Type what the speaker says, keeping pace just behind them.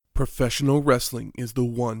Professional wrestling is the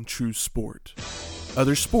one true sport.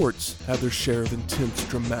 Other sports have their share of intense,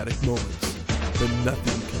 dramatic moments, but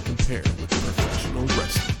nothing can compare with professional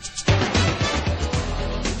wrestling.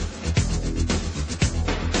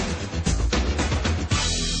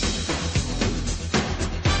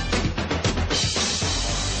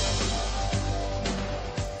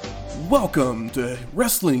 Welcome to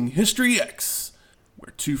Wrestling History X,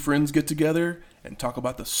 where two friends get together and talk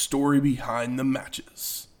about the story behind the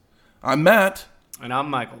matches. I'm Matt. And I'm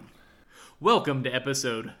Michael. Welcome to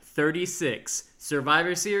episode 36,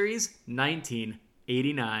 Survivor Series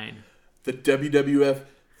 1989. The WWF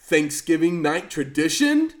Thanksgiving night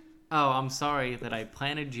tradition? Oh, I'm sorry that I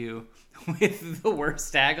planted you with the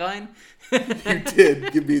worst tagline. You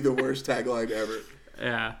did give me the worst tagline ever.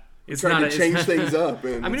 Yeah. It's trying to change things up.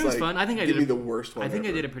 And I mean, it was fun. I think I did. Give me the worst one I think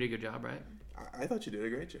ever. I did a pretty good job, right? I thought you did a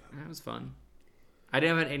great job. It was fun. I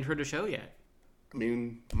didn't have an intro to show yet. I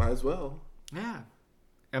mean, might as well. Yeah.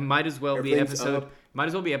 It might as well be episode. Might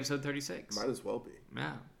as well be episode 36. Might as well be.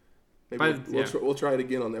 Yeah. Maybe we'll try it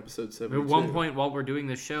again on episode 72. At one point while we're doing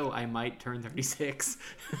this show, I might turn 36.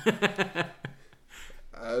 There's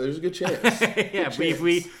a good chance. Yeah, if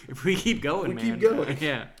we keep going, man. Keep going.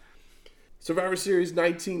 Yeah. Survivor Series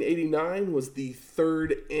 1989 was the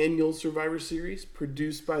third annual Survivor Series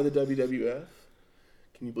produced by the WWF.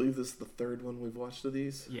 Can you believe this is the third one we've watched of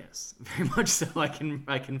these? Yes, very much so. I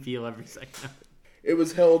can feel every second of it. It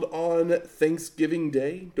was held on Thanksgiving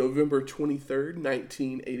Day, November 23rd,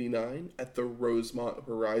 1989, at the Rosemont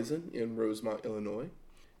Horizon in Rosemont, Illinois.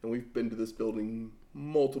 And we've been to this building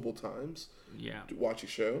multiple times to watch a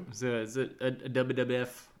show. It's a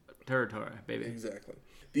WWF territory, baby. Exactly.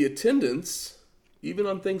 The attendance, even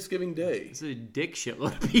on Thanksgiving Day, it's a dick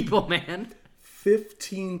shitload of people, man.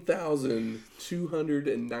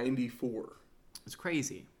 15,294. It's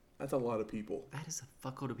crazy. That's a lot of people. That is a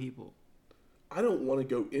fuckload of people. I don't want to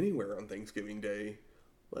go anywhere on Thanksgiving Day,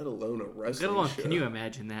 let alone a wrestling show. Can you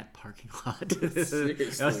imagine that parking lot? Seriously.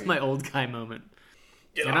 That's my old guy moment.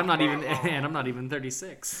 And I'm not even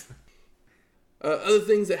 36. Other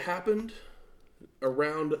things that happened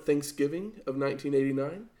around Thanksgiving of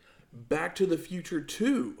 1989, Back to the Future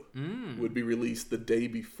 2 would be released the day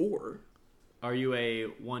before. Are you a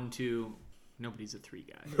 1-2? Nobody's a 3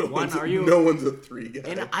 guy. No one's a 3 guy.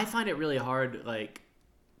 And I find it really hard, like,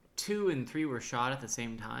 2 and 3 were shot at the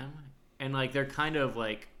same time. And, like, they're kind of,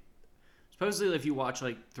 like, supposedly if you watch,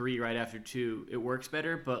 like, 3 right after 2, it works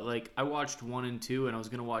better. But, like, I watched 1 and 2, and I was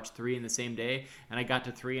going to watch 3 in the same day. And I got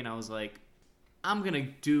to 3, and I was like, I'm going to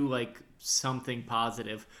do, like, something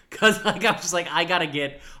positive. Because, like, I was just like, I got to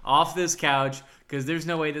get off this couch because there's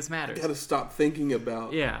no way this matters. You got to stop thinking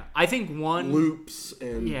about I think 1... loops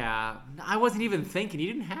and... Yeah. I wasn't even thinking.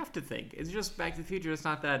 You didn't have to think. It's just Back to the Future. It's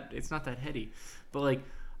not that heady. But, like,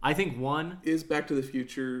 I think 1... Is Back to the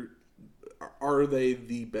Future... Are they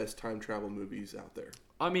the best time travel movies out there?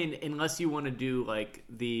 I mean, unless you want to do, like,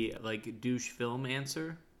 the, like, douche film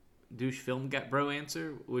bro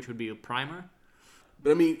answer, which would be a primer. But,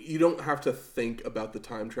 I mean, you don't have to think about the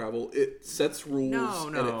time travel. It sets rules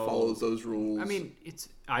and it follows those rules. I mean, it's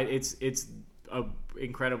a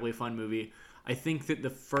incredibly fun movie. I think that the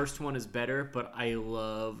first one is better, but I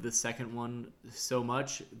love the second one so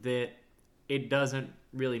much that it doesn't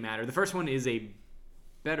really matter. The first one is a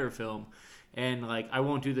better film, and, like, I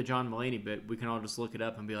won't do the John Mulaney bit. We can all just look it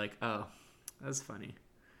up and be like, oh, that's funny.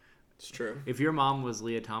 It's true. If your mom was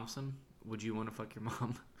Leah Thompson, would you want to fuck your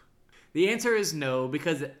mom? The answer is no,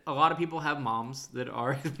 because a lot of people have moms that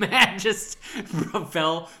are... Matt just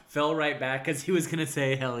fell right back because he was going to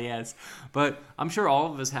say hell yes. But I'm sure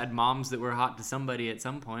all of us had moms that were hot to somebody at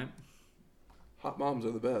some point. Hot moms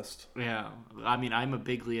are the best. Yeah. I mean, I'm a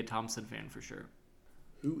big Leah Thompson fan for sure.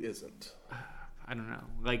 Who isn't? I don't know.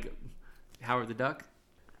 Like, Howard the Duck?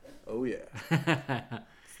 Oh, yeah.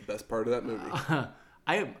 It's the best part of that movie.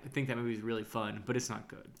 I think that movie is really fun, but it's not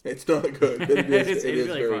good. It's not good. It is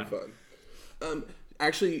really very fun.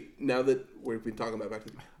 Actually, now that we've been talking about Back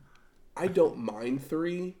to the... I don't mind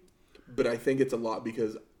 3, but I think it's a lot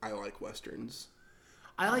because I like Westerns.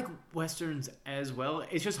 I like Westerns as well.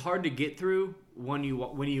 It's just hard to get through when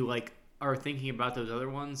you like are thinking about those other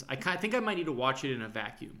ones. I think I might need to watch it in a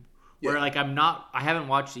vacuum. Where like I haven't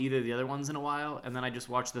watched either of the other ones in a while, and then I just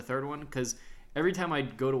watched the third one because every time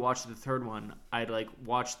I'd go to watch the third one, I'd like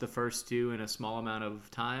watch the first 2 in a small amount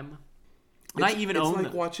of time. And it's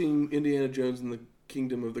like watching Indiana Jones and the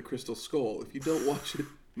Kingdom of the Crystal Skull. If you don't watch it,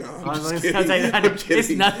 no, I'm just kidding. It's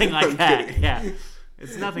nothing like that. Yeah,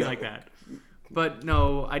 it's nothing like that. But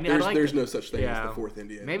no, there's no such thing as the fourth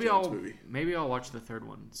Indiana Jones movie. Maybe I'll watch the third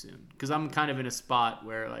one soon because I'm kind of in a spot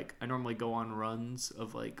where like I normally go on runs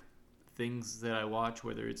of like things that I watch,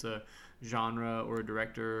 whether it's a genre or a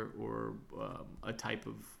director or a type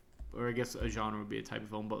of, or I guess a genre would be a type of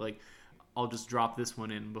film, but like I'll just drop this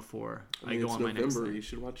one in before I go on my next thing. You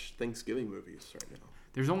should watch Thanksgiving movies right now.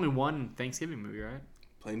 There's only one Thanksgiving movie, right?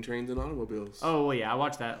 Plane, Trains, and Automobiles. Oh, well, yeah, I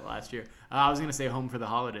watched that last year. I was going to say Home for the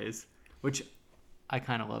Holidays, which I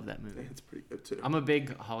kind of love that movie. It's pretty good, too. I'm a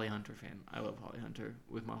big Holly Hunter fan. I love Holly Hunter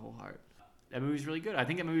with my whole heart. That movie's really good. I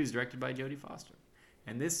think that movie was directed by Jodie Foster.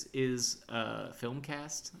 And this is a film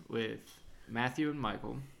cast with Matthew and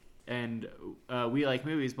Michael. And we like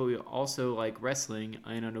movies, but we also like wrestling.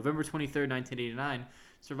 And on November 23rd, 1989,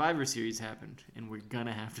 Survivor Series happened. And we're going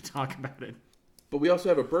to have to talk about it. But we also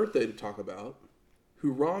have a birthday to talk about.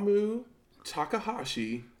 Hiromu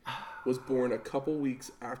Takahashi was born a couple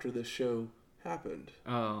weeks after this show happened.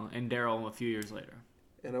 Oh, and Daryl a few years later.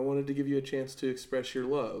 And I wanted to give you a chance to express your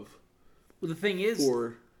love. Well, the thing is,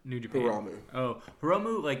 for New Japan. Hiromu. Oh,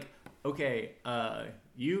 Hiromu, like, okay,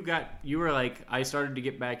 you were like, I started to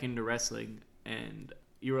get back into wrestling, and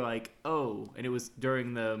you were like, oh, and it was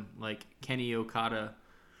during the, like, Kenny Okada,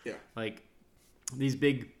 like, these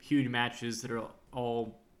big, huge matches that are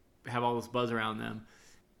all have all this buzz around them.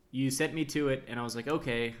 You sent me to it, and I was like,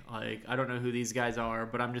 okay, like, I don't know who these guys are,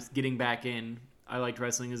 but I'm just getting back in. I liked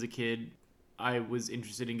wrestling as a kid. I was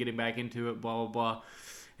interested in getting back into it, blah, blah, blah.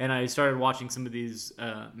 And I started watching some of these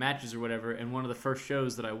matches or whatever, and one of the first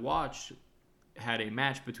shows that I watched had a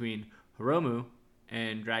match between Hiromu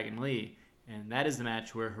and Dragon Lee. And that is the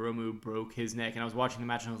match where Hiromu broke his neck. And I was watching the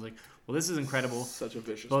match, and I was like, well, this is incredible. Such a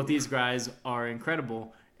vicious Both move. these guys are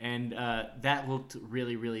incredible. And that looked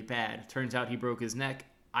really, really bad. Turns out he broke his neck.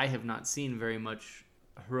 I have not seen very much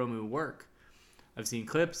Hiromu work. I've seen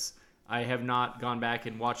clips. I have not gone back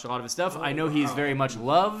and watched a lot of his stuff. I know he's very much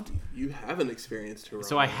loved. You haven't experienced Hiromu.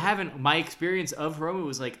 So I haven't. My experience of Hiromu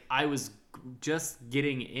was like I was just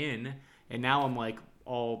getting in, and now I'm like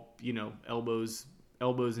all, elbows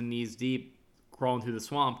and knees deep, crawling through the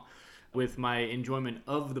swamp with my enjoyment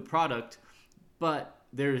of the product. But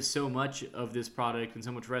there is so much of this product and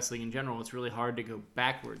so much wrestling in general, it's really hard to go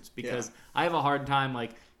backwards because I have a hard time,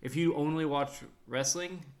 like, if you only watch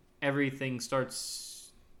wrestling, everything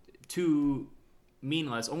starts to mean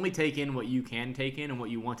less. Only take in what you can take in and what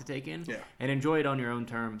you want to take in and enjoy it on your own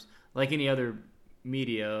terms. Like any other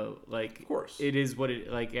media, like, of course, it is what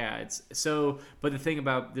it, like, it's so, but the thing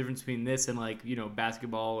about the difference between this and, like,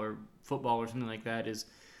 basketball or football or something like that is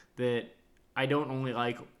that I don't only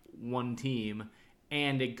like one team,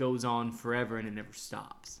 and it goes on forever and it never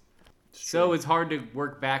stops. So it's hard to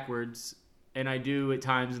work backwards, and I do at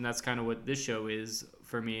times, and that's kind of what this show is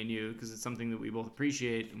for me and you, because it's something that we both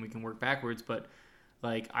appreciate and we can work backwards. But,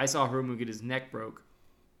 like, I saw Hiromu get his neck broke,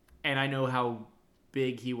 and I know how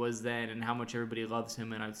big he was then and how much everybody loves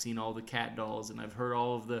him, and I've seen all the cat dolls, and I've heard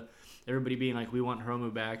all of everybody being like, we want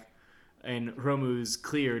Hiromu back, and Hiromu's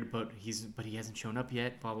cleared, but he hasn't shown up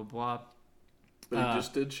yet, blah, blah, blah. But he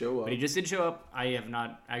just did show up. But he just did show up. I have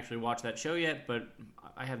not actually watched that show yet, but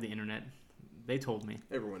I have the internet. They told me.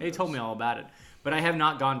 They told me all about it. But I have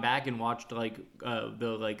not gone back and watched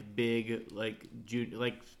the big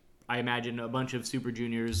I imagine a bunch of Super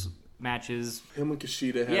Juniors matches. Him and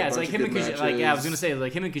Kushida had it's a bunch like him of and good Kushida. matches. I was gonna say,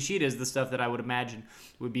 like, him and Kushida is the stuff that I would imagine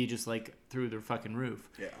would be just like through the fucking roof.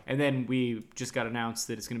 Yeah. And then we just got announced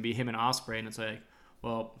that it's gonna be him and Ospreay, and it's like,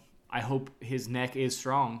 well, I hope his neck is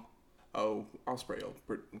strong. Oh, Ospreay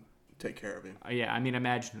will take care of him. Yeah, I mean,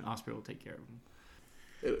 imagine Ospreay will take care of him.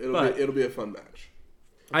 It'll be a fun match.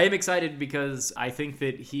 I am excited because I think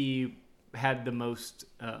that he had the most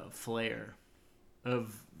flair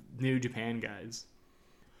of New Japan guys.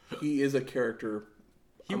 He is a character.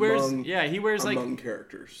 He wears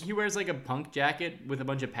characters. He wears like a punk jacket with a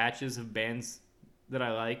bunch of patches of bands that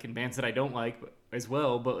I like and bands that I don't like as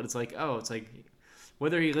well. But it's like,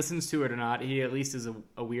 whether he listens to it or not, he at least is a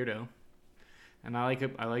weirdo. And I like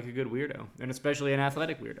a good weirdo, and especially an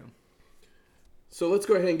athletic weirdo. So let's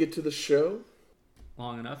go ahead and get to the show.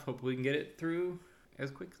 Long enough. Hopefully we can get it through as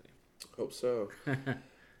quickly. Hope so.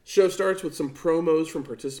 Show starts with some promos from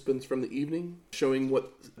participants from the evening, showing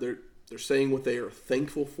what they're saying what they are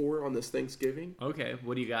thankful for on this Thanksgiving. Okay,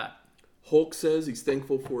 what do you got? Hulk says he's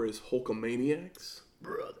thankful for his Hulkamaniacs.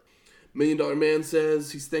 Brother. $1 Million Man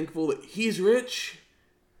says he's thankful that he's rich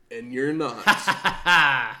and you're not.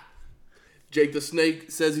 Jake the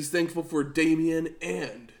Snake says he's thankful for Damien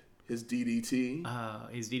and his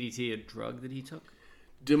DDT. Is DDT a drug that he took?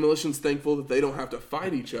 Demolition's thankful that they don't have to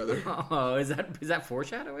fight each other. Oh, is that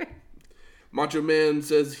foreshadowing? Macho Man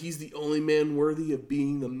says he's the only man worthy of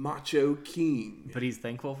being the Macho King. But he's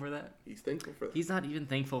thankful for that? He's thankful for that. He's not even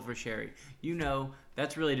thankful for Sherry.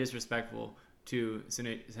 That's really disrespectful to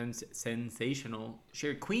sensational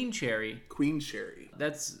Queen Sherry. Queen Sherry.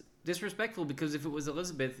 That's disrespectful because if it was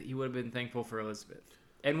Elizabeth, he would have been thankful for Elizabeth.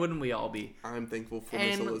 And wouldn't we all be? I'm thankful for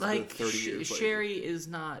Miss Elizabeth like, 30 years later. Sherry is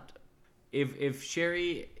not... If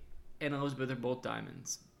Sherry and Elizabeth are both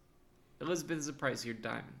diamonds, Elizabeth is a pricier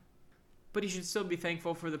diamond. But he should still be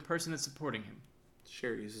thankful for the person that's supporting him.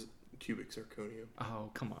 Sherry's cubic zirconium.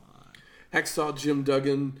 Oh, come on. Hacksaw Jim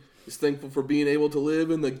Duggan is thankful for being able to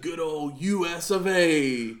live in the good old U.S. of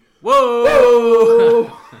A.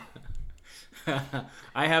 Whoa!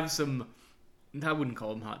 I have some... I wouldn't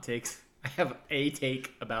call them hot takes. I have a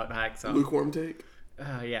take about Hacksaw. Lukewarm take?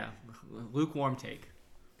 Yeah. Lukewarm take.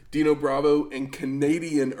 Dino Bravo and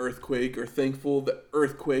Canadian Earthquake are thankful that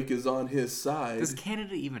Earthquake is on his side. Does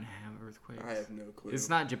Canada even have earthquakes? I have no clue. It's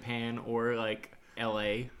not Japan or, like,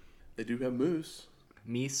 L.A. They do have moose.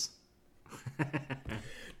 Meese.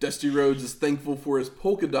 Dusty Rhodes is thankful for his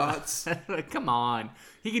polka dots. Come on.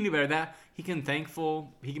 He can do better than that. He can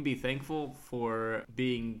be thankful for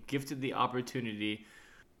being gifted the opportunity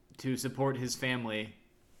to support his family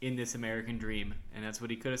in this American dream. And that's what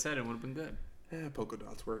he could have said and would have been good. Polka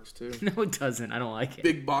dots works too. No, it doesn't. I don't like it.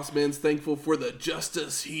 Big Boss Man's thankful for the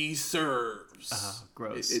justice he serves.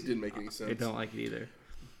 Gross. It didn't make any sense. I don't like it either.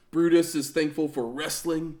 Brutus is thankful for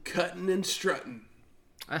wrestling, cutting, and strutting.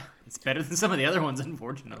 It's better than some of the other ones,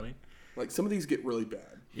 unfortunately. Like, some of these get really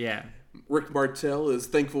bad. Yeah. Rick Martel is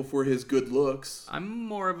thankful for his good looks. I'm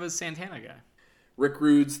more of a Santana guy. Rick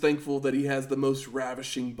Rude's thankful that he has the most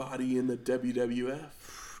ravishing body in the WWF.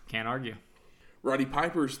 Can't argue. Roddy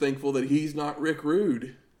Piper's thankful that he's not Rick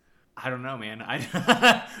Rude. I don't know, man.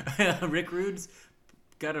 Rick Rude's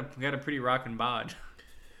got a pretty rockin' bod.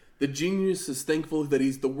 The Genius is thankful that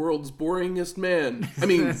he's the world's boringest man. I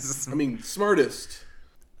mean, smartest.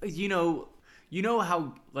 You know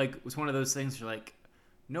how, like, it's one of those things where, like,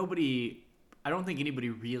 I don't think anybody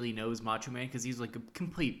really knows Macho Man because he's, like, a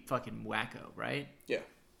complete fucking wacko, right? Yeah.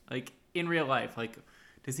 Like, in real life, like,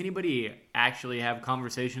 does anybody actually have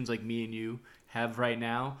conversations like me and you have right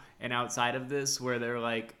now and outside of this where they're,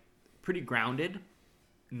 like, pretty grounded,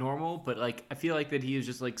 normal, but, like, I feel like that he is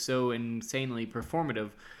just, like, so insanely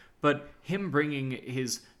performative. But him bringing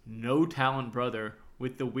his no-talent brother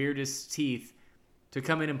with the weirdest teeth to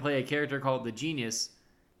come in and play a character called the Genius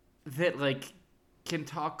that, like, can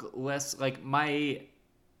talk less, like,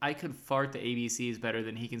 I could fart the ABCs better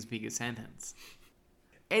than he can speak a sentence.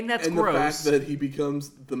 And that's gross. And the fact that he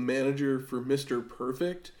becomes the manager for Mr.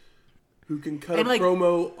 Perfect, who can cut a like,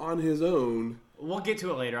 promo on his own. We'll get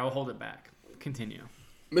to it later. I'll hold it back. Continue.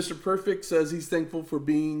 Mr. Perfect says he's thankful for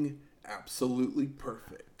being absolutely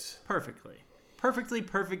perfect. Perfectly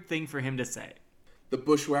perfect thing for him to say. The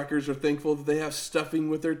Bushwhackers are thankful that they have stuffing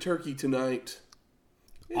with their turkey tonight.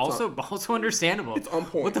 Also understandable. It's on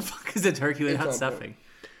point. What the fuck is a turkey without stuffing?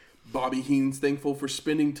 Bobby Heenan's thankful for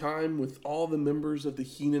spending time with all the members of the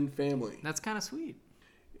Heenan family. That's kind of sweet.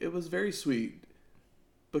 It was very sweet.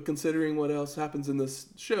 But considering what else happens in this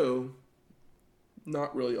show,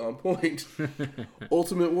 not really on point.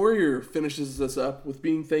 Ultimate Warrior finishes us up with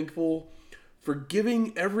being thankful for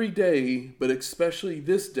giving every day, but especially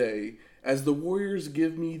this day, as the Warriors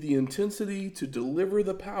give me the intensity to deliver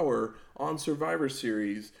the power on Survivor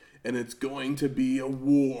Series, and it's going to be a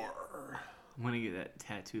war. I'm going to get that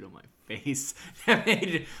tattooed on my face.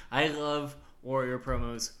 I love Warrior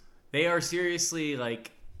promos. They are seriously,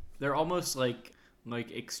 like, they're almost like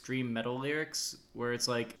extreme metal lyrics, where it's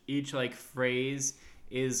like each, like, phrase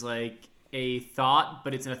is like a thought,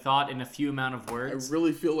 but it's a thought in a few amount of words. I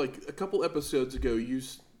really feel like a couple episodes ago you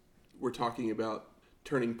were talking about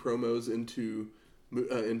turning promos into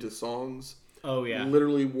songs. Oh yeah.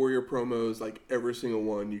 Literally Warrior promos, like every single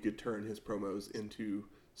one, you could turn his promos into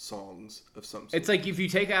songs of some sort. It's like if you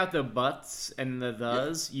take out the buts and the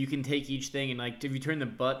thes, you can take each thing and, like, if you turn the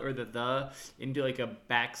but or the into like a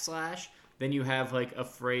backslash, then you have like a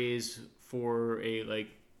phrase for a, like,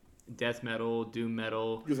 death metal, doom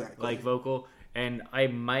metal, exactly, like, vocal. And I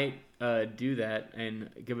might do that and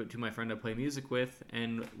give it to my friend I play music with,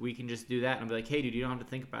 and we can just do that and be like, hey dude, you don't have to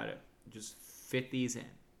think about it, just fit these in.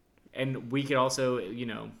 And we could also,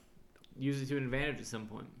 use it to an advantage at some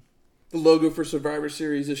point. The logo for Survivor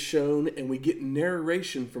Series is shown, and we get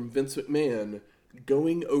narration from Vince McMahon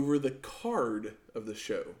going over the card of the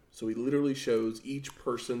show. So he literally shows each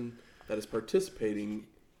person that is participating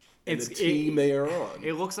in the team they are on.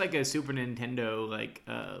 It looks like a Super Nintendo it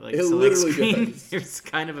select literally screen. Does. It's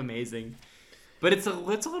kind of amazing, but it's a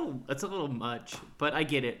little much. But I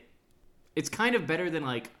get it. It's kind of better than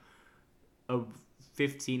like a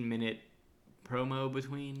 15-minute promo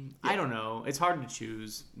between. Yeah. I don't know. It's hard to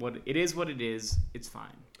choose. What it is. It's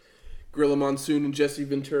fine. Gorilla Monsoon and Jesse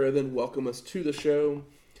Ventura then welcome us to the show,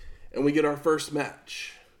 and we get our first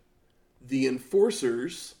match. The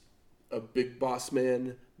Enforcers of Big Boss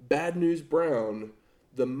Man, Bad News Brown,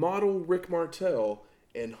 the model Rick Martel,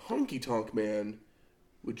 and Honky Tonk Man,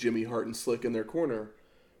 with Jimmy Hart and Slick in their corner,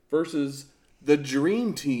 versus the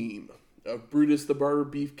Dream Team of Brutus the Barber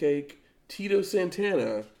Beefcake, Tito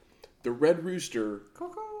Santana, the Red Rooster,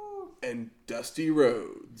 and Dusty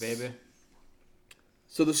Rhodes. Baby.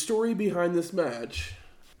 So the story behind this match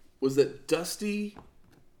was that Dusty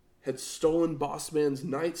had stolen Boss Man's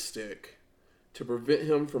nightstick to prevent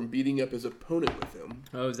him from beating up his opponent with him.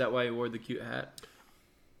 Oh, is that why he wore the cute hat?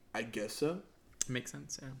 I guess so. Makes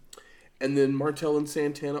sense, yeah. And then Martel and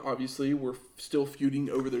Santana obviously were still feuding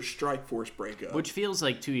over their Strike Force breakup. Which feels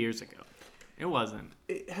like 2 years ago. It wasn't.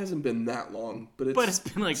 It hasn't been that long, but it's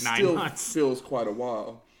been like 9 still months. Feels quite a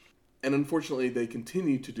while. And unfortunately, they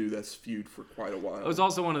continue to do this feud for quite a while. It was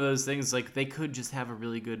also one of those things, like, they could just have a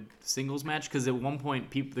really good singles match, because at one point,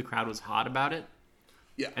 the crowd was hot about it.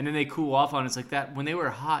 Yeah. And then they cool off on it. It's like that. When they were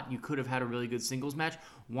hot, you could have had a really good singles match.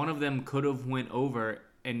 One of them could have went over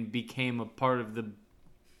and became a part of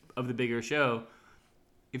the bigger show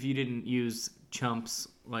if you didn't use chumps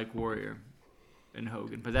like Warrior and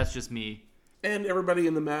Hogan. But that's just me. And everybody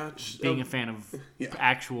in the match. Being a fan of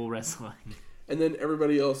actual wrestling. And then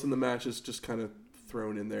everybody else in the match is just kind of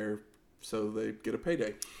thrown in there so they get a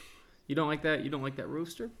payday. You don't like that? You don't like that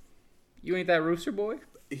Rooster? You ain't that Rooster boy?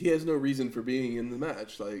 He has no reason for being in the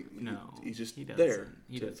match. Like, no, he's just there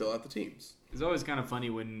to fill out the teams. It's always kind of funny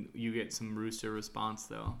when you get some Rooster response,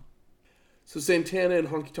 though. So Santana and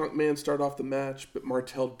Honky Tonk Man start off the match, but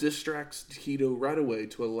Martel distracts Tito right away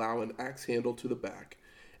to allow an axe handle to the back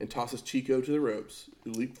and tosses Chico to the ropes,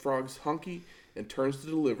 who leapfrogs Honky and turns to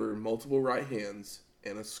deliver multiple right hands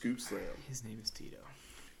and a scoop slam. His name is Tito.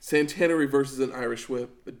 Santana reverses an Irish whip,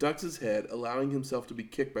 but ducks his head, allowing himself to be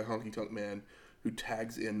kicked by Honky Tonk Man, who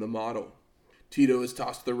tags in the model. Tito is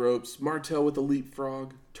tossed to the ropes. Martel with a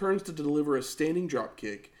leapfrog turns to deliver a standing drop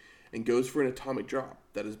kick and goes for an atomic drop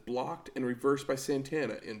that is blocked and reversed by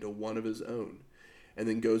Santana into one of his own, and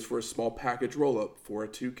then goes for a small package roll-up for a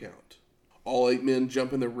 2 count. All 8 men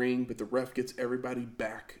jump in the ring, but the ref gets everybody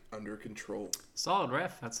back under control. Solid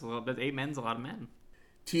ref. That's a little bit. 8 men's a lot of men.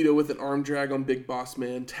 Tito with an arm drag on Big Boss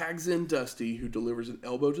Man tags in Dusty, who delivers an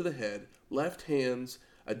elbow to the head, left hands,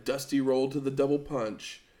 a Dusty roll to the double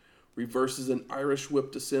punch, reverses an Irish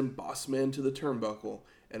whip to send Boss Man to the turnbuckle,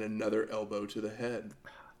 and another elbow to the head.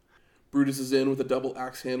 Brutus is in with a double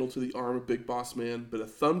axe handle to the arm of Big Boss Man, but a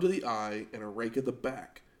thumb to the eye and a rake at the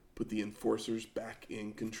back put the Enforcers back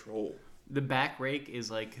in control. The back rake is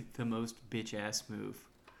like the most bitch-ass move.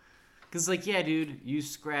 Because, like, yeah, dude, you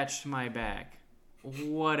scratched my back.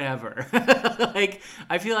 Whatever. Like,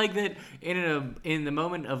 I feel like that in the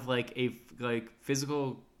moment of like a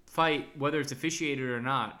physical fight, whether it's officiated or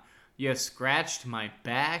not, you scratched my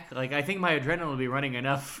back. Like, I think my adrenaline will be running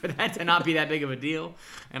enough for that to not be that big of a deal,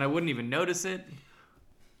 and I wouldn't even notice it.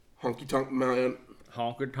 Honky Tonk Man.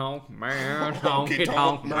 Honky Tonk Man. Honky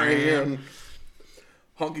Tonk Man.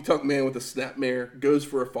 Honky Tonk Man with a snapmare goes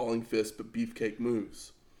for a falling fist, but Beefcake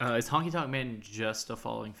moves. Is Honky Tonk Man just a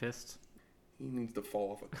falling fist? He needs to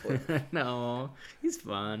fall off a cliff. No, he's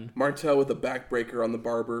fun. Martel with a backbreaker on the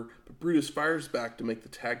Barber, but Brutus fires back to make the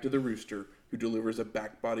tag to the Rooster, who delivers a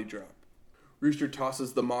back body drop. Rooster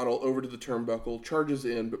tosses the model over to the turnbuckle, charges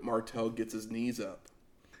in, but Martel gets his knees up.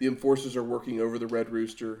 The Enforcers are working over the Red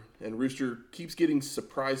Rooster, and Rooster keeps getting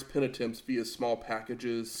surprise pin attempts via small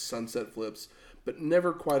packages, sunset flips, but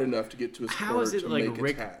never quite enough to get to his How corner is it to like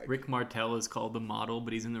make a tag. Rick Martel is called the model,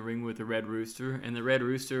 but he's in the ring with the Red Rooster, and the Red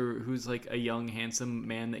Rooster, who's like a young, handsome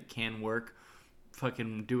man that can work,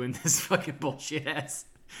 fucking doing this fucking bullshit ass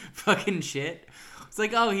fucking shit. It's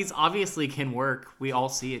like, oh, he's obviously can work. We all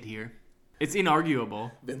see it here. It's inarguable.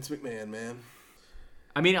 Vince McMahon, man.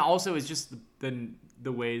 I mean, also, it's just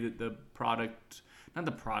the way that the product, not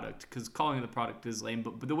the product, because calling it the product is lame,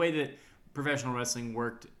 but the way that professional wrestling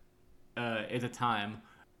worked at the time,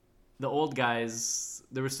 the old guys,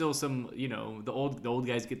 there was still some, the old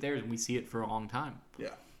guys get theirs, and we see it for a long time. Yeah.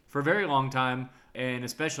 For a very long time, and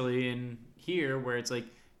especially in here, where it's like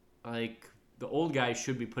the old guy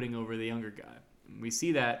should be putting over the younger guy. We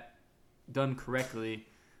see that done correctly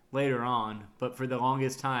later on, but for the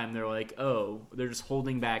longest time, they're like, oh, they're just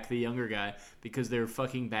holding back the younger guy because they're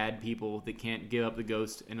fucking bad people that can't give up the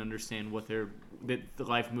ghost and understand that the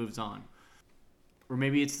life moves on. Or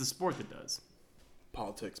maybe it's the sport that does.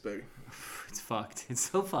 Politics, baby. It's fucked. It's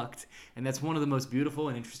so fucked. And that's one of the most beautiful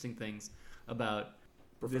and interesting things about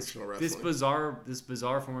professional this wrestling. This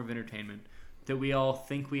bizarre form of entertainment that we all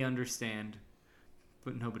think we understand,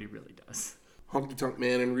 but nobody really does. Honky Tonk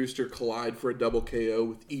Man and Rooster collide for a double KO,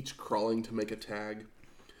 with each crawling to make a tag.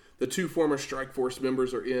 The two former Strikeforce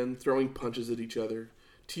members are in, throwing punches at each other.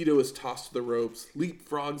 Tito is tossed to the ropes,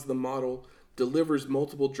 leapfrogs the model, delivers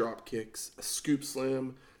multiple drop kicks, a scoop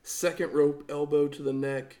slam, second rope elbow to the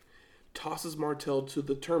neck, tosses Martel to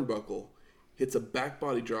the turnbuckle, hits a back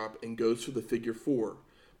body drop and goes for the figure four,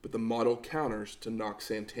 but the model counters to knock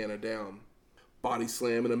Santana down. Body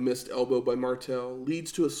slam and a missed elbow by Martel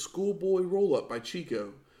leads to a schoolboy roll-up by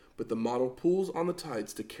Chico, but the model pulls on the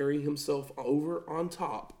tights to carry himself over on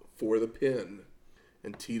top for the pin.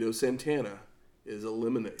 And Tito Santana is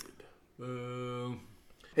eliminated.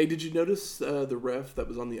 Hey, did you notice the ref that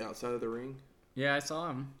was on the outside of the ring? Yeah, I saw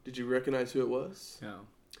him. Did you recognize who it was? No.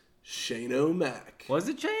 Shane O'Mac. Was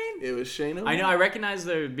it Shane? It was Shane O'Mac. I know, I recognize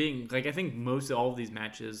there being, like, I think most of all of these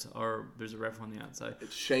matches there's a ref on the outside.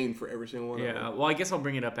 It's Shane for every single one of them. Yeah, well, I guess I'll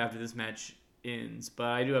bring it up after this match ends, but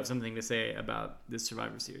I do have something to say about this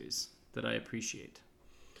Survivor Series that I appreciate,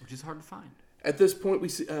 which is hard to find. At this point, we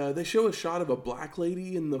see they show a shot of a black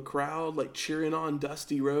lady in the crowd, like, cheering on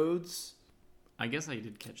Dusty Rhodes. I guess I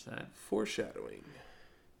did catch that. Foreshadowing.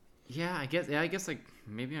 Yeah, I guess like,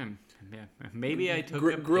 maybe I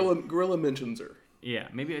took Gorilla mentions her. Yeah,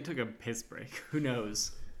 maybe I took a piss break. Who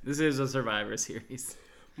knows? This is a Survivor Series.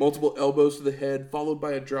 Multiple elbows to the head, followed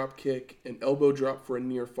by a drop kick, an elbow drop for a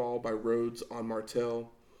near fall by Rhodes on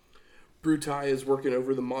Martel. Brutai is working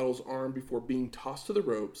over the model's arm before being tossed to the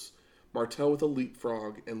ropes. Martel with a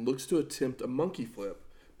leapfrog and looks to attempt a monkey flip,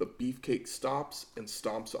 but Beefcake stops and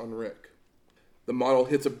stomps on Rick. The model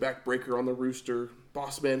hits a backbreaker on the Rooster.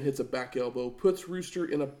 Bossman hits a back elbow, puts Rooster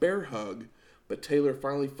in a bear hug, but Taylor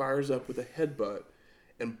finally fires up with a headbutt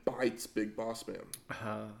and bites Big Bossman.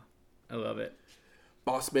 I love it.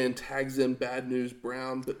 Bossman tags in Bad News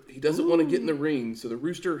Brown, but he doesn't want to get in the ring, so the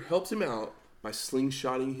Rooster helps him out by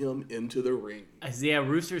slingshotting him into the ring. Yeah,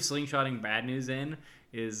 Rooster slingshotting Bad News in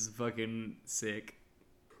is fucking sick.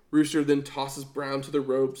 Rooster then tosses Brown to the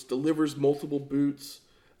ropes, delivers multiple boots.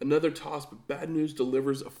 Another toss, but Bad News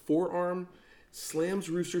delivers a forearm, slams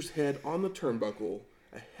Rooster's head on the turnbuckle,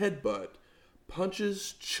 a headbutt,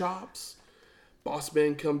 punches, chops.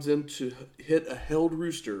 Bossman comes in to hit a held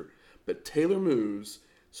Rooster, but Taylor moves,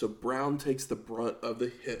 so Brown takes the brunt of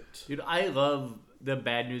the hit. Dude, I love the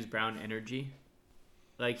Bad News Brown energy.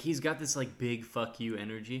 Like, he's got this, like, big fuck you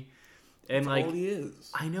energy. And, That's like, all he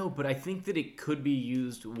is. I know, but I think that it could be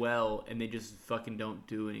used well, and they just fucking don't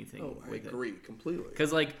do anything with it. I agree completely.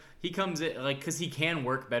 Because, like, he comes in, like, because he can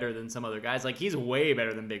work better than some other guys. Like, he's way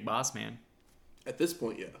better than Big Boss Man. At this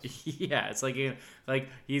point, yes. Yeah, it's like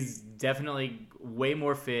he's definitely way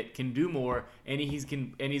more fit, can do more, and he's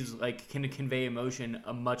can convey emotion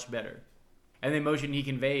much better. And the emotion he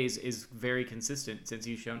conveys is very consistent since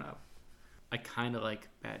he's shown up. I kind of like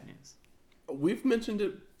Bad News. We've mentioned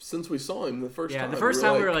it since we saw him the first time. Yeah, the first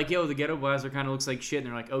time we were like, yo, the Ghetto Blaster kind of looks like shit, and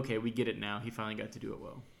they're like, okay, we get it now. He finally got to do it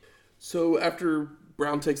well. So after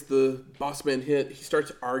Brown takes the Boss Man hit, he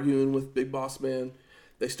starts arguing with Big Boss Man.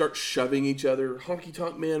 They start shoving each other. Honky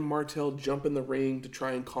Tonk Man and Martel jump in the ring to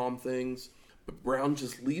try and calm things, but Brown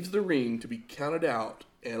just leaves the ring to be counted out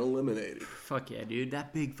and eliminated. Fuck yeah, dude.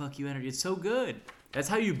 That big fuck you energy. It's so good. That's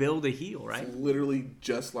how you build a heel, right? It's literally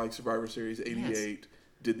just like Survivor Series 88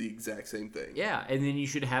 did the exact same thing. Yeah, and then you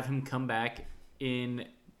should have him come back in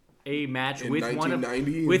a match with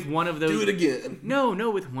 1990, one of those. Do it again.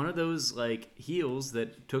 No, with one of those like heels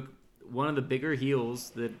that took one of the bigger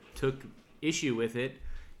heels that took issue with it,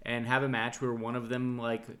 and have a match where one of them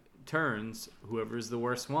like turns. Whoever's the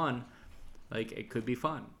worst one, like it could be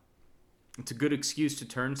fun. It's a good excuse to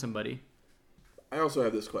turn somebody. I also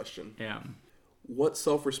have this question. Yeah. What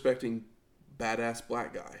self-respecting badass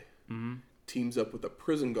black guy teams up with a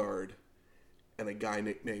prison guard and a guy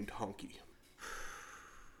nicknamed Honky?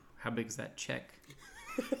 How big is that check?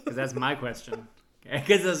 Because that's my question.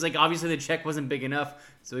 Because it's like, obviously the check wasn't big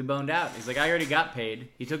enough, so he boned out. He's like, I already got paid.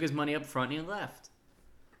 He took his money up front and he left.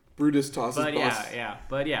 Brutus tosses But Boss.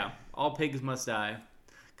 But yeah, all pigs must die.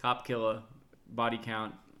 Cop killer, body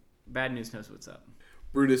count. Bad News knows what's up.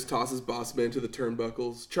 Brutus tosses Bossman to the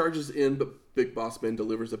turnbuckles, charges in, but Big Bossman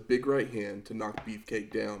delivers a big right hand to knock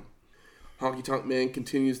Beefcake down. Honky Tonk Man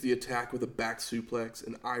continues the attack with a back suplex,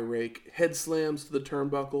 an eye rake, head slams to the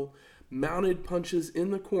turnbuckle, mounted punches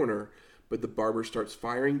in the corner, but the barber starts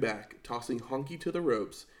firing back, tossing Honky to the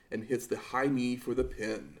ropes, and hits the high knee for the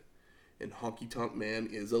pin. And Honky Tonk Man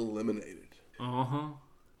is eliminated. Uh-huh.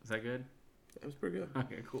 Is that good? That was pretty good.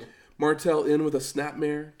 Okay, cool. Martel in with a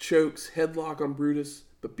snapmare, chokes, headlock on Brutus,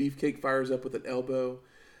 but Beefcake fires up with an elbow.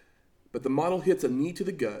 But the model hits a knee to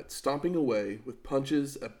the gut, stomping away with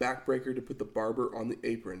punches, a backbreaker to put the barber on the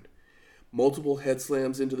apron. Multiple head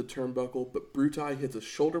slams into the turnbuckle, but Brutai hits a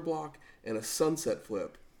shoulder block and a sunset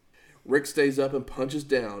flip. Rick stays up and punches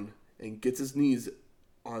down and gets his knees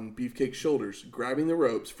on Beefcake's shoulders, grabbing the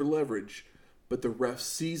ropes for leverage, but the ref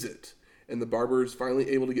sees it, and the barber is finally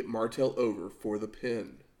able to get Martel over for the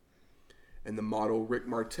pin. And the model Rick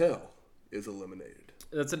Martel is eliminated.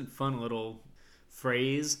 That's a fun little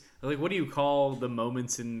phrase. Like, what do you call the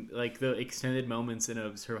moments in, like, the extended moments in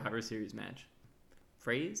a Survivor Series match?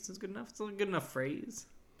 Phrase is good enough? It's a good enough phrase.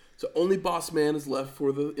 So only Boss Man is left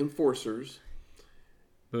for the Enforcers.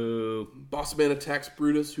 Boo. Boss Man attacks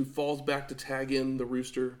Brutus, who falls back to tag in the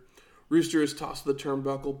Rooster. Rooster is tossed to the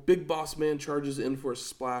turnbuckle. Big Boss Man charges in for a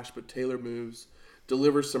splash, but Taylor moves,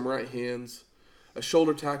 delivers some right hands, a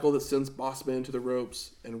shoulder tackle that sends Boss Man to the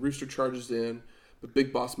ropes, and Rooster charges in, but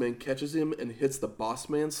Big Boss Man catches him and hits the Boss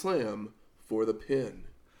Man Slam for the pin.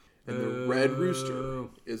 And the Red Rooster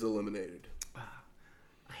is eliminated.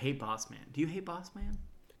 I hate Boss Man. Do you hate Boss Man?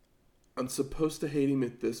 I'm supposed to hate him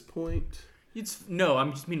at this point. No,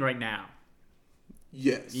 I'm just mean right now.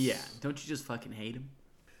 Yes. Yeah, don't you just fucking hate him?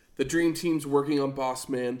 The Dream Team's working on Boss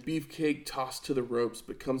Man. Beefcake tossed to the ropes,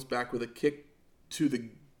 but comes back with a kick to the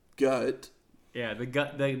gut. Yeah, the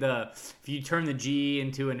gut. The if you turn the G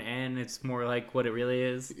into an N, it's more like what it really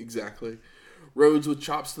is. Exactly. Rhodes with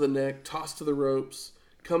chops to the neck, tossed to the ropes,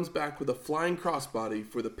 comes back with a flying crossbody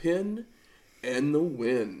for the pin and the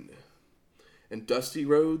win. And Dusty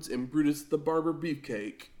Rhodes and Brutus the Barber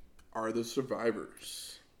Beefcake are the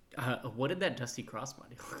survivors. What did that Dusty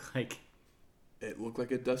crossbody look like? It looked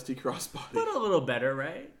like a Dusty crossbody. But a little better,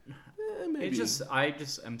 right? Maybe. I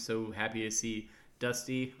am so happy to see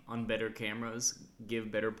Dusty on better cameras,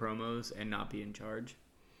 give better promos, and not be in charge.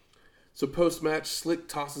 So post-match, Slick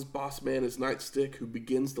tosses Boss Man his nightstick, who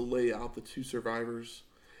begins to lay out the two survivors.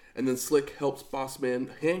 And then Slick helps Boss Man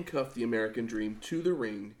handcuff the American Dream to the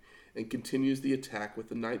ring and continues the attack with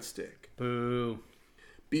the nightstick. Boo.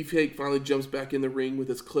 Beefcake finally jumps back in the ring with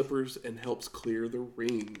his clippers and helps clear the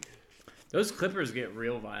ring. Those clippers get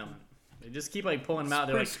real violent. They just keep like pulling them out.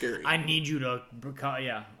 They're like, scary. I need you to,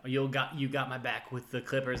 yeah, you got my back with the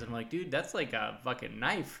clippers. And I'm like, dude, that's like a fucking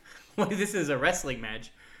knife. This is a wrestling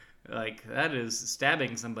match. Like, that is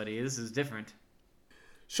stabbing somebody. This is different.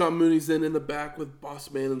 Sean Mooney's then in the back with Boss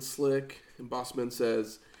Man and Slick, and Boss Man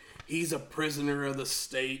says, he's a prisoner of the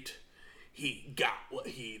state. He got what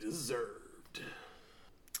he deserved.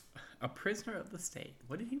 A prisoner of the state.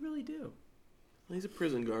 What did he really do? He's a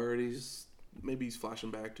prison guard. Maybe he's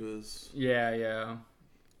flashing back to his... Yeah.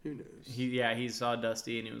 Who knows? He saw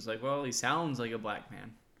Dusty and he was like, well, he sounds like a black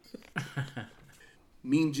man.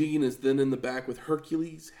 Mean Gene is then in the back with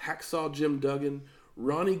Hercules, Hacksaw Jim Duggan,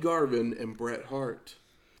 Ronnie Garvin, and Bret Hart.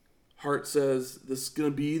 Hart says this is going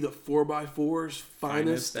to be the 4x4's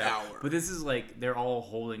finest hour. But this is like, they're all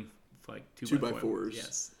holding like 2x4s.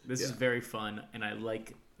 Yes. This is very fun, and I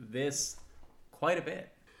like this quite a bit.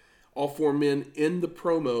 All four men end the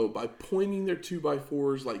promo by pointing their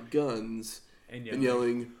 2x4s like guns and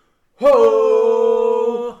yelling,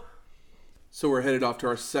 "Ho!" So we're headed off to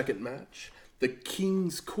our second match. The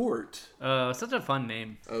King's Court. Such a fun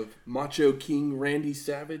name. Of Macho King Randy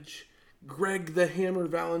Savage, Greg the Hammer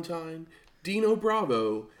Valentine, Dino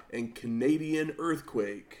Bravo, and Canadian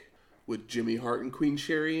Earthquake, with Jimmy Hart and Queen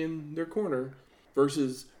Sherry in their corner,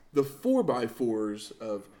 versus the 4x4s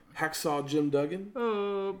of Hacksaw Jim Duggan,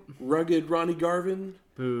 Rugged Ronnie Garvin,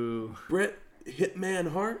 Bret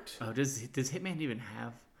Hitman Hart. Oh, does Hitman even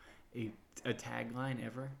have a tagline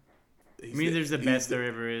ever? There's the best there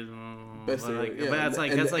ever is. Best there, but that's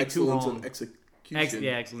like too long. Execution.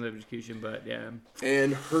 Excellent execution, but yeah.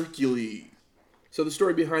 And Hercules. So the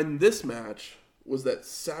story behind this match was that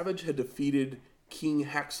Savage had defeated King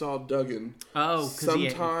Hacksaw Duggan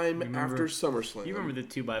sometime after SummerSlam. You remember the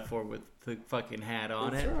 2x4 with the fucking hat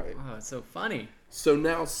on That's it? Right. Oh, it's so funny. So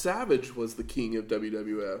now Savage was the king of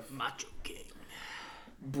WWF. Macho King.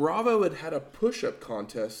 Bravo had a push-up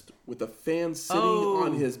contest with a fan sitting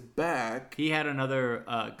on his back. He had another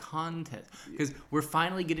contest. Because we're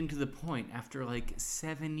finally getting to the point after like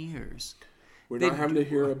 7 years. We're not having to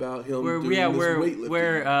hear about him doing this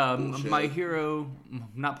weightlifting bullshit. My hero,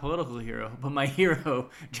 not political hero, but my hero,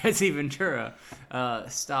 Jesse Ventura,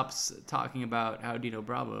 stops talking about how Dino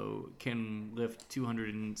Bravo can lift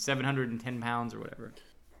 710 pounds or whatever.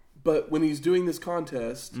 But when he's doing this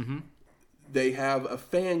contest, they have a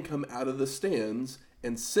fan come out of the stands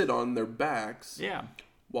and sit on their backs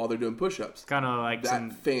while they're doing push-ups. Kind of like that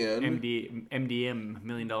some fan, MDM, $1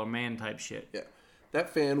 Million Man type shit. Yeah. That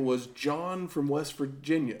fan was John from West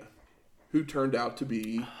Virginia, who turned out to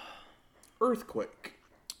be Earthquake.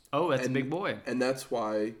 Oh, that's a big boy. And that's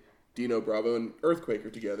why Dino Bravo and Earthquake are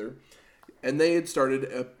together. And they had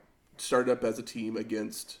started up as a team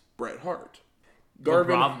against Bret Hart.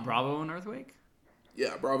 Garvin, Bravo and Earthquake?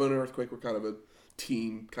 Yeah, Bravo and Earthquake were kind of a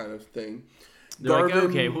team kind of thing. They're Garvin, like,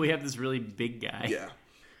 okay, well, we have this really big guy. Yeah.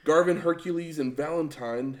 Garvin, Hercules, and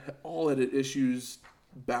Valentine all had issues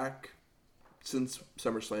back since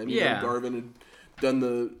SummerSlam. Yeah. Garvin had done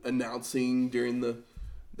the announcing during the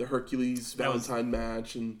Hercules Valentine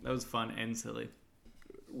match, and that was fun and silly.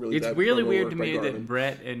 Really, it's really weird to me that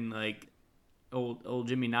Bret and like old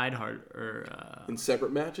Jimmy Neidhart are in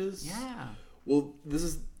separate matches. Yeah. Well, this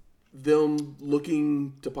is them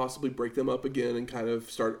looking to possibly break them up again and kind of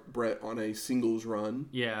start Bret on a singles run.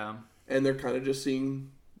 Yeah. And they're kind of just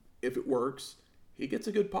seeing if it works. He gets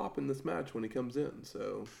a good pop in this match when he comes in.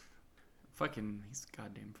 So, he's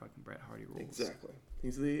goddamn fucking Bret Hart. He rules. Exactly.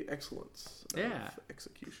 He's the excellence of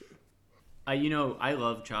execution. I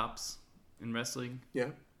love chops in wrestling. Yeah.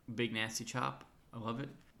 Big nasty chop. I love it.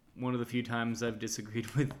 One of the few times I've disagreed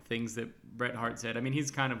with things that Bret Hart said. I mean,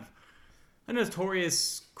 he's kind of a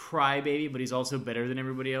notorious crybaby, but he's also better than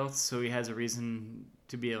everybody else, so he has a reason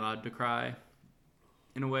to be allowed to cry,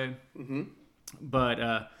 in a way. Mm-hmm.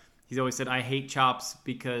 But he's always said, I hate chops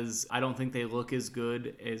because I don't think they look as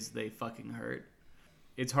good as they fucking hurt.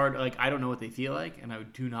 It's hard, like, I don't know what they feel like, and I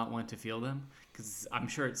do not want to feel them, because I'm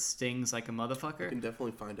sure it stings like a motherfucker. You can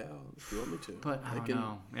definitely find out if you want me to. But I don't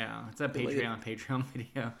know. Yeah, it's a Patreon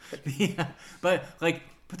video. Yeah, but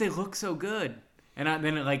they look so good. And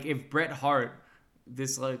then if Bret Hart,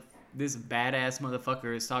 this badass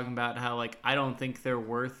motherfucker, is talking about how I don't think they're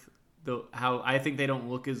worth how I think they don't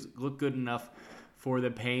look good enough for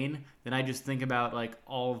the pain, then I just think about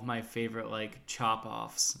all of my favorite chop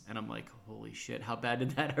offs, and I'm like, holy shit, how bad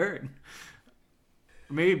did that hurt?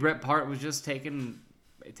 Or maybe Bret Hart was just taking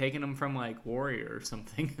them from Warrior or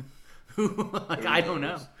something. I don't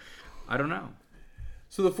know.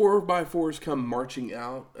 So the 4x4s come marching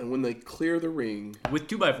out, and when they clear the ring with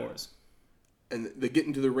 2x4s, and they get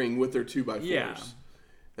into the ring with their 2x4s, yeah,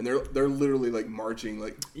 and they're literally marching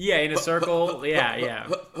in a circle, yeah.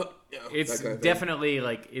 It's kind of definitely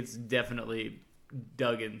it's definitely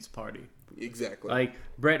Duggan's party. Exactly.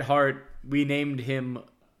 Bret Hart, we named him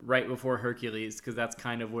right before Hercules because that's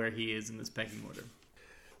kind of where he is in this pecking order.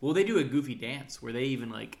 Well, they do a goofy dance where they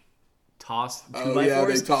even toss 2x4s. Oh yeah,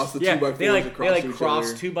 they toss the 2x4s across they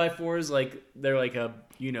cross 2x4s they're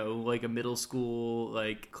a middle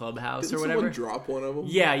school clubhouse. Didn't or whatever. Someone drop one of them?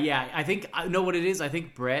 Yeah. I know what it is. I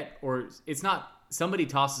think Bret, or it's not, somebody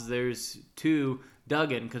tosses theirs to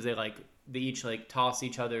Duggan because they each toss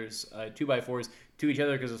each other's 2x4s to each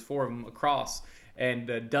other because there's 4 of them across.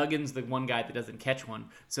 And Duggan's the one guy that doesn't catch one.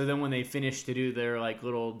 So then when they finish to do their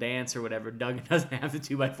little dance or whatever, Duggan doesn't have the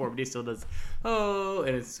 2x4, but he still does. Oh,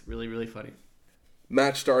 and it's really, really funny.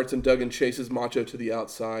 Match starts and Duggan chases Macho to the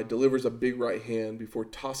outside, delivers a big right hand before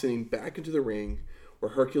tossing him back into the ring,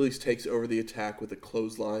 where Hercules takes over the attack with a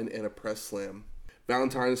clothesline and a press slam.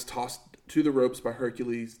 Valentine is tossed to the ropes by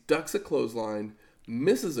Hercules, ducks a clothesline,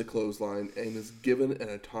 misses a clothesline, and is given an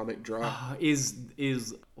atomic drop.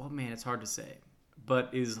 Well, man, it's hard to say.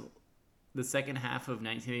 But is the second half of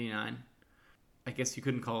 1989, I guess you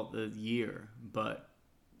couldn't call it the year, but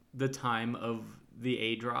the time of the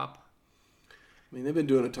A drop? I mean, they've been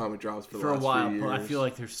doing atomic drops for the last a while, few years. But I feel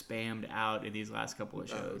like they're spammed out in these last couple of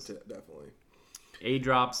shows. Definitely. A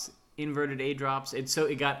drops, inverted A drops.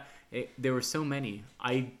 There were so many.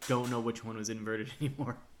 I don't know which one was inverted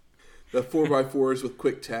anymore. The 4x4s with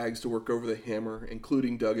quick tags to work over the hammer,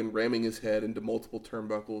 including Duggan ramming his head into multiple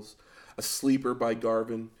turnbuckles. A sleeper by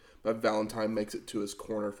Garvin, but Valentine makes it to his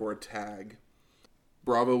corner for a tag.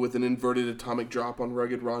 Bravo with an inverted atomic drop on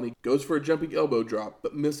Rugged Ronnie goes for a jumping elbow drop,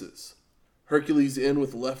 but misses. Hercules in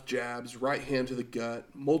with left jabs, right hand to the gut,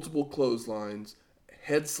 multiple clotheslines,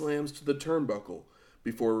 head slams to the turnbuckle,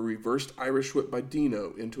 before a reversed Irish whip by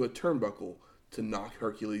Dino into a turnbuckle to knock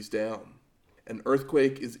Hercules down. An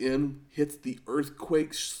Earthquake is in, hits the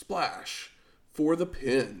Earthquake splash for the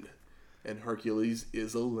pin. And Hercules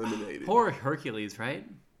is eliminated. Poor Hercules, right?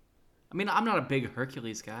 I mean, I'm not a big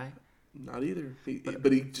Hercules guy. Not either.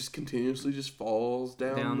 But he just continuously just falls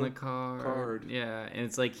down the card. Yeah, and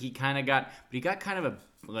it's he got kind of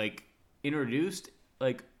introduced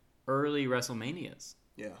early WrestleManias.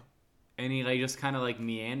 Yeah. And he just kind of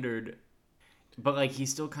meandered, but he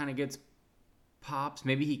still kind of gets pops.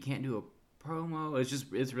 Maybe he can't do a promo.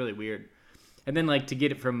 It's really weird. And then to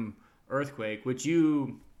get it from Earthquake, which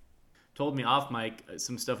you told me off mic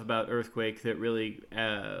some stuff about Earthquake that really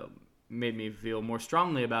made me feel more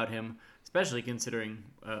strongly about him, especially considering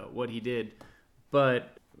what he did.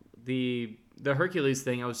 But The Hercules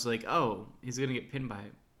thing, I was like, oh, he's gonna get pinned by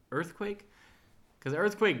Earthquake, because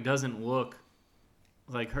Earthquake doesn't look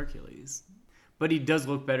like Hercules, but he does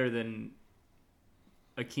look better than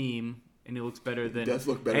Akeem, and he looks better than. He does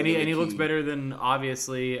look better and than he looks Akeem. better than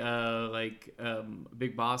obviously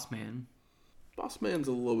Big Boss Man. Boss Man's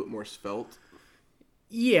a little bit more svelte.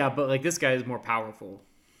 Yeah, but like this guy is more powerful.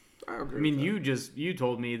 I agree. I mean, with that. you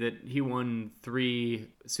told me that he won 3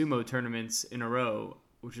 sumo tournaments in a row,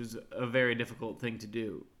 which is a very difficult thing to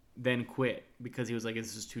do. Then quit because he was like,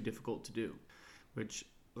 "This is too difficult to do," which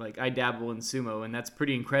like I dabble in sumo, and that's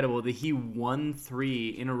pretty incredible that he won 3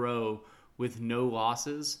 in a row with no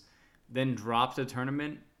losses, then dropped a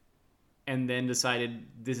tournament, and then decided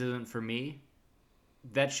this isn't for me.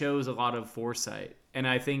 That shows a lot of foresight, and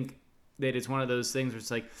I think that it's one of those things where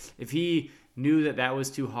it's like if he knew that that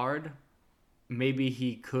was too hard, maybe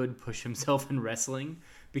he could push himself in wrestling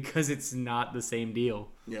because it's not the same deal.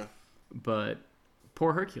 Yeah. But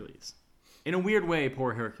poor Hercules. In a weird way,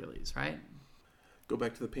 poor Hercules, right? Go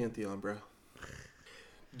back to the Pantheon, bro.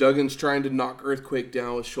 Duggan's trying to knock Earthquake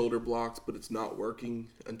down with shoulder blocks, but it's not working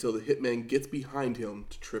until the Hitman gets behind him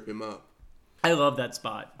to trip him up. I love that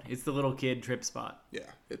spot. It's the little kid trip spot.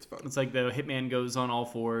 Yeah, it's fun. It's like the Hitman goes on all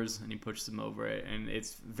fours and he pushes him over it. And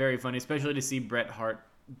it's very funny, especially to see Bret Hart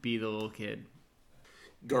be the little kid.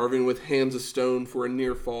 Garvin with hands of stone for a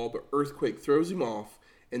near fall, but Earthquake throws him off,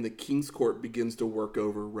 and the King's Court begins to work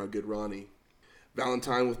over Rugged Ronnie.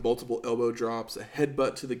 Valentine with multiple elbow drops, a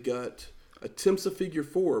headbutt to the gut, attempts a figure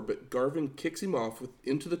 4, but Garvin kicks him off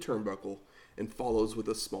into the turnbuckle and follows with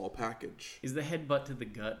a small package. Is the headbutt to the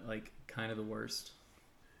gut like kind of the worst?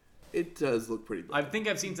 It does look pretty bad. I think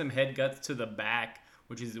I've seen some headguts to the back,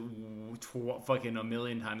 which is fucking a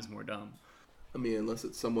million times more dumb. I mean, unless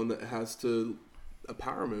it's someone that has a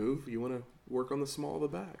power move, you want to work on the small of the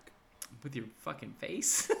back. With your fucking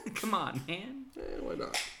face? Come on, man. Why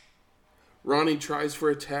not? Ronnie tries for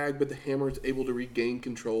a tag, but the Hammer is able to regain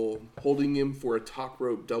control, holding him for a top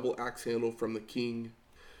rope double axe handle from the King.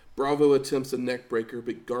 Bravo attempts a neck breaker,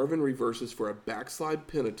 but Garvin reverses for a backslide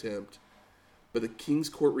pin attempt, but the King's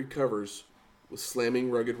Court recovers with slamming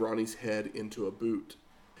Rugged Ronnie's head into a boot.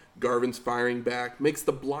 Garvin's firing back, makes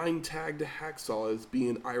the blind tag to Hacksaw as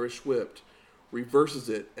being Irish whipped, reverses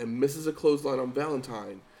it, and misses a clothesline on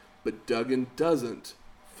Valentine, but Duggan doesn't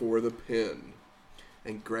for the pin.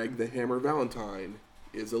 And Greg the Hammer Valentine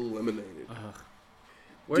is eliminated.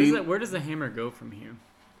 Where does the Hammer go from here?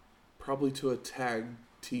 Probably to a tag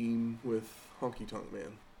team with Honky Tonk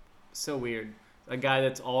Man. So weird. A guy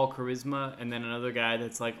that's all charisma and then another guy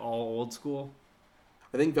that's like all old school.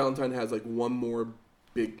 I think Valentine has like one more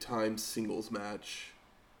big time singles match,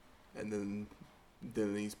 and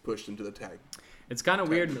then he's pushed into the tag. It's kind of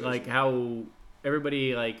weird, division. like how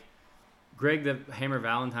everybody like Greg the Hammer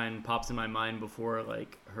Valentine pops in my mind before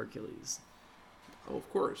like Hercules, Oh,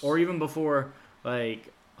 of course. or even before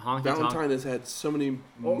like Honky Tonk. Valentine has had so many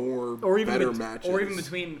more even better matches. or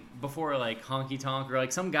even before like Honky Tonk, or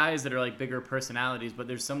like some guys that are like bigger personalities. But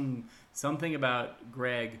there's something about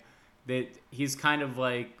Greg that he's kind of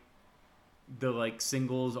like the like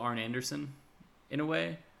singles Arn Anderson in a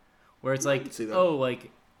way, where it's like, see that. oh, like,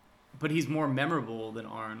 but he's more memorable than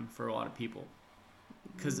Arn for a lot of people.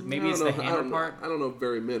 Because maybe it's the hammer part. I don't know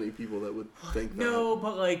very many people that would think that. No,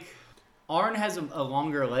 but like Arn has a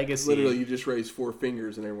longer legacy. Literally, you just raise 4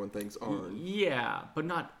 fingers and everyone thinks Arn. Yeah, but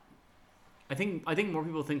not. I think more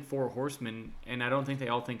people think Four Horsemen, and I don't think they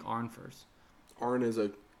all think Arn first. Arn is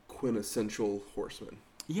a quintessential horseman.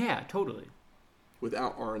 Yeah, totally.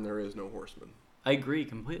 Without Arn, there is no horseman. I agree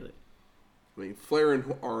completely. I mean, Flair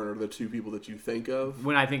and Arn are the 2 people that you think of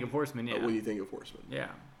When I think of Horsemen, yeah. when you think of horsemen. Yeah.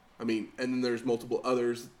 I mean, and then there's multiple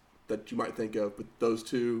others that you might think of, but those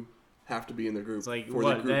 2 have to be in the group. It's like, for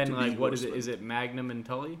what, the group then, to like, be what is it? horsemen. Is it Magnum and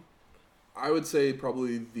Tully? I would say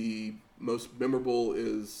probably the most memorable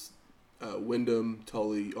is Wyndham,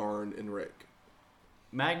 Tully, Arn, and Rick.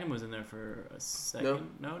 Magnum was in there for a second.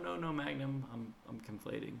 No, Magnum. I'm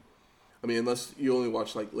conflating. I mean, unless you only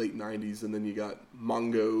watch like late 90s, and then you got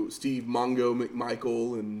Steve Mongo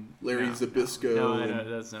McMichael and Larry Zbyszko.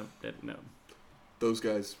 No. Those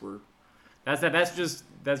guys were... That's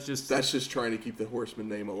just trying to keep the Horseman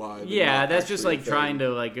name alive. Yeah, that's just like trying to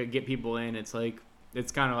like get people in. It's like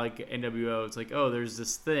it's kind of like NWO. It's like, oh, there's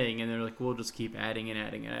this thing, and they're like, we'll just keep adding.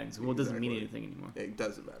 So, well, it doesn't mean anything anymore. It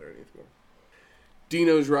doesn't matter anymore.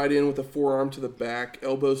 Dino's right in with a forearm to the back,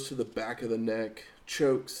 elbows to the back of the neck,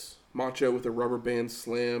 chokes. Macho with a rubber band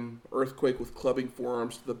slam, Earthquake with clubbing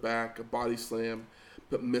forearms to the back, a body slam,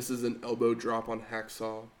 but misses an elbow drop on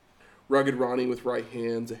Hacksaw. Rugged Ronnie with right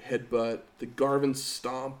hands, a headbutt, the Garvin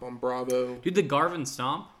stomp on Bravo. Dude, the Garvin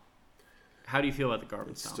stomp? How do you feel about the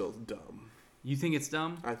Garvin It's stomp? still dumb. You think it's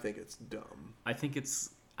dumb? I think it's dumb. I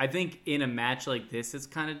think in a match like this, it's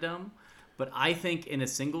kind of dumb. But I think in a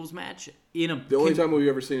singles match, The only time we've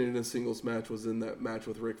ever seen it in a singles match was in that match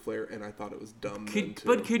with Ric Flair, and I thought it was dumb then too.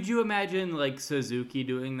 But could you imagine like Suzuki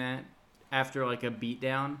doing that after like a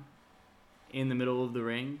beatdown in the middle of the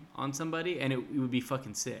ring on somebody, and it would be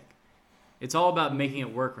fucking sick. It's all about making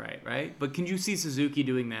it work right? But can you see Suzuki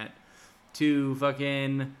doing that to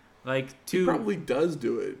fucking He probably does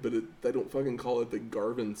do it, but they don't fucking call it the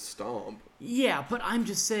Garvin Stomp. Yeah, but I'm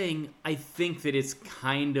just saying, I think that it's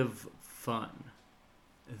kind of fun.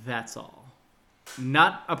 That's all.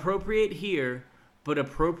 Not appropriate here, but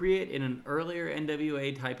appropriate in an earlier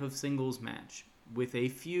NWA type of singles match with a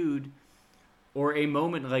feud or a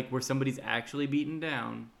moment like where somebody's actually beaten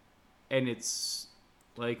down, and it's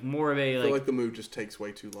like more of a I feel like the move just takes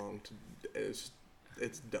way too long. It's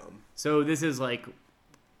dumb. So this is like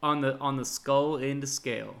on the skull end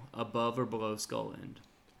scale, above or below skull end.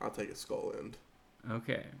 I'll take a skull end.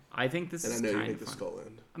 Okay, I think this is And I know kind you of hate the fun. skull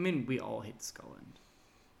end. I mean, we all hate the skull end.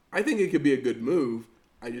 I think it could be a good move.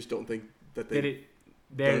 I just don't think that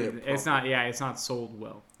It's not. Yeah, it's not sold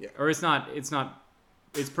well. Yeah. Or it's not.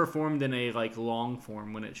 It's performed in a like long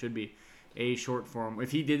form when it should be a short form.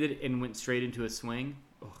 If he did it and went straight into a swing,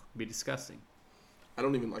 it'd be disgusting. I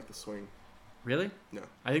don't even like the swing. Really? No.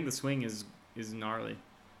 I think the swing is gnarly.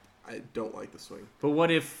 I don't like the swing. But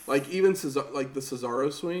what if like even like the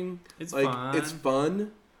Cesaro swing? It's like fun. it's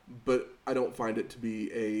fun, but I don't find it to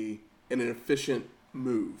be an efficient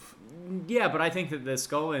move. Yeah, but I think that the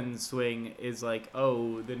skull end swing is like,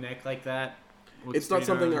 oh, the neck like that. It's not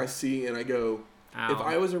something I see and I go, ow. if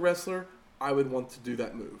I was a wrestler, I would want to do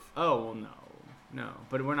that move. Oh well, no.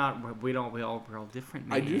 But we're not. We're all different.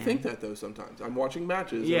 Man. I do think that though sometimes. I'm watching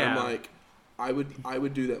matches and I'm like, I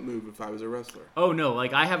would do that move if I was a wrestler. Oh no,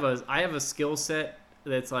 like I have a skill set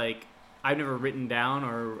that's like I've never written down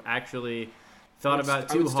or actually thought about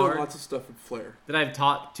too hard. Lots of stuff with Flair that I've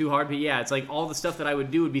taught too hard, but yeah, it's like all the stuff that I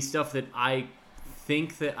would do would be stuff that I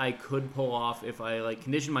think that I could pull off if I like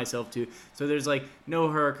condition myself to. So there's like no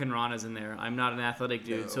Hurricane Ranas in there. I'm not an athletic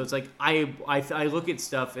dude, so it's like I look at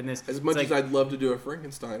stuff in this. As much like, as I'd love to do a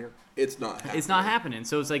Frankensteiner, it's not happening. It's not happening.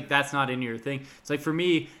 So it's like that's not in your thing. It's like for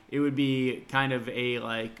me, it would be kind of a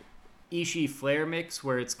like Ishii Flair mix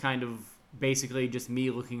where it's kind of basically just me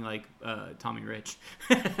looking like Tommy Rich,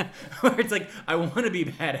 where it's like I want to be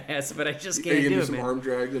badass, but I just can't do it, some man. arm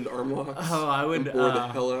drags and arm locks. Oh, I would and bore the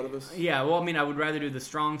hell out of us. Yeah, well, I mean, I would rather do the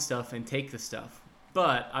strong stuff and take the stuff,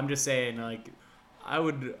 but I'm just saying, like, I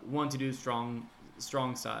would want to do strong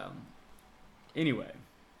style. Anyway,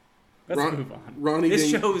 let's move on. This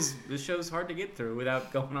show's hard to get through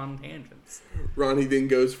without going on tangents. Ronnie then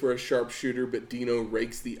goes for a sharpshooter, but Dino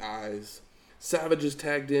rakes the eyes. Savage is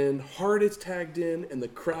tagged in, Hart is tagged in, and the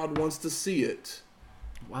crowd wants to see it.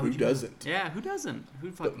 Who doesn't? Yeah, who doesn't?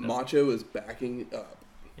 Who fucking doesn't? Macho is backing up.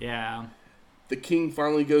 Yeah. The King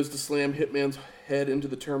finally goes to slam Hitman's head into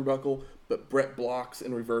the turnbuckle, but Brett blocks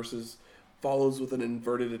and reverses, follows with an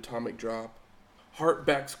inverted atomic drop. Hart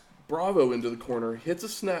backs Bravo into the corner, hits a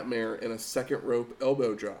snapmare and a second rope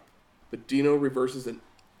elbow drop. But Dino reverses a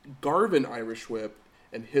Garvin Irish whip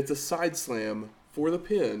and hits a side slam for the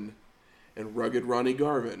pin, and Rugged Ronnie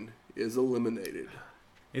Garvin is eliminated.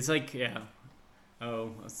 It's like, yeah.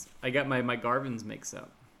 Oh, I got my Garvins mixed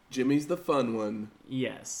up. Jimmy's the fun one.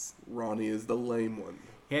 Yes. Ronnie is the lame one.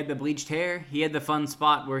 He had the bleached hair. He had the fun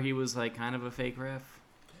spot where he was like kind of a fake ref.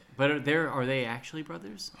 But are they actually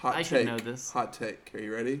brothers? I should know this. Hot take. Are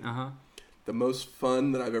you ready? Uh-huh. The most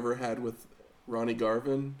fun that I've ever had with Ronnie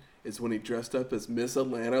Garvin is when he dressed up as Miss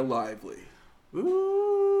Atlanta Lively.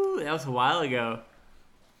 Ooh, that was a while ago.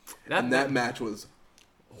 That match was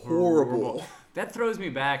horrible. That throws me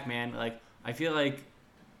back, man. Like, I feel like...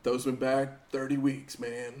 Those went back 30 weeks,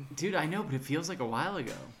 man. Dude, I know, but it feels like a while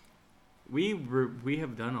ago. We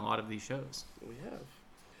have done a lot of these shows. We have.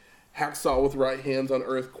 Hacksaw with right hands on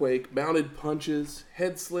Earthquake, mounted punches,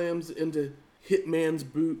 head slams into Hitman's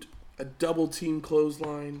boot, a double team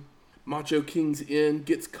clothesline. Macho King's in,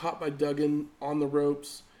 gets caught by Duggan on the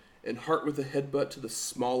ropes, and Hart with a headbutt to the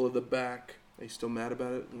small of the back. Are you still mad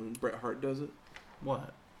about it when Bret Hart does it?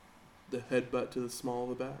 What? The headbutt to the small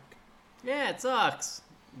of the back. Yeah, it sucks.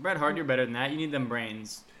 Bret Hart, you're better than that. You need them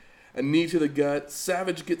brains. A knee to the gut.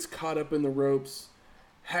 Savage gets caught up in the ropes.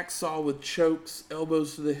 Hacksaw with chokes,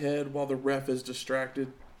 elbows to the head while the ref is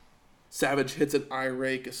distracted. Savage hits an eye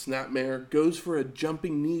rake, a snapmare, goes for a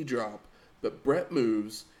jumping knee drop, but Bret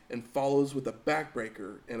moves and follows with a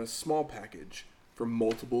backbreaker and a small package for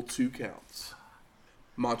multiple 2 counts.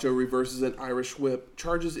 Macho reverses an Irish whip,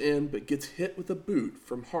 charges in, but gets hit with a boot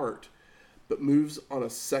from Hart. but moves on a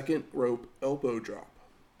second rope elbow drop.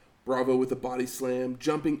 Bravo with a body slam,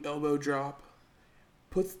 jumping elbow drop,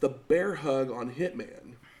 puts the bear hug on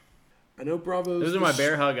Hitman. I know Bravo's... Those are my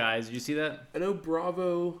bear hug eyes. Did you see that? I know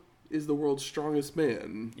Bravo is the world's strongest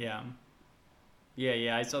man. Yeah.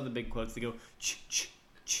 Yeah, I saw the big quotes. They go,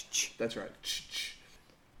 ch-ch-ch-ch. That's right. Ch-ch.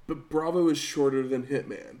 But Bravo is shorter than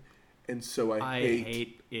Hitman, and so I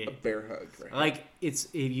hate it. A bear hug. Right? Like,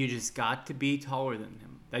 you just got to be taller than him.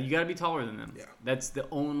 You got to be taller than them. Yeah. That's the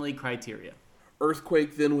only criteria.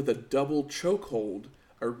 Earthquake then with a double chokehold,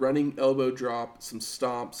 a running elbow drop, some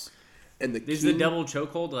stomps, and the Is the double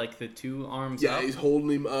chokehold like the two arms up? Yeah, he's holding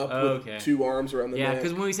him up with two arms around the neck. Yeah,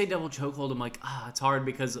 because when we say double chokehold, I'm like, it's hard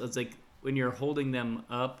because it's like when you're holding them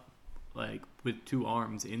up, like with two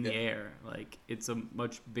arms in the air, like it's a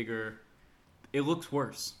much bigger. It looks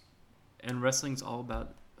worse, and wrestling's all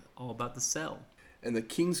about the sell. And the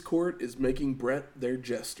King's Court is making Brett their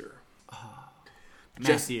jester.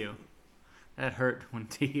 Matthew, that hurt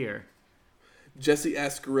to hear. Jesse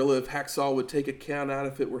asked Gorilla if Hacksaw would take a count out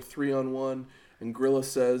if it were 3-on-1, and Gorilla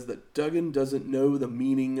says that Duggan doesn't know the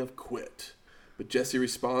meaning of quit. But Jesse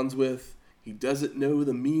responds with, he doesn't know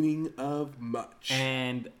the meaning of much.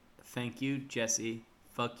 And thank you, Jesse.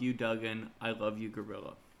 Fuck you, Duggan. I love you,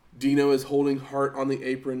 Gorilla. Dino is holding Hart on the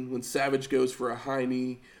apron when Savage goes for a high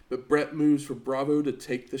knee, but Brett moves for Bravo to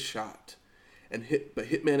take the shot. But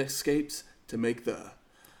Hitman escapes to make the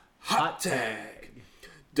hot tag.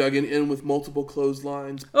 Duggan in with multiple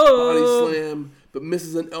clotheslines, body slam, but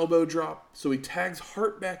misses an elbow drop, so he tags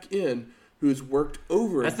Hart back in, who has worked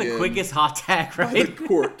over That's again. the quickest hot tag, right? By the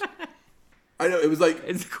court. I know, it was like,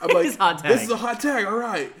 it's the quickest hot tag. This is a hot tag, all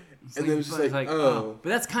right. And then it was just like, oh. But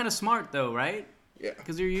that's kind of smart, though, right? Yeah.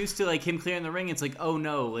 Because you're used to like him clearing the ring. It's like, oh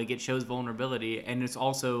no, like it shows vulnerability, and it's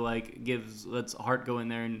also like lets Hart go in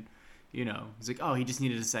there and, he's like, oh, he just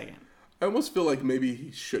needed a second. I almost feel like maybe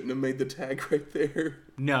he shouldn't have made the tag right there.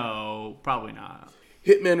 No, probably not.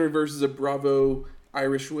 Hitman reverses a Bravo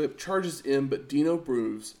Irish whip, charges in, but Dino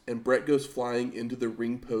proves, and Brett goes flying into the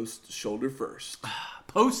ring post shoulder first.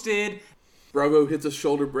 Posted. Bravo hits a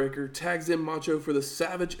shoulder breaker, tags in Macho for the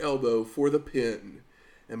Savage elbow for the pin,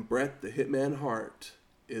 and Brett the Hitman Hart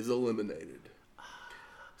is eliminated.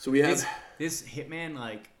 So we have this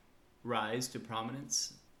Hitman rise to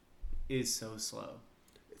prominence is so slow.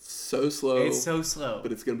 So slow. It's so slow.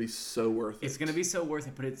 But it's going to be so worth it. It's going to be so worth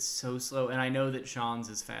it, but it's so slow. And I know that Sean's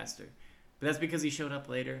is faster. But that's because he showed up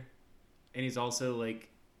later. And he's also,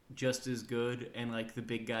 just as good. And, the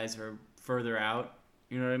big guys are further out.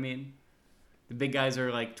 You know what I mean? The big guys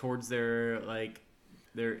are, towards their,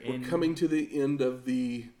 they're in. We're coming to the end of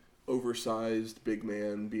the oversized big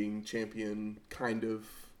man being champion, kind of.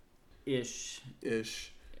 Ish.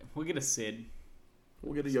 We'll get a Sid.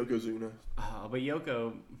 We'll get a Yokozuna. But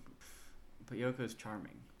Yoko's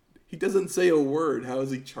charming. He doesn't say a word. How is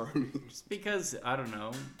he charming? Just because, I don't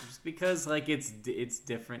know. Just because, it's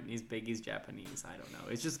different. He's big. He's Japanese. I don't know.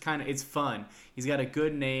 It's just kind of, it's fun. He's got a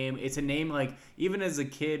good name. It's a name, even as a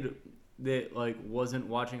kid that, wasn't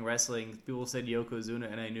watching wrestling, people said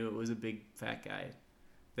Yokozuna, and I knew it was a big fat guy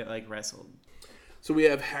that, wrestled. So we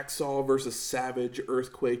have Hacksaw versus Savage,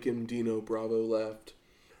 Earthquake, and Dino Bravo left.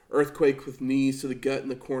 Earthquake with knees to the gut in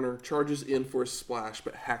the corner, charges in for a splash,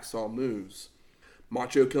 but Hacksaw moves.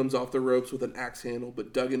 Macho comes off the ropes with an axe handle,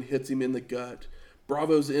 but Duggan hits him in the gut.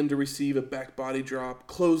 Bravo's in to receive a back body drop,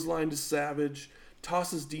 clothesline to Savage,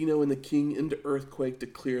 tosses Dino and the King into Earthquake to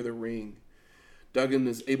clear the ring. Duggan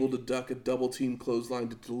is able to duck a double team clothesline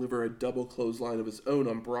to deliver a double clothesline of his own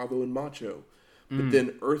on Bravo and Macho. But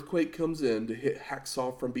then Earthquake comes in to hit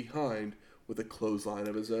Hacksaw from behind with a clothesline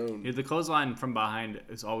of his own. Yeah, the clothesline from behind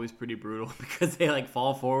is always pretty brutal because they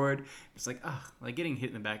fall forward. It's getting hit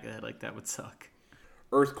in the back of the head like that would suck.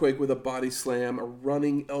 Earthquake with a body slam, a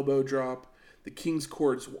running elbow drop. The King's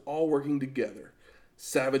Court's all working together.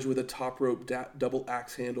 Savage with a top rope double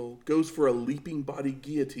axe handle goes for a leaping body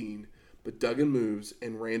guillotine, but Duggan moves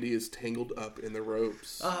and Randy is tangled up in the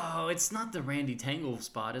ropes. Oh, it's not the Randy Tangle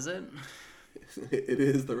spot, is it? It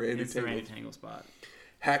is the Randy Tangle. It's the Randy Tangle spot.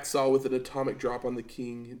 Hacksaw with an atomic drop on the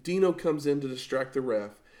King. Dino comes in to distract the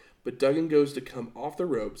ref, but Duggan goes to come off the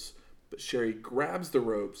ropes, but Sherry grabs the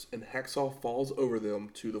ropes and Hacksaw falls over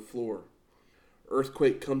them to the floor.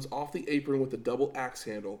 Earthquake comes off the apron with a double axe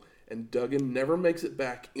handle, and Duggan never makes it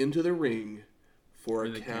back into the ring for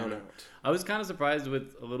a count out. I was kind of surprised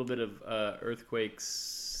with a little bit of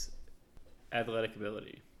Earthquake's athletic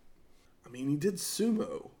ability. I mean, he did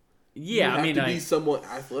sumo. Yeah, you have to be somewhat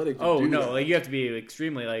athletic to do that. You have to be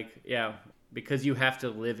extremely, because you have to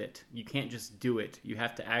live it. You can't just do it. You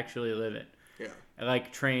have to actually live it. Yeah.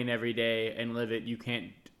 Train every day and live it. You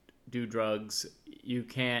can't do drugs. You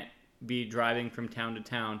can't be driving from town to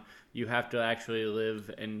town. You have to actually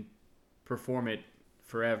live and perform it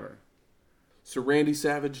forever. So Randy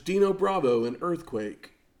Savage, Dino Bravo, and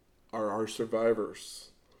Earthquake are our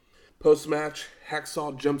survivors. Post-match,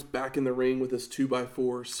 Hacksaw jumps back in the ring with his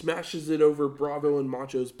 2x4, smashes it over Bravo and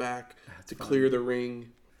Macho's back to clear the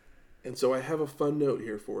ring. And so I have a fun note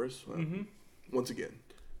here for us. Once again,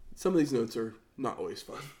 some of these notes are not always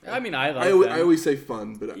fun. I mean, I always say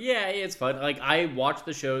fun, but yeah, it's fun. Like, I watch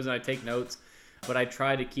the shows and I take notes, but I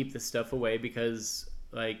try to keep this stuff away because,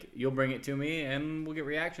 like, you'll bring it to me and we'll get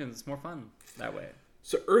reactions. It's more fun that way.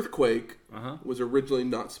 So Earthquake was originally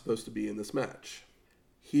not supposed to be in this match.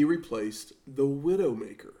 He replaced the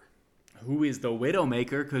Widowmaker. Who is the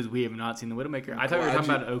Widowmaker? Because we have not seen the Widowmaker. I thought we were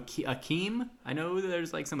talking about Akeem. I know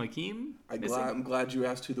there's like some Akeem. I'm glad you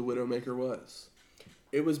asked who the Widowmaker was.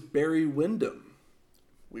 It was Barry Windham.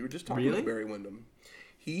 We were just talking about Barry Windham.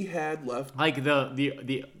 He had left... Like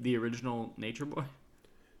the original Nature Boy?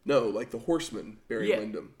 No, like the Horseman, Barry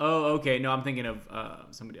Windham. Oh, okay. No, I'm thinking of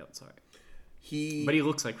somebody else. Sorry. But he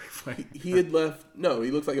looks like Ric Flair. He had left... No,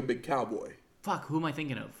 he looks like a big cowboy. Fuck, who am I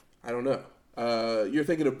thinking of? I don't know. You're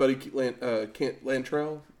thinking of Buddy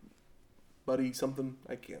Lantrell? Buddy something?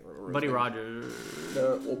 I can't remember. Buddy Rogers.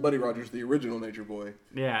 Well, Buddy Rogers, the original Nature Boy.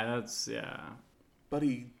 Yeah,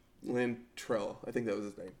 Buddy Lantrell. I think that was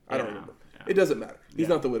his name. I don't remember. Yeah. It doesn't matter. He's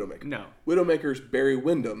not the Widowmaker. No. Widowmaker's Barry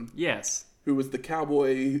Windham. Yes. Who was the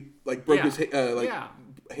cowboy, like broke his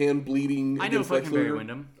hand bleeding. I know fucking Barry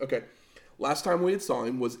Windham. Okay. Last time we had saw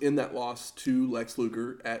him was in that loss to Lex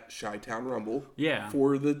Luger at Chi-Town Rumble. Yeah.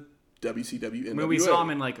 For the WCW NWA. When we saw him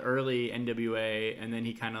in like early NWA, and then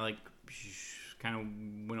he kind of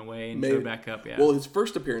went away and showed back up. Yeah. Well, his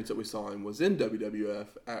first appearance that we saw him was in WWF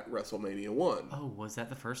at WrestleMania 1. Oh, was that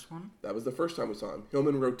the first one? That was the first time we saw him. Him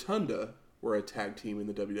and Rotunda were a tag team in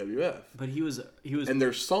the WWF. But he was, and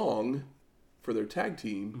their song for their tag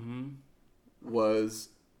team was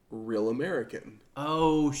Real American.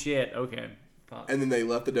 Oh shit! Okay. Fuck. And then they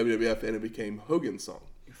left the WWF and it became Hogan's song.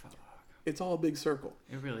 It's all a big circle.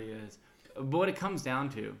 It really is. But what it comes down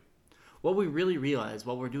to, what we really realize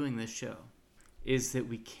while we're doing this show, is that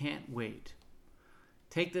we can't wait.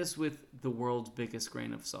 Take this with the world's biggest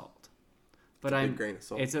grain of salt. But big grain of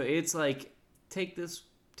salt. It's like take this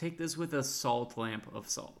with a salt lamp of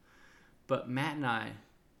salt. But Matt and I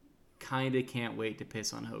kind of can't wait to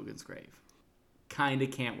piss on Hogan's grave. Kind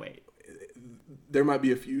of can't wait. There might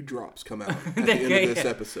be a few drops come out at the end of this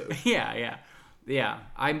episode. Yeah.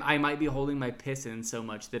 I might be holding my piss in so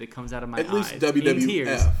much that it comes out of my eyes. At least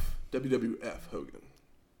WWF Hogan.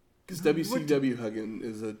 Because WCW Hogan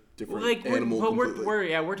is a different animal completely.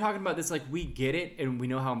 We're talking about this like we get it and we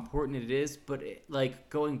know how important it is, but like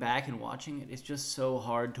going back and watching it, it's just so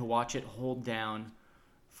hard to watch it hold down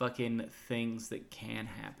fucking things that can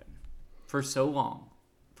happen for so long,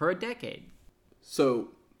 for a decade. So,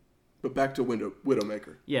 but back to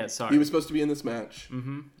Widowmaker. Yeah, sorry. He was supposed to be in this match.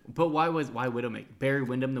 Mm-hmm. But why Widowmaker? Barry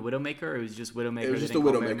Windham the Widowmaker, or it was just Widowmaker? It was just a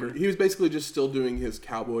Widowmaker. He was basically just still doing his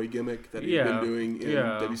cowboy gimmick that he'd been doing in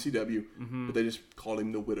WCW, but they just called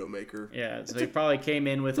him the Widowmaker. Yeah, so he probably came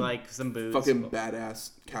in with like some boots. Fucking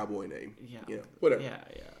badass cowboy name. Yeah. You know, whatever. Yeah.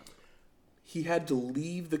 He had to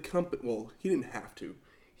leave the company. Well, he didn't have to.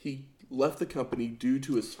 He left the company due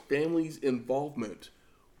to his family's involvement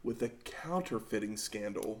with a counterfeiting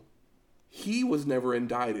scandal. He was never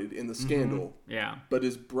indicted in the scandal. Yeah. But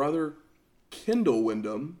his brother, Kendall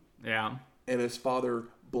Windham. Yeah. And his father,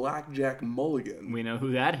 Blackjack Mulligan. We know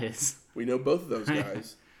who that is. We know both of those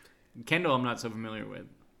guys. Kendall, I'm not so familiar with.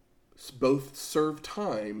 Both served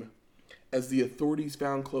time as the authorities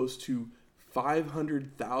found close to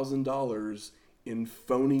 $500,000 in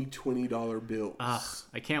phony $20 bills.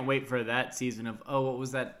 I can't wait for that season of, what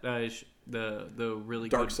was that? The really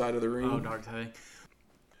Dark good... Side of the Ring. Oh, Dark Side.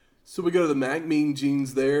 So we go to the Mean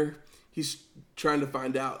Gene's there. He's trying to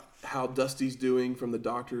find out how Dusty's doing from the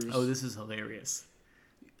doctors. Oh, this is hilarious.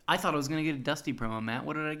 I thought I was going to get a Dusty promo, Matt.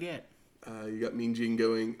 What did I get? You got Mean Gene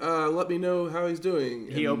going, let me know how he's doing.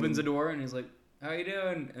 He opens the door and he's like, how you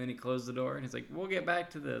doing? And then he closed the door and he's like, we'll get back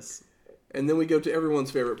to this. And then we go to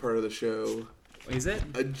everyone's favorite part of the show. Is it?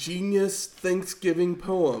 A genius Thanksgiving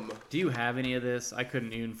poem. Do you have any of this? I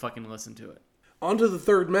couldn't even fucking listen to it. On to the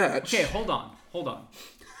third match. Okay, hold on.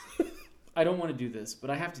 I don't want to do this, but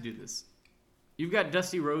I have to do this. You've got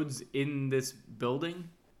Dusty Rhodes in this building,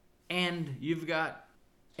 and you've got,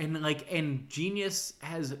 and Genius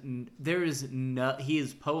has,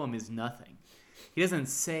 his poem is nothing. He doesn't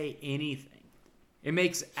say anything. It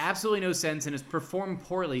makes absolutely no sense and is performed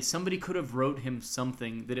poorly. Somebody could have wrote him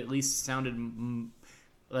something that at least sounded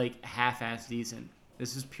like half-ass decent.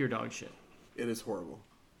 This is pure dog shit. It is horrible.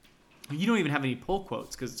 You don't even have any pull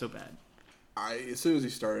quotes because it's so bad. As soon as he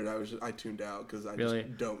started, I tuned out because I Really?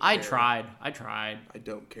 just don't care. I tried. I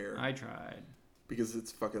don't care. I tried. Because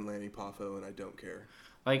it's fucking Lanny Poffo and I don't care.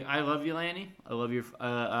 Like, I love you, Lanny. I love your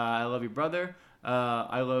brother.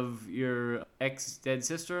 I love your ex-dead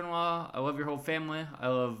sister-in-law. I love your whole family. I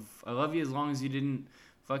love you as long as you didn't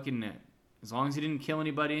kill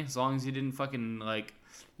anybody. As long as you didn't fucking, like,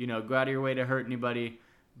 you know, go out of your way to hurt anybody.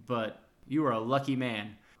 But you were a lucky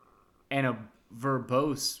man and a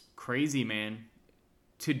verbose, crazy man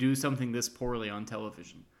to do something this poorly on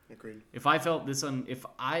television. Agreed. If I thought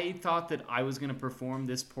that I was going to perform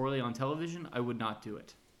this poorly on television, I would not do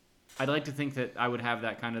it. I'd like to think that I would have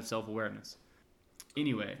that kind of self-awareness.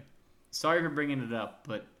 Anyway, sorry for bringing it up,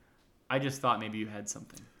 but I just thought maybe you had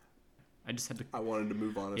something. I wanted to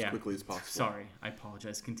move on as quickly as possible. Sorry, I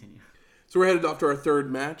apologize. Continue. So we're headed off to our third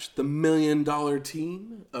match, the $1 Million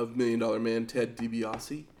Team of $1 Million Man Ted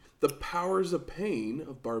DiBiase, the Powers of Pain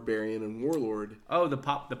of Barbarian and Warlord. Oh, the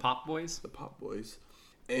Pop Boys? The Pop Boys.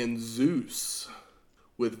 And Zeus,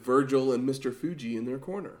 with Virgil and Mr. Fuji in their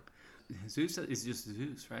corner. Zeus is just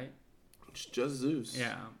Zeus, right? It's just Zeus.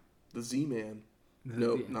 Yeah. The Z-Man.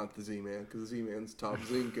 Nope, not the Z-Man, because the Z-Man's Top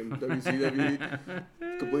Zinc and WCW.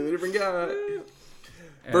 Completely different guy.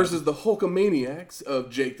 Versus the Hulkamaniacs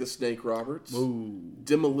of Jake the Snake Roberts. Ooh.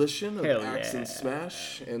 Demolition of Axe and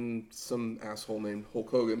Smash. And some asshole named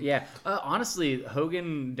Hulk Hogan. Yeah. Honestly,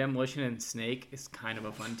 Hogan, Demolition, and Snake is kind of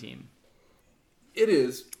a fun team. It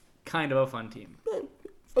is. Kind of a fun team.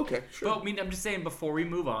 Okay, sure. But, I mean, I'm just saying, before we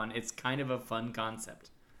move on, it's kind of a fun concept.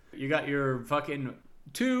 You got your fucking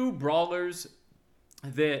two brawlers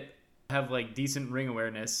that have, like, decent ring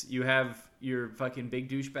awareness. You have your fucking big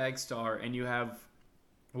douchebag star, and you have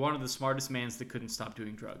one of the smartest mans that couldn't stop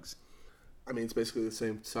doing drugs. I mean, it's basically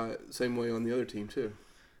the same way on the other team, too.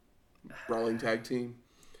 Brawling tag team.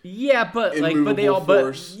 Yeah, but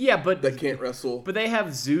that can't wrestle. But they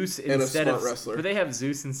have Zeus instead of wrestler. But they have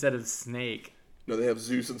Zeus instead of Snake. No, they have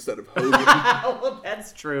Zeus instead of Hogan. Well,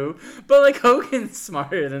 that's true. But like Hogan's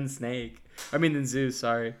smarter than Zeus,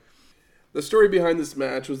 sorry. The story behind this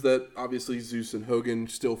match was that obviously Zeus and Hogan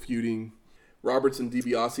still feuding. Roberts and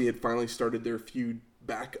DiBiase had finally started their feud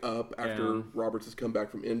back up after Roberts has come back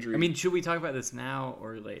from injury. I mean, should we talk about this now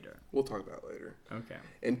or later? We'll talk about it later. Okay.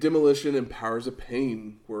 And Demolition and Powers of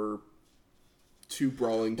Pain were two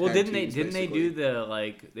brawling tag teams, didn't they do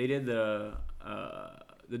the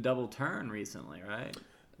double turn recently, right?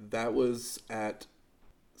 That was at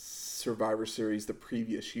Survivor Series the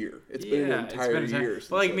previous year. It's been an entire year.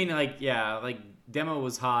 Well, like Demo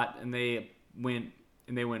was hot and they went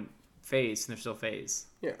face and they're still face.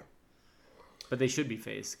 Yeah. But they should be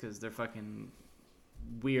face because they're fucking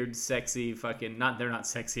weird, sexy, fucking they're not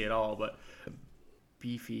sexy at all, but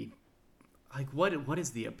beefy. Like what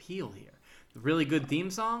is the appeal here? The really good theme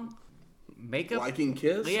song? Makeup? Liking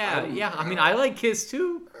Kiss? Yeah. I mean, I like Kiss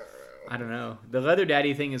too. I don't know. The Leather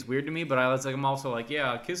Daddy thing is weird to me, but I'm also like,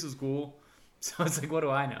 yeah, Kiss is cool. So it's like, what do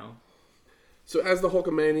I know? So as the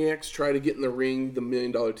Hulkamaniacs try to get in the ring, the $1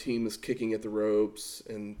 Million Team is kicking at the ropes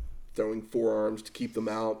and throwing forearms to keep them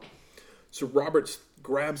out. So Roberts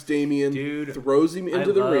grabs Damien, throws him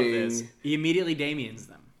into the ring. This. He immediately Damien's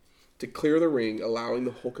them. To clear the ring, allowing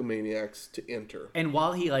the Hulkamaniacs to enter. And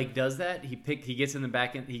while he does that, he gets in the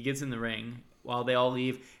back and he gets in the ring while they all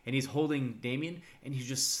leave, and he's holding Damien and he's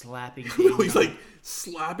just slapping Damien. He's like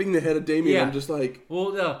slapping the head of Damien. Yeah. I'm just like,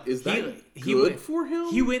 well, no, is that good for him?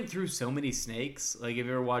 He went through so many snakes. Like if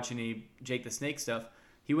you ever watch any Jake the Snake stuff,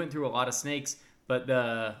 he went through a lot of snakes. But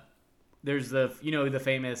there's the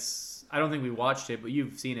famous. I don't think we watched it, but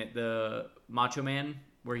you've seen it. The Macho Man,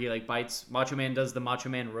 where he bites. Macho Man does the Macho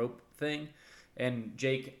Man rope thing, and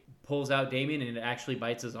Jake pulls out Damien, and it actually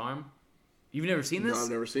bites his arm. You've never seen this? No, I've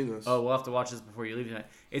never seen this. Oh, we'll have to watch this before you leave tonight.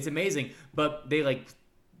 It's amazing, but they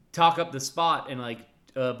talk up the spot and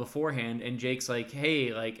beforehand, and Jake's like, hey,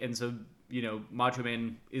 and so Macho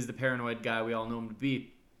Man is the paranoid guy we all know him to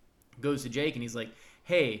be. Goes to Jake and he's like,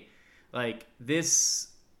 hey, this.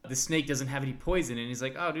 The snake doesn't have any poison, and he's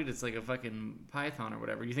like, oh, dude, it's like a fucking python or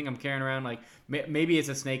whatever. You think I'm carrying around, maybe it's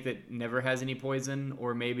a snake that never has any poison,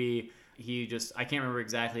 or maybe I can't remember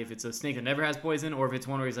exactly if it's a snake that never has poison, or if it's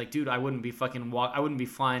one where he's like, dude, I wouldn't be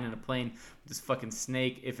flying in a plane with this fucking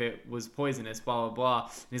snake if it was poisonous, blah, blah, blah.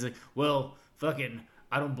 And he's like, well, fucking,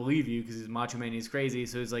 I don't believe you, because he's Macho Man, he's crazy.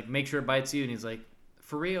 So he's like, make sure it bites you, and he's like,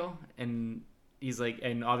 for real? And he's like,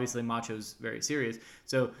 and obviously Macho's very serious.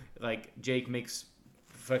 So, Jake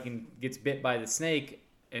fucking gets bit by the snake,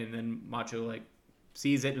 and then Macho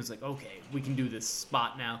sees it and is like, okay, we can do this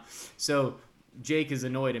spot now. So Jake is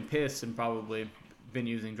annoyed and pissed and probably been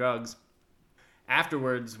using drugs.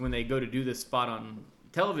 Afterwards, when they go to do this spot on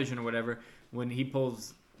television or whatever, when he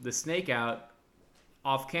pulls the snake out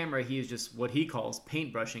off camera, he is just what he calls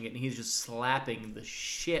paintbrushing it, and he's just slapping the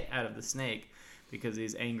shit out of the snake because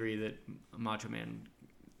he's angry that Macho Man,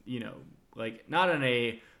 like not in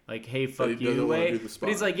a like hey fuck you way, but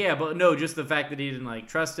he's like but no, just the fact that he didn't like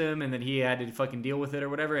trust him and that he had to fucking deal with it or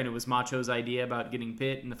whatever, and it was Macho's idea about getting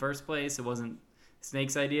bit in the first place. It wasn't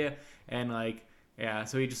Snake's idea, and like. Yeah,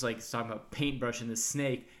 so he just like is talking about paintbrushing this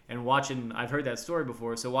snake and watching. I've heard that story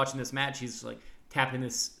before. So watching this match, he's like tapping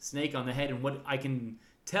this snake on the head, and what I can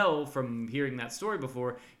tell from hearing that story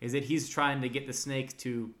before is that he's trying to get the snake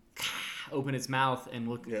to open its mouth and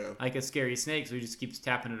look like a scary snake. So he just keeps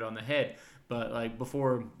tapping it on the head. But like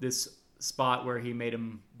before this spot where he made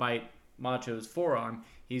him bite Macho's forearm,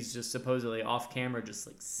 he's just supposedly off camera, just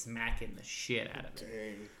like smacking the shit out of it.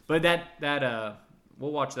 Dang. But that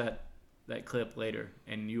we'll watch that clip later,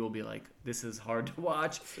 and you will be like, this is hard to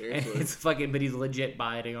watch. Seriously. And it's fucking, but he's legit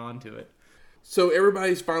biting onto it. So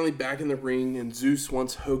everybody's finally back in the ring, and Zeus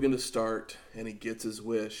wants Hogan to start, and he gets his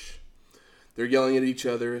wish. They're yelling at each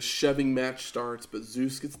other. A shoving match starts, but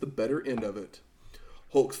Zeus gets the better end of it.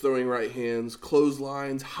 Hulk's throwing right hands,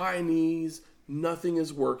 clotheslines, high knees. Nothing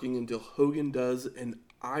is working until Hogan does an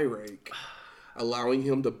eye rake, allowing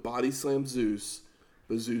him to body slam Zeus,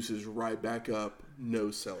 but Zeus is right back up,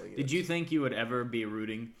 no selling it. Did you think you would ever be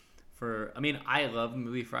rooting for... I mean, I love the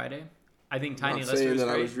movie Friday. I think Tiny Not Lister saying is that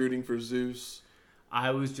great. I was rooting for Zeus.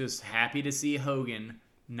 I was just happy to see Hogan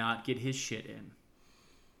not get his shit in.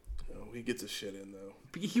 Oh, he gets his shit in,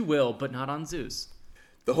 though. He will, but not on Zeus.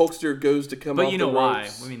 The Hulkster goes to come off the ropes. But you know why.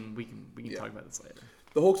 I mean, we can talk about this later.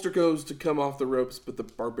 The Hulkster goes to come off the ropes, but the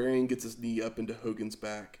Barbarian gets his knee up into Hogan's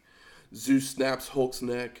back. Zeus snaps Hulk's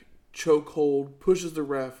neck, chokehold, pushes the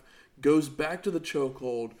ref, goes back to the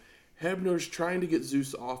chokehold. Hebner's trying to get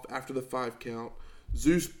Zeus off after the 5 count.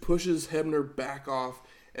 Zeus pushes Hebner back off,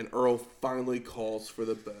 and Earl finally calls for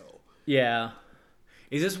the bell. Yeah.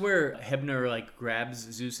 Is this where Hebner like grabs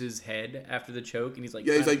Zeus's head after the choke, and he's like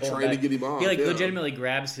trying to get him off? He legitimately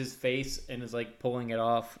grabs his face and is like pulling it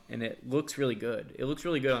off, and it looks really good. It looks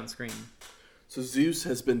really good on screen. So Zeus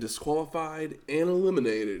has been disqualified and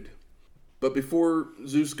eliminated. But before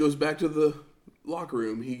Zeus goes back to the locker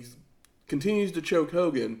room, he continues to choke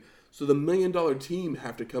Hogan. So the $1 Million Team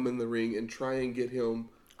have to come in the ring and try and get him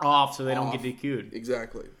off so they don't get DQ'd.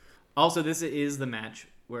 Exactly. Also, this is the match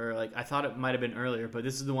where, like, I thought it might have been earlier, but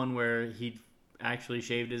this is the one where he actually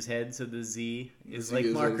shaved his head, so the Z is like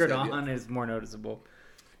markered on, is more noticeable.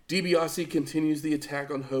 DiBiase continues the attack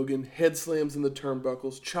on Hogan, head slams in the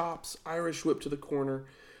turnbuckles, chops, Irish whip to the corner,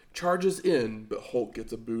 charges in, but Hulk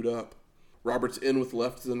gets a boot up. Roberts in with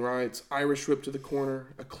lefts and rights, Irish whip to the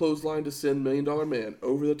corner, a clothesline to send $1 Million Man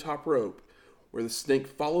over the top rope, where the Snake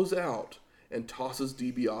follows out and tosses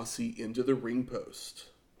DiBiase into the ring post.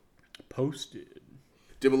 Posted.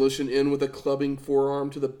 Demolition in with a clubbing forearm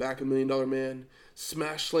to the back of $1 Million Man,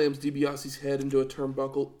 smash slams DiBiase's head into a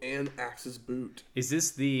turnbuckle and Axe's boot. Is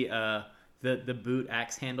this the boot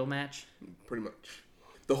axe handle match? Pretty much.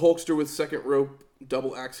 The Hulkster with second rope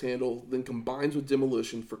double axe handle, then combines with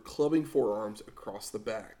Demolition for clubbing forearms across the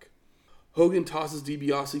back. Hogan tosses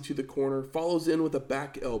DiBiase to the corner, follows in with a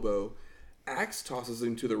back elbow. Axe tosses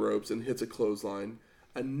him to the ropes and hits a clothesline.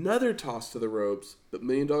 Another toss to the ropes, but $1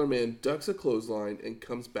 Million Man ducks a clothesline and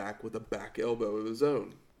comes back with a back elbow of his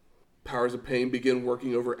own. Powers of Pain begin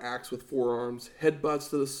working over Axe with forearms, headbutts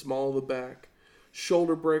to the small of the back.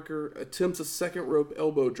 Shoulder breaker, attempts a second rope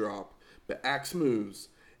elbow drop, but Axe moves.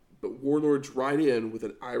 But Warlord's right in with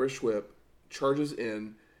an Irish whip, charges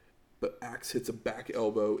in, but Axe hits a back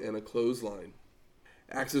elbow and a clothesline.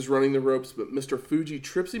 Axe is running the ropes, but Mr. Fuji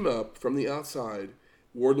trips him up from the outside.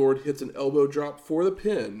 Warlord hits an elbow drop for the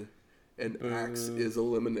pin, and Axe is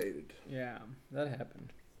eliminated. Yeah, that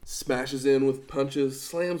happened. Smashes in with punches,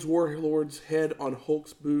 slams Warlord's head on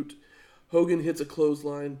Hulk's boot. Hogan hits a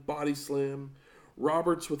clothesline, body slam.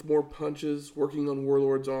 Roberts with more punches, working on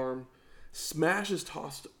Warlord's arm. Smash is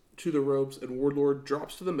tossed to the ropes, and Warlord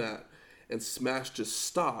drops to the mat, and Smash just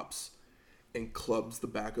stops and clubs the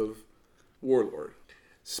back of Warlord.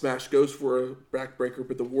 Smash goes for a backbreaker,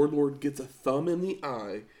 but the Warlord gets a thumb in the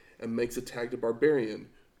eye and makes a tag to Barbarian,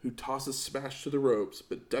 who tosses Smash to the ropes,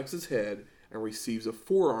 but ducks his head and receives a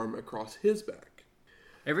forearm across his back.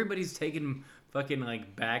 Everybody's taking fucking,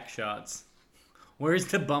 like, back shots. Where's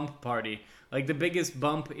the bump party? Like, the biggest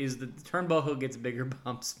bump is the turnbuckle gets bigger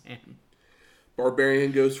bumps, man.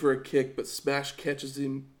 Barbarian goes for a kick, but Smash catches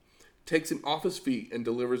him, takes him off his feet, and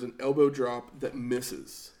delivers an elbow drop that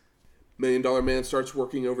misses. $1 Million Dollar Man starts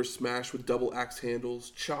working over Smash with double axe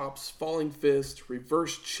handles, chops, falling fist,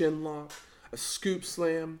 reverse chin lock, a scoop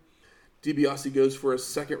slam. DiBiase goes for a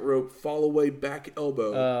second rope fall away back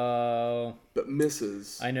elbow, but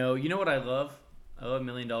misses. I know. You know what I love? I love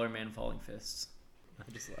Million Dollar Man falling fists. I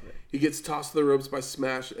just love it. He gets tossed to the ropes by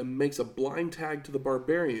Smash and makes a blind tag to the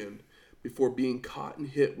Barbarian before being caught and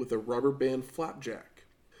hit with a rubber band flapjack.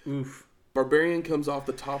 Oof. Barbarian comes off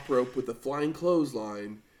the top rope with a flying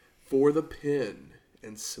clothesline for the pin,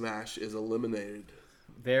 and Smash is eliminated.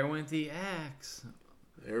 There went the axe.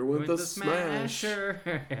 There went the smash.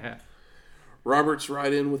 Smasher. Roberts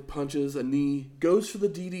right in with punches, a knee, goes for the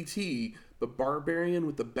DDT, but Barbarian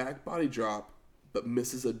with the back body drop, but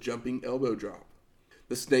misses a jumping elbow drop.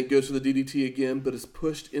 The Snake goes for the DDT again, but is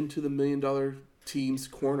pushed into the Million Dollar team's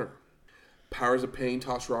corner. Powers of Pain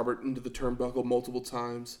toss Robert into the turnbuckle multiple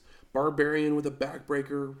times. Barbarian with a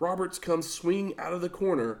backbreaker. Roberts comes swinging out of the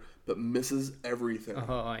corner, but misses everything.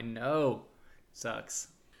 Oh, I know. Sucks.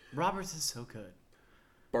 Roberts is so good.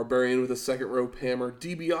 Barbarian with a second rope hammer.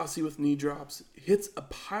 DiBiase with knee drops. Hits a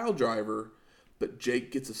pile driver, but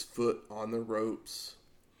Jake gets his foot on the ropes.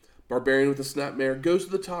 Barbarian with a snapmare goes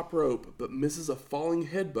to the top rope, but misses a falling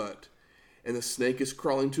headbutt. And the Snake is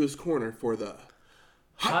crawling to his corner for the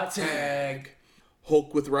hot tag.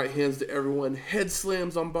 Hulk with right hands to everyone, head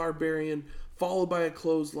slams on Barbarian, followed by a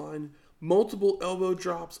clothesline, multiple elbow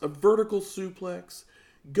drops, a vertical suplex,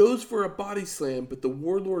 goes for a body slam, but the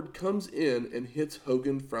Warlord comes in and hits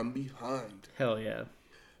Hogan from behind. Hell yeah.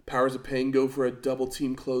 Powers of Pain go for a double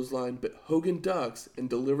team clothesline, but Hogan ducks and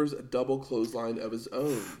delivers a double clothesline of his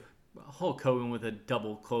own. Hulk Hogan with a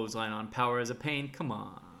double clothesline on Powers of Pain, come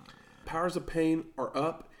on. Powers of Pain are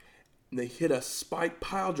up, and they hit a spike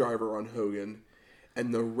pile driver on Hogan,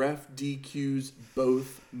 and the ref DQs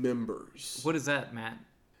both members. What is that, Matt?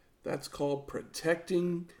 That's called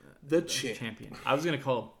protecting the champion. I was going to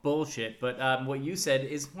call it bullshit, but what you said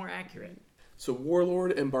is more accurate. So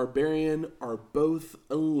Warlord and Barbarian are both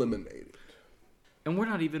eliminated. And we're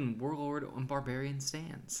not even Warlord and Barbarian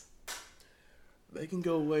stands. They can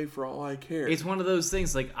go away for all I care. It's one of those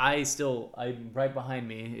things, like, I'm right behind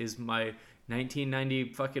me is my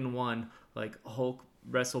 1991, like, Hulk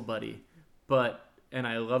Wrestle Buddy. And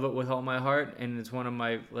I love it with all my heart, and it's one of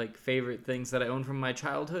my, like, favorite things that I own from my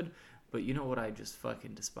childhood. But you know what I just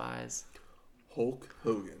fucking despise? Hulk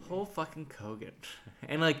Hogan. Hulk fucking Hogan.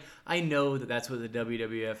 And, like, I know that that's what the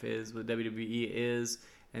WWF is, what WWE is,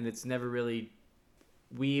 and it's never really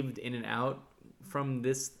weaved in and out from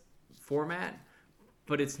this format,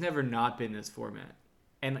 but it's never not been this format.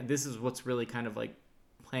 And this is what's really kind of, like,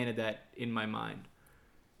 planted that in my mind.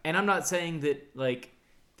 And I'm not saying that, like,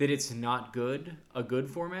 that it's not good, a good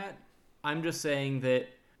format. I'm just saying that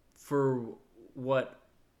for what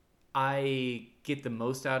I get the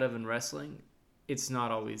most out of in wrestling, it's not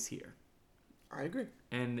always here. I agree.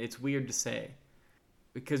 And it's weird to say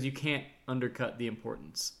because you can't undercut the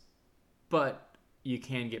importance, but you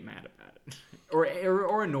can get mad about it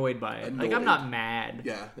or annoyed by it. Annoyed. Like, I'm not mad.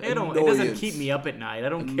 Yeah. It doesn't keep me up at night. I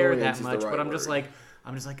don't care that much, but I'm just like,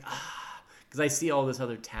 because I see all this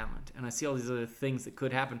other talent and I see all these other things that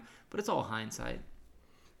could happen, but it's all hindsight.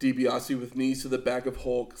 DiBiase with knees to the back of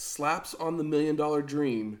Hulk slaps on the $1 Million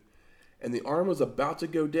Dream, and the arm was about to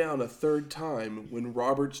go down a third time when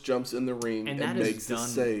Roberts jumps in the ring and makes the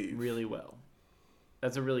save. Really well.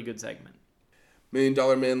 That's a really good segment. $1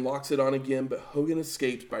 Million Man locks it on again, but Hogan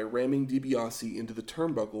escapes by ramming DiBiase into the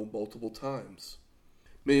turnbuckle multiple times.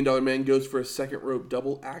 $1 Million Man goes for a second rope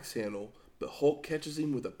double axe handle, but Hulk catches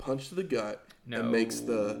him with a punch to the gut and makes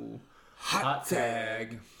the hot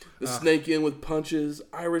tag. The Snake in with punches,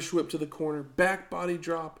 Irish whip to the corner, back body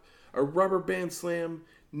drop, a rubber band slam,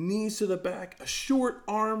 knees to the back, a short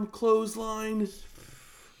arm clothesline.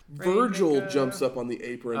 Virgil jumps up on the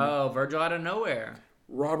apron. Oh, Virgil out of nowhere.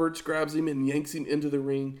 Roberts grabs him and yanks him into the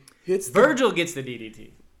ring. Virgil gets the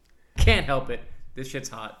DDT. Can't help it. This shit's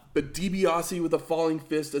hot. But DiBiase with a falling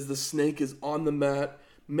fist as the Snake is on the mat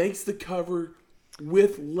makes the cover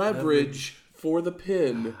with leverage for the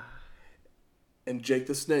pin. And Jake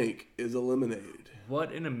the Snake is eliminated.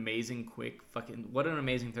 What an amazing what an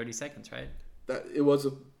amazing 30 seconds, right? It was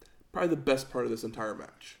probably the best part of this entire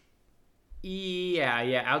match.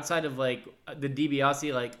 Yeah. Outside of, like, the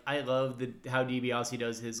DiBiase, like, I love how DiBiase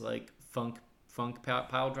does his, like, funk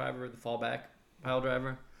pile driver, the fallback pile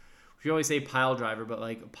driver. We always say pile driver, but,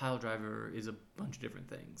 like, a pile driver is a bunch of different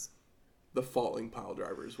things. The falling pile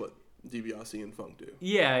driver is what DiBiase and Funk do.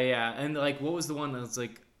 Yeah. And, like, what was the one that was,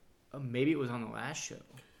 like, maybe it was on the last show.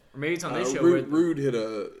 Or maybe it's on this show. Rude hit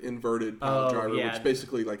a inverted pile driver, yeah. which is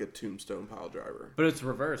basically like a tombstone pile driver. But it's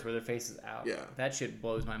reverse, where their face is out. Yeah. That shit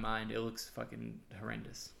blows my mind. It looks fucking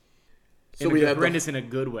horrendous. So we have horrendous in a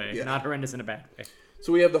good way, not horrendous in a bad way.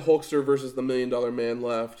 So we have the Hulkster versus the $1 Million Man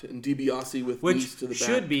left, and DiBiase with knees to the back. Which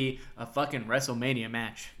should be a fucking WrestleMania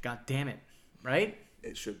match. God damn it. Right?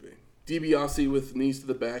 It should be. DiBiase with knees to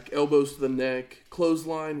the back, elbows to the neck,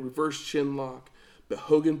 clothesline, reverse chin lock, but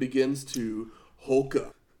Hogan begins to Hulk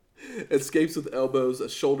up. Escapes with elbows, a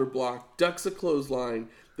shoulder block, ducks a clothesline,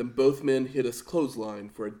 then both men hit a clothesline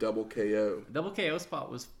for a double KO. The double KO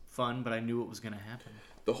spot was fun, but I knew it was going to happen.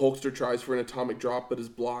 The Hulkster tries for an atomic drop but is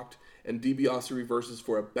blocked, and DiBiase reverses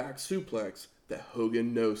for a back suplex that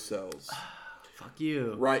Hogan no-sells. Fuck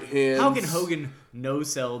you. Right hands. How can Hogan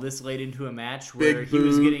no-sell this late into a match where he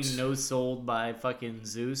was getting no-sold by fucking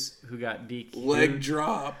Zeus, who got DQ'd? Leg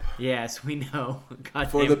drop. Yes, we know.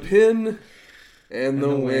 God for damn the it. pin and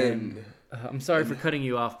the win. I'm sorry for cutting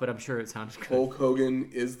you off, but I'm sure it sounds good. Hulk Hogan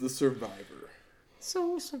is the survivor.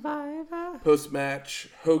 Soul Survivor. Post-match,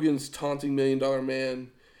 Hogan's taunting $1 Million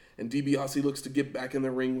Man, and DiBiase looks to get back in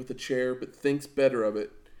the ring with a chair, but thinks better of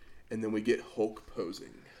it, and then we get Hulk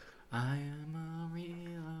posing. I am a real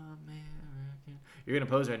American. You're going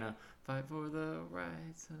to pose right now. Fight for the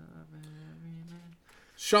rights of every man.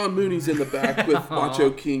 Sean Mooney's in the back with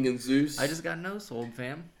Macho King and Zeus. I just got no-sold,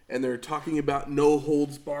 fam. And they're talking about No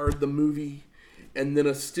Holds Barred, the movie, and then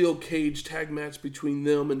a steel cage tag match between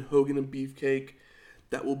them and Hogan and Beefcake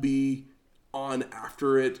that will be on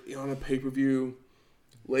after it on a pay-per-view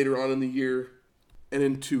later on in the year and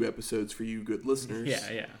in 2 episodes for you good listeners.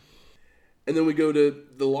 Yeah. And then we go to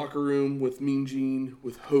the locker room with Mean Gene,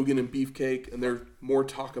 with Hogan and Beefcake, and there's more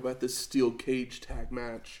talk about this steel cage tag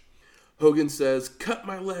match. Hogan says, "Cut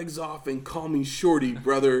my legs off and call me Shorty,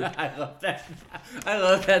 brother." I love that. I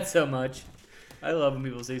love that so much. I love when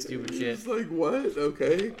people say stupid shit. It's like, what?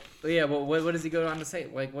 Okay. But yeah, well, what does he go on to say?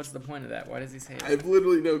 Like, what's the point of that? Why does he say it? I have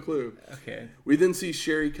literally no clue. Okay. We then see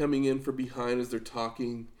Sherry coming in from behind as they're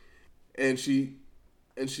talking, and she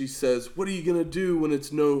says, "What are you gonna do when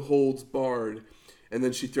it's no holds barred?" And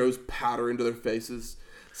then she throws powder into their faces.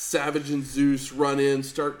 Savage and Zeus run in,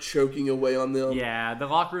 start choking away on them. Yeah, the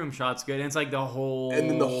locker room shot's good. And it's like the whole... And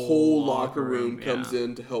then the whole locker room comes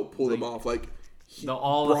in to help pull them off. Like, the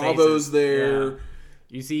Bravo's there. Yeah.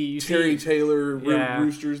 You see Terry Taylor,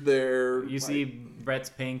 Rooster's there. You see Brett's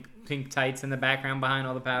pink tights in the background behind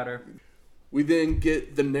all the powder. We then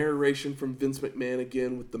get the narration from Vince McMahon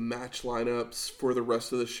again with the match lineups for the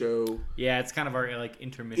rest of the show. Yeah, it's kind of our like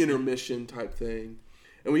intermission type thing.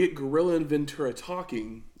 And we get Gorilla and Ventura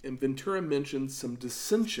talking, and Ventura mentions some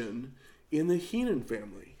dissension in the Heenan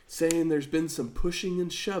family, saying there's been some pushing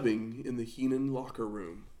and shoving in the Heenan locker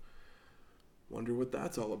room. Wonder what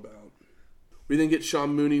that's all about. We then get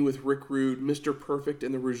Sean Mooney with Rick Rude, Mr. Perfect,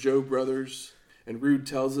 and the Rougeau brothers. And Rude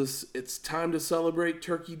tells us it's time to celebrate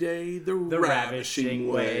Turkey Day the ravishing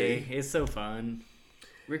way. It's so fun.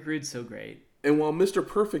 Rick Rude's so great. And while Mr.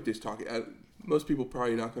 Perfect is talking, most people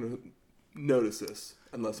probably not going to notice this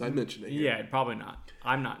unless I mention it here. Yeah, probably not.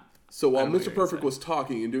 I'm not. So while Mr. Perfect was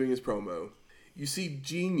talking and doing his promo, you see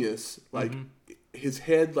Genius, like, his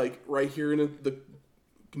head, like, right here in the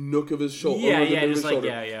nook of his shoulder. Yeah, just like,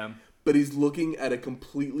 yeah. But he's looking at a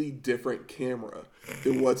completely different camera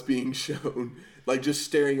than what's being shown. Like, just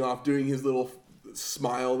staring off, doing his little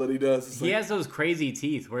smile that he does. He has those crazy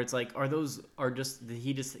teeth where it's like, did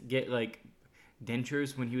he just get, like,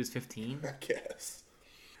 dentures when he was 15? I guess.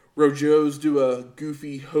 Rougeau's do a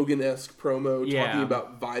goofy Hogan-esque promo talking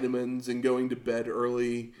about vitamins and going to bed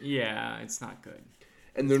early. Yeah, it's not good.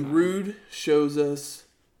 And then Rude shows us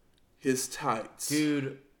his tights.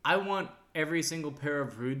 Dude, I want every single pair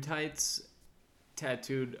of Rude tights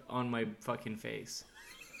tattooed on my fucking face.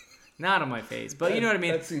 Not on my face, but you know what I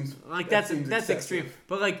mean? That seems like that's extreme.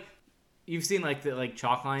 But like you've seen like the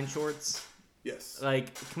chalk line shorts? Yes.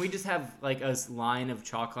 Like, can we just have like a line of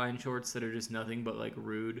chalk line shorts that are just nothing but like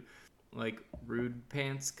Rude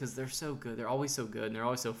pants? Because they're so good. They're always so good and they're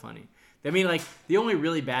always so funny. I mean, like, the only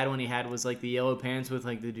really bad one he had was like the yellow pants with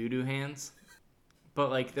like the doo-doo hands.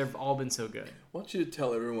 But like, they've all been so good. I want you to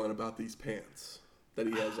tell everyone about these pants that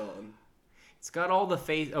he has on. It's got all the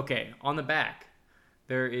face. Okay, on the back,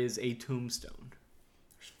 there is a tombstone.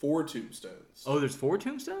 There's 4 tombstones. Oh, there's 4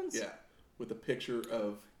 tombstones? Yeah, with a picture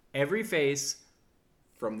of every face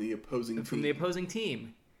from the opposing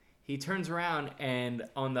team. He turns around and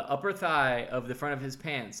on the upper thigh of the front of his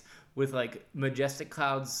pants, with like majestic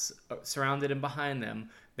clouds surrounded and behind them,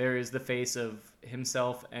 there is the face of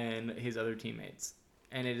himself and his other teammates,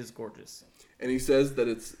 and it is gorgeous. And he says that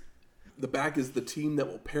it's the back is the team that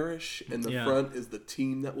will perish, and the front is the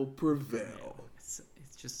team that will prevail.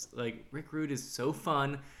 It's just like Rick Rude is so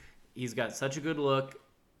fun. He's got such a good look,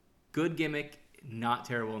 good gimmick, not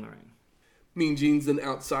terrible in the ring. Mean Gene's then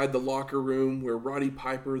outside the locker room where Roddy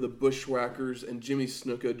Piper, the Bushwhackers, and Jimmy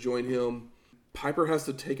Snuka join him. Piper has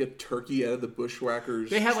to take a turkey out of the Bushwhackers.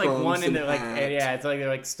 They have like one in their like it's like they're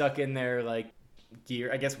like stuck in their like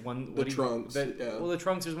gear. I guess one the trunks. Well, the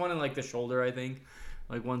trunks. There's one in like the shoulder, I think.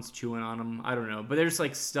 Like one's chewing on them. I don't know, but they're just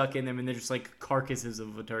like stuck in them, and they're just like carcasses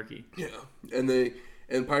of a turkey. Yeah,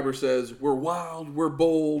 and Piper says, "We're wild, we're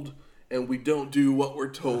bold, and we don't do what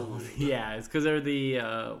we're told." Yeah, it's because they're the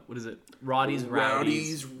what is it? Roddy's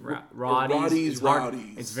Rowdies. Roddy's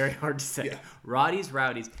Rowdies. It's very hard to say. Yeah. Roddy's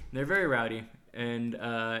Rowdies. And they're very rowdy, and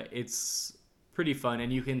it's pretty fun.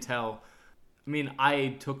 And you can tell. I mean,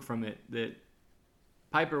 I took from it that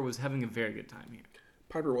Piper was having a very good time here.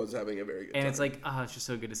 Piper was having a very good time. And it's like, it's just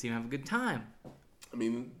so good to see him have a good time. I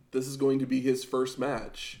mean, this is going to be his first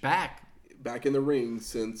match. Back in the ring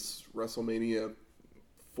since WrestleMania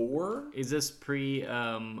 4? Is this pre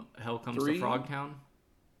Hell Comes 3? to Frogtown?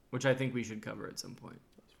 Which I think we should cover at some point.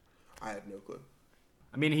 I have no clue.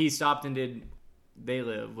 I mean, he stopped and did They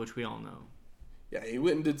Live, which we all know. Yeah, he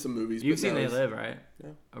went and did some movies. You've seen They Live, right? Yeah.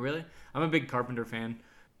 Oh, really? I'm a big Carpenter fan.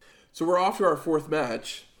 So we're off to our fourth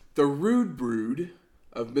match. The Rude Brood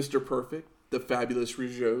of Mr. Perfect, the Fabulous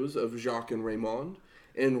Rougeaus of Jacques and Raymond,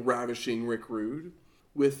 and Ravishing Rick Rude,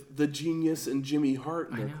 with the Genius and Jimmy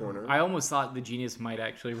Hart in their corner. I almost thought the Genius might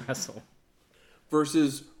actually wrestle.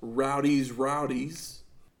 Versus Rowdies.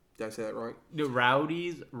 Did I say that right? No,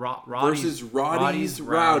 Rowdies. Versus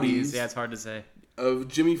Rowdies. Yeah, it's hard to say. Of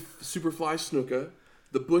Jimmy Superfly Snuka,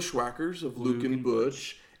 the Bushwhackers of Luke and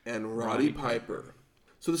Butch, and Roddy Piper.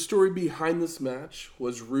 So the story behind this match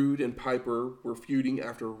was Rude and Piper were feuding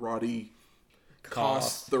after Roddy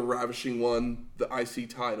cost the Ravishing One the IC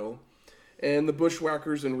title. And the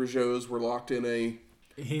Bushwhackers and Rougeaus were locked in a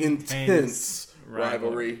intense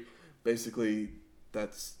rivalry. Basically,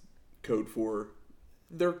 that's code for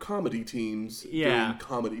their comedy teams doing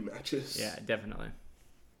comedy matches. Yeah, definitely.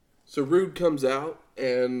 So Rude comes out,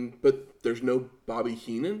 but there's no Bobby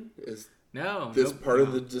Heenan. Is this part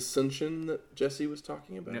of the dissension that Jesse was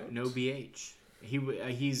talking about? No BH.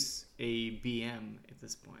 He's a BM at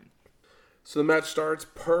this point. So the match starts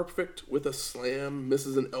perfect with a slam,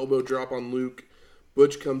 misses an elbow drop on Luke.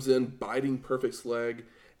 Butch comes in, biting Perfect's leg,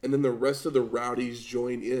 and then the rest of the Rowdies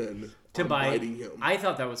join in to biting him. I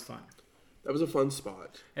thought that was fun. That was a fun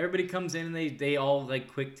spot. Everybody comes in and they all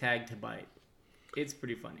like quick tag to bite. It's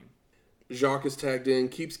pretty funny. Jacques is tagged in,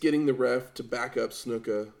 keeps getting the ref to back up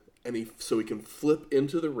Snuka, so he can flip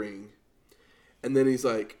into the ring. And then he's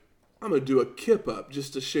like, I'm going to do a kip up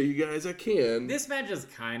just to show you guys I can. This match is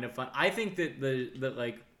kind of fun. I think that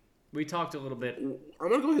like we talked a little bit. I'm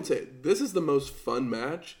going to go ahead and say it. This is the most fun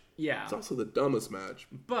match. Yeah. It's also the dumbest match.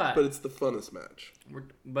 But it's the funnest match.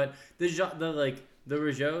 But the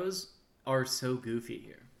Rougeaus are so goofy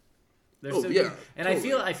here. They're so yeah. Goofy. And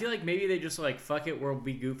totally. I feel like maybe they just like, fuck it, we'll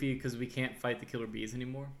be goofy because we can't fight the Killer Bees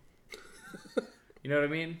anymore. You know what I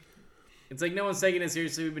mean? It's like no one's taking it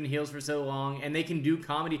seriously. We've been heels for so long, and they can do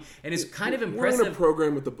comedy, and it's kind of impressive. We're in a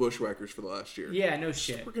program with the Bushwhackers for the last year. Yeah, no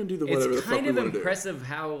shit. We're gonna do whatever the fuck we want to do. It's kind of impressive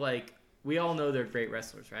how like we all know they're great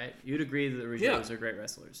wrestlers, right? You'd agree that the Rougeaus are great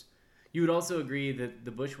wrestlers. You would also agree that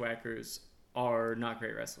the Bushwhackers are not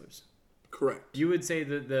great wrestlers. Correct. You would say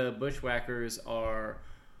that the Bushwhackers are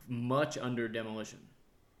much under Demolition.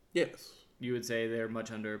 Yes. You would say they're much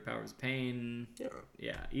under Powers of Pain. Yeah.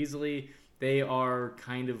 Yeah, easily. They are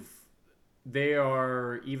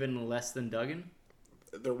even less than Duggan.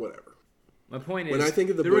 They're whatever. My point is, when I think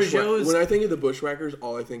of the Bushwhackers,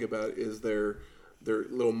 all I think about is their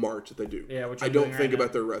little march that they do. Yeah, which I don't think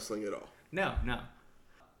about their wrestling at all. No.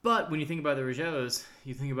 But when you think about the Rougeaus,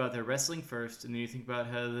 you think about their wrestling first, and then you think about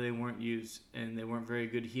how they weren't used, and they weren't very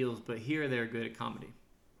good heels, but here they're good at comedy.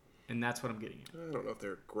 And that's what I'm getting at. I don't know if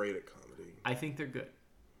they're great at comedy. I think they're good.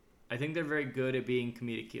 I think they're very good at being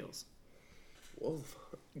comedic heels. Well,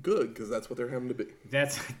 good, because that's what they're having to be.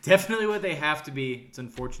 That's definitely what they have to be. It's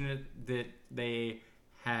unfortunate that they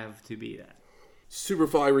have to be that.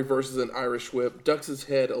 Superfly reverses an Irish whip, ducks his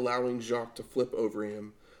head, allowing Jacques to flip over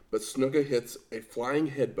him, but Snuka hits a flying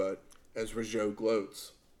headbutt as Rougeau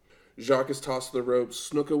gloats. Jacques is tossed to the ropes,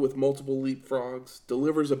 Snuka with multiple leapfrogs,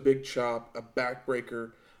 delivers a big chop, a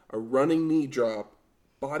backbreaker, a running knee drop,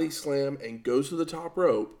 body slam, and goes to the top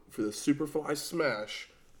rope for the Superfly smash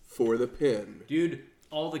for the pin. Dude,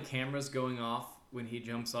 all the cameras going off when he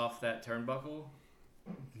jumps off that turnbuckle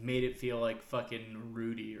made it feel like fucking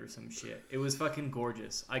Rudy or some shit. It was fucking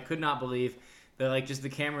gorgeous. I could not believe that like just the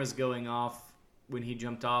cameras going off when he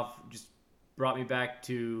jumped off just brought me back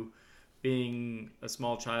to being a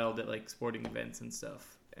small child at like sporting events and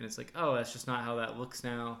stuff. And it's like, oh, that's just not how that looks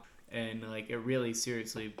now. And like it really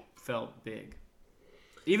seriously felt big.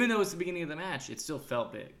 Even though it's the beginning of the match, it still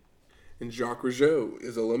felt big. And Jacques Rougeau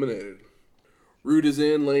is eliminated. Rude is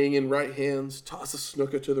in, laying in right hands, tosses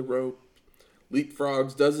Snuka to the rope,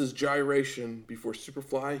 leapfrogs, does his gyration before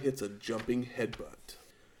Superfly hits a jumping headbutt.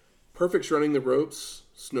 Perfect's running the ropes,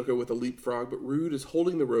 Snuka with a leapfrog, but Rude is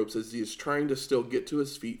holding the ropes as he is trying to still get to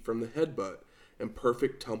his feet from the headbutt, and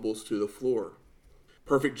Perfect tumbles to the floor.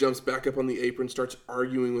 Perfect jumps back up on the apron, starts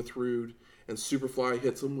arguing with Rude, and Superfly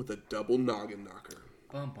hits him with a double noggin knocker.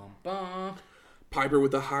 Bum, bum, bum. Piper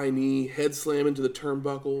with a high knee, head slam into the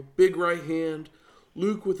turnbuckle, big right hand,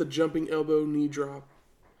 Luke with a jumping elbow knee drop.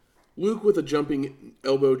 Luke with a jumping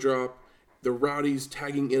elbow drop, the Rowdies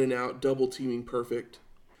tagging in and out, double teaming Perfect.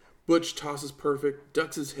 Butch tosses Perfect,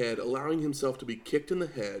 ducks his head, allowing himself to be kicked in the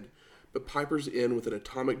head, but Piper's in with an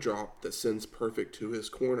atomic drop that sends Perfect to his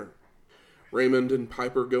corner. Raymond and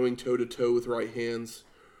Piper going toe-to-toe with right hands.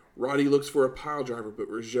 Roddy looks for a pile driver, but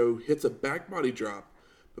Rougeau hits a back body drop,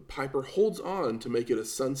 but Piper holds on to make it a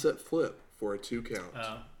sunset flip for a 2 count.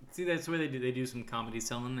 See, that's where they do some comedy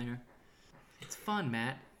selling there. It's fun,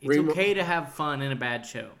 Matt. It's okay to have fun in a bad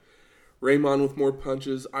show. Raymond with more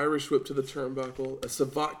punches, Irish whip to the turnbuckle, a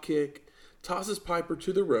savate kick, tosses Piper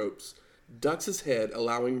to the ropes, ducks his head,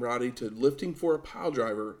 allowing Roddy to lifting for a pile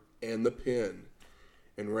driver and the pin.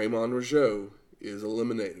 And Raymond Rougeau is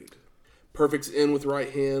eliminated. Perfect's in with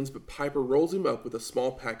right hands, but Piper rolls him up with a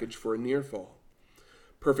small package for a near fall.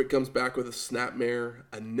 Perfect comes back with a snapmare,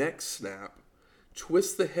 a neck snap,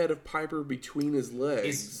 twists the head of Piper between his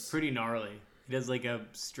legs. It's pretty gnarly. He does like a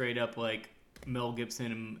straight up like Mel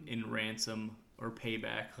Gibson in Ransom or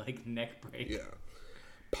Payback, like neck break. Yeah.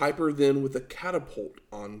 Piper then with a catapult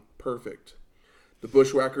on Perfect. The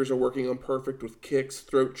Bushwhackers are working on Perfect with kicks,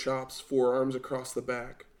 throat chops, forearms across the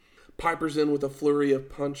back. Piper's in with a flurry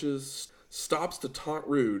of punches, stops to taunt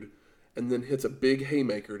Rude, and then hits a big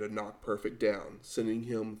haymaker to knock Perfect down, sending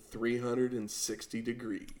him 360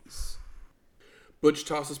 degrees. Butch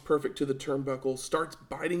tosses Perfect to the turnbuckle, starts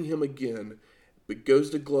biting him again, but goes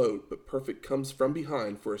to gloat, but Perfect comes from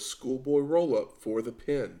behind for a schoolboy roll-up for the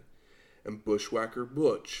pin, and Bushwhacker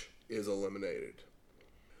Butch is eliminated.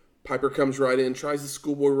 Piper comes right in, tries the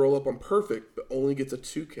schoolboy roll-up on Perfect, but only gets a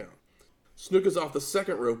 2 count. Snuka's off the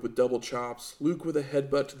second rope with double chops, Luke with a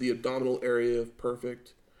headbutt to the abdominal area of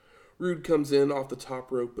Perfect. Rude comes in off the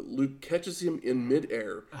top rope, but Luke catches him in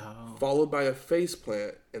midair, followed by a face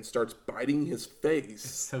plant, and starts biting his face. It's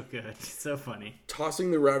so good. It's so funny. Tossing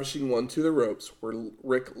the Ravishing One to the ropes, where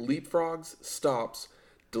Rick leapfrogs, stops,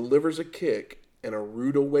 delivers a kick, and a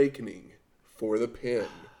rude awakening for the pin.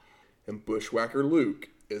 And Bushwhacker Luke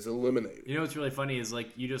is eliminated. You know what's really funny is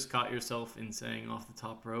like you just caught yourself in saying off the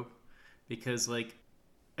top rope, because like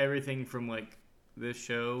everything from like this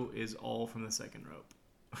show is all from the second rope.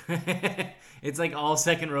 It's like all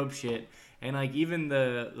second rope shit, and like even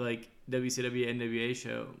the like WCW NWA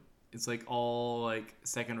show, it's like all like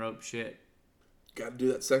second rope shit. Got to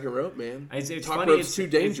do that second rope, man. It's top funny. rope's too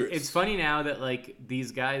dangerous. It's funny now that like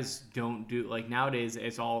these guys don't do like nowadays.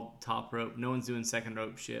 It's all top rope. No one's doing second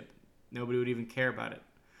rope shit. Nobody would even care about it.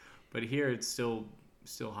 But here it's still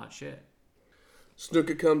hot shit.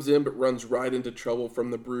 Snuka comes in but runs right into trouble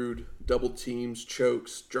from the Brood. Double teams,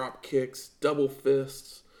 chokes, drop kicks, double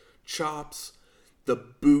fists, chops, the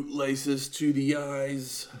bootlaces to the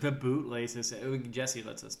eyes. The bootlaces. Jesse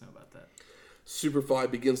lets us know about that.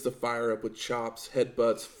 Superfly begins to fire up with chops,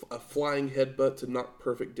 headbutts, a flying headbutt to knock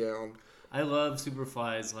Perfect down. I love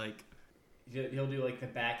Superfly's like he'll do like the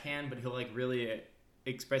backhand, but he'll like really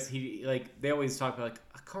express they always talk about like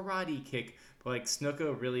a karate kick, but like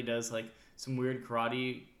Snuka really does like some weird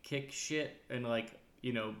karate kick shit and like,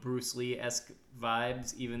 you know, Bruce Lee-esque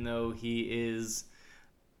vibes, even though he is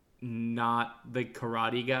not the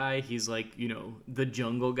karate guy. He's like, you know, the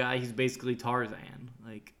jungle guy. He's basically Tarzan.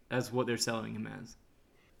 Like, that's what they're selling him as.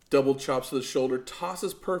 Double chops to the shoulder,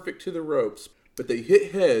 tosses Perfect to the ropes, but they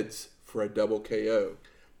hit heads for a double KO.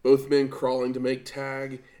 Both men crawling to make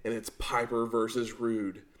tag, and it's Piper versus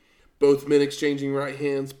Rude. Both men exchanging right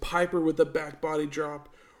hands, Piper with a back body drop,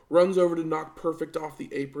 runs over to knock Perfect off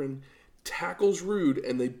the apron, tackles Rude,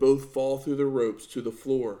 and they both fall through the ropes to the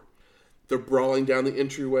floor. They're brawling down the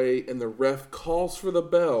entryway, and the ref calls for the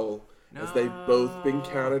bell as they've both been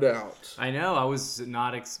counted out. I know, I was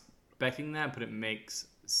not expecting that, but it makes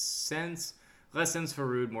sense. Less sense for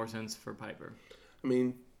Rude, more sense for Piper. I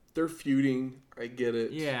mean, they're feuding. I get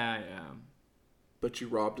it. Yeah. But you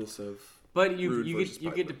robbed us of But you Rude you versus get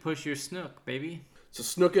you get to push your Snook, baby. So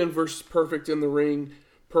Snuka versus Perfect in the ring.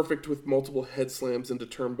 Perfect with multiple head slams into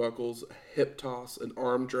turnbuckles, a hip toss, an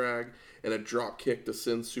arm drag, and a drop kick to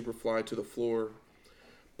send Superfly to the floor.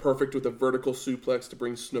 Perfect with a vertical suplex to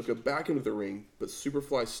bring Snuka back into the ring, but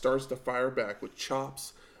Superfly starts to fire back with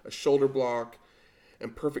chops, a shoulder block,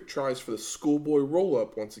 and Perfect tries for the schoolboy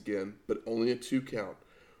roll-up once again, but only a 2 count,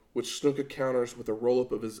 which Snuka counters with a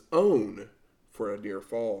roll-up of his own for a near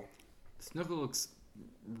fall. Snuka looks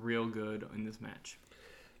real good in this match.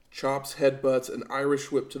 Chops, headbutts, an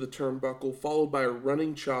Irish whip to the turnbuckle, followed by a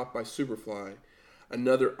running chop by Superfly.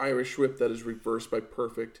 Another Irish whip that is reversed by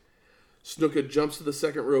Perfect. Snuka jumps to the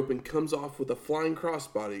second rope and comes off with a flying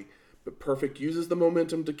crossbody, but Perfect uses the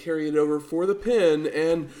momentum to carry it over for the pin,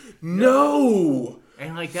 and no!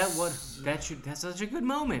 And like that's such a good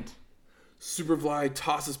moment. Superfly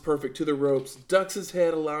tosses Perfect to the ropes, ducks his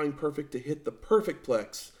head, allowing Perfect to hit the Perfect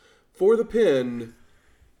Plex for the pin,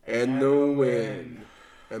 and the win.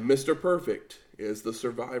 And Mr. Perfect is the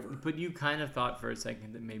survivor. But you kind of thought for a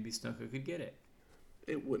second that maybe Snuka could get it.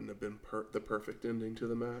 It wouldn't have been the perfect ending to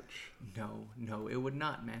the match. No, it would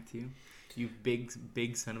not, Matthew. You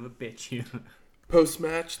big son of a bitch, you.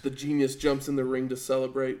 Post-match, the Genius jumps in the ring to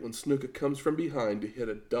celebrate when Snuka comes from behind to hit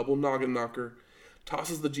a double noggin knocker,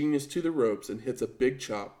 tosses the Genius to the ropes, and hits a big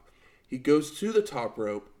chop. He goes to the top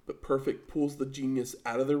rope, but Perfect pulls the Genius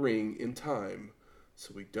out of the ring in time,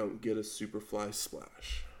 so we don't get a Superfly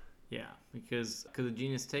splash. Yeah, because could the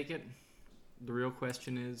Genius take it? The real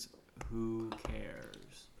question is, who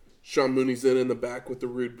cares? Sean Mooney's in the back with the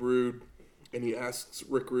Rude Brood, and he asks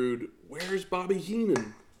Rick Rude, "Where's Bobby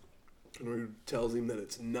Heenan?" And Rude tells him that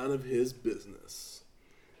it's none of his business.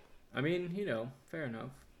 I mean, fair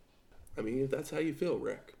enough. I mean, if that's how you feel,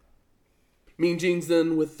 Rick. Mean Gene's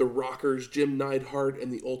then with the Rockers, Jim Neidhart,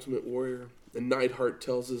 and the Ultimate Warrior. And Neidhart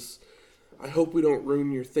tells us, "I hope we don't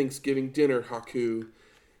ruin your Thanksgiving dinner, Haku."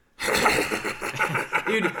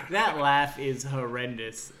 Dude, that laugh is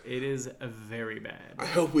horrendous. It is very bad. I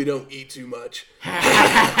hope we don't eat too much.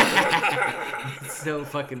 It's so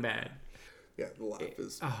fucking bad. Yeah, the laugh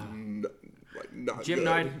is not Jim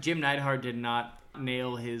good. Jim Neidhart did not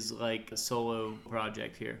nail his solo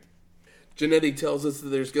project here. Jannetty tells us that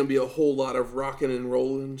there's going to be a whole lot of rocking and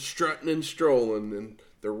rolling, strutting and strolling, and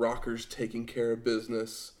the Rockers taking care of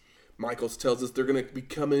business. Michaels tells us they're going to be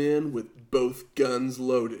coming in with both guns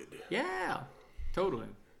loaded. Yeah, totally.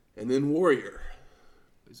 And then Warrior.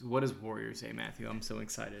 What does Warrior say, Matthew? I'm so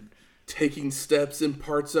excited. Taking steps in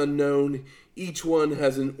parts unknown, each one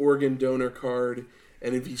has an organ donor card,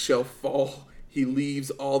 and if he shall fall, he leaves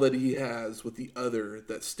all that he has with the other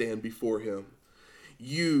that stand before him.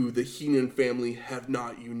 You, the Heenan family, have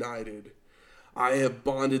not united. I have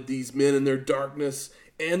bonded these men in their darkness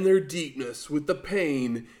and their deepness with the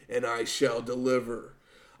pain, and I shall deliver.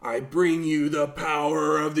 I bring you the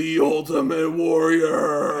power of the Ultimate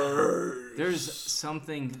Warrior. There's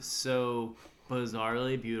something so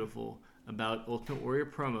bizarrely beautiful about Ultimate Warrior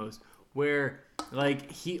promos where,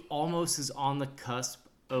 he almost is on the cusp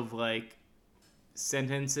of,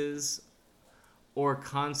 sentences or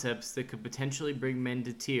concepts that could potentially bring men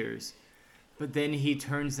to tears, but then he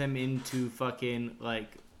turns them into fucking,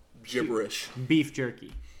 gibberish. Beef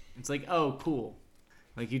jerky. It's oh, cool.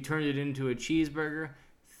 You turned it into a cheeseburger.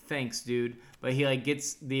 Thanks, dude. But he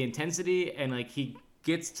gets the intensity and he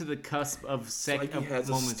gets to the cusp of He has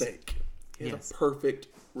moments. A steak. He has a perfect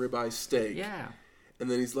ribeye steak. Yeah.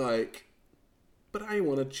 And then he's like, "But I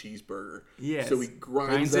want a cheeseburger." Yes. So he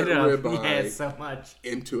grinds that it up. ribeye Yes, so much.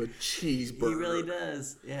 into a cheeseburger. He really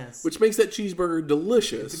does. Yes. Which makes that cheeseburger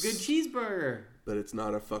delicious. It's a good cheeseburger. But it's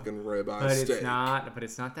not a fucking ribeye But steak.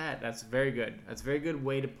 it's not that. That's very good. That's a very good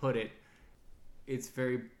way to put it. It's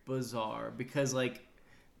very bizarre because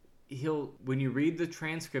when you read the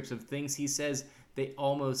transcripts of things he says, they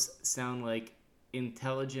almost sound like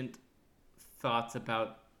intelligent thoughts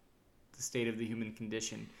about the state of the human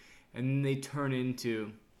condition, and then they turn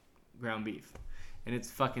into ground beef, and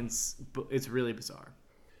it's really bizarre.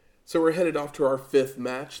 So we're headed off to our fifth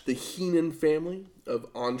match: the Heenan family of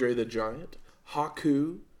Andre the Giant,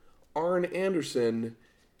 Haku, Arn Anderson,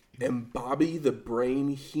 and Bobby the Brain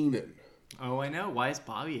Heenan. Oh, I know. Why is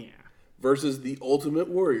Bobby here? Versus the Ultimate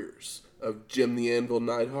Warriors of Jim the Anvil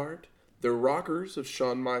Neidhart, the Rockers of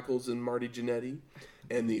Shawn Michaels and Marty Jannetty,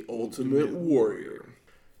 and the Ultimate Warrior.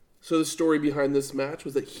 So the story behind this match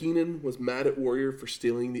was that Heenan was mad at Warrior for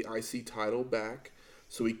stealing the IC title back,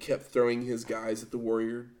 so he kept throwing his guys at the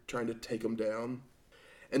Warrior, trying to take him down.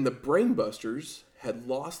 And the Brainbusters had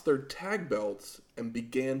lost their tag belts and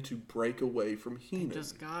began to break away from Heenan. They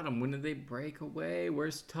just got him. When did they break away?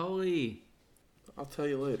 Where's Tully? I'll tell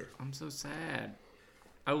you later. I'm so sad.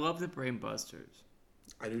 I love the Brainbusters.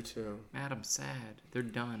 I do too. Matt, I'm sad. They're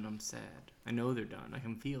done. I'm sad. I know they're done. I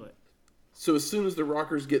can feel it. So as soon as the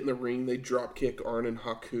Rockers get in the ring, they drop kick Arn and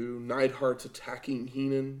Haku. Neidhart's attacking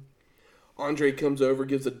Heenan. Andre comes over,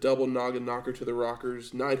 gives a double noggin knocker to the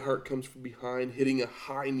Rockers. Neidhart comes from behind, hitting a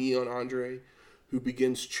high knee on Andre, who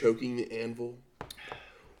begins choking the Anvil.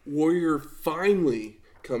 Warrior finally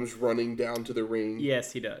comes running down to the ring.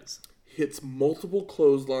 Yes, he does. Hits multiple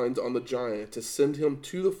clotheslines on the Giant to send him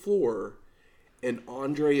to the floor, and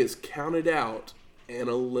Andre is counted out and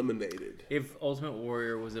eliminated. If Ultimate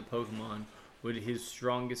Warrior was a Pokemon, would his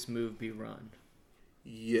strongest move be Run?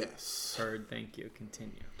 Yes. Heard, thank you.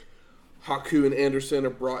 Continue. Haku and Anderson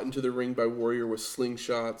are brought into the ring by Warrior with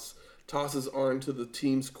slingshots, tosses Arn to the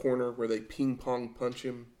team's corner where they ping-pong punch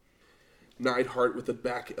him. Neidhart with a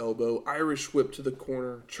back elbow, Irish whip to the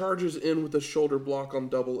corner, charges in with a shoulder block on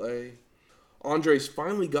Double A. Andre's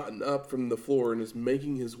finally gotten up from the floor and is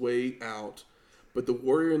making his way out, but the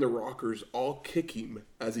Warrior and the Rockers all kick him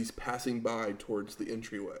as he's passing by towards the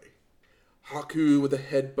entryway. Haku with a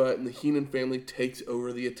headbutt, and the Heenan family takes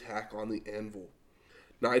over the attack on the Anvil.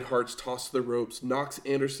 Neidhart's toss to the ropes knocks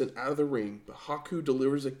Anderson out of the ring, but Haku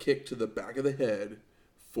delivers a kick to the back of the head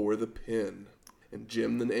for the pin. And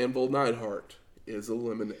Jim the Anvil Neidhart is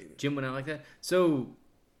eliminated. Jim went out like that. So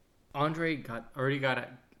Andre already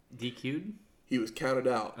got DQ'd? He was counted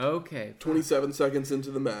out. Okay. 27 seconds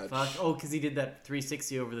into the match. Fuck. Oh, because he did that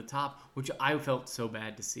 360 over the top, which I felt so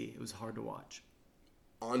bad to see. It was hard to watch.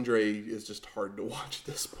 Andre is just hard to watch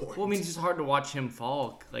at this point. Well, I mean, it's just hard to watch him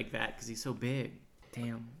fall like that because he's so big.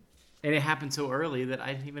 Damn. And it happened so early that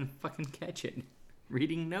I didn't even fucking catch it.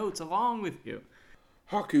 Reading notes along with you.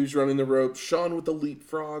 Haku's running the ropes. Sean with the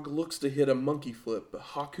leapfrog looks to hit a monkey flip, but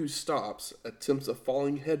Haku stops, attempts a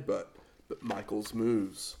falling headbutt, but Michaels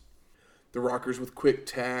moves. The Rockers with quick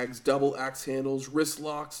tags, double axe handles, wrist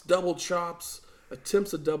locks, double chops,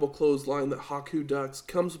 attempts a double clothesline that Haku ducks,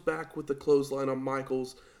 comes back with the clothesline on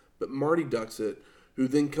Michaels, but Marty ducks it, who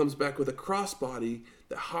then comes back with a crossbody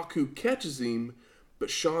that Haku catches him, but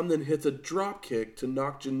Sean then hits a drop kick to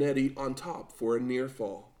knock Jannetty on top for a near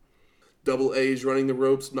fall. Double A's running the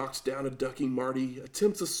ropes, knocks down a ducking Marty,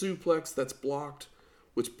 attempts a suplex that's blocked,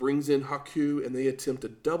 which brings in Haku, and they attempt a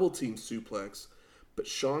double team suplex, but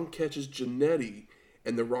Sean catches Jannetty,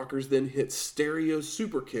 and the Rockers then hit stereo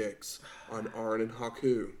super kicks on Arn and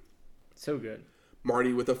Haku. So good.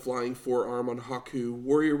 Marty with a flying forearm on Haku,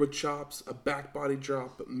 Warrior with chops, a back body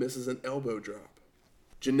drop, but misses an elbow drop.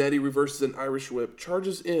 Jannetty reverses an Irish whip,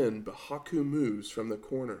 charges in, but Haku moves from the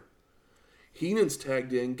corner. Heenan's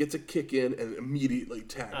tagged in, gets a kick in, and immediately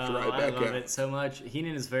tags right back out. I love it so much.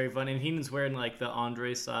 Heenan is very funny, and Heenan's wearing like the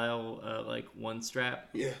Andre style, one strap.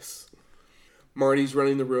 Yes. Marty's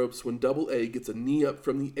running the ropes when Double A gets a knee up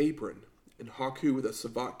from the apron, and Haku with a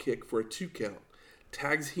savate kick for a 2 count,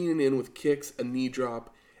 tags Heenan in with kicks, a knee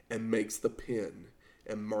drop, and makes the pin.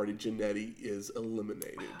 And Marty Jannetty is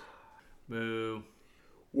eliminated. Boo.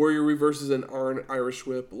 Warrior reverses an Arn Irish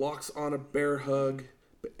whip, locks on a bear hug,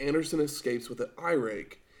 but Anderson escapes with an eye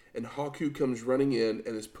rake, and Haku comes running in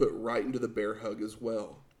and is put right into the bear hug as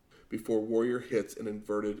well, before Warrior hits an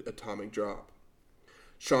inverted atomic drop.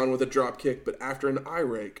 Sean with a drop kick, but after an eye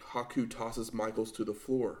rake, Haku tosses Michaels to the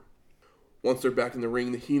floor. Once they're back in the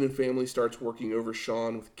ring, the Heenan family starts working over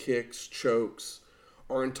Sean with kicks, chokes.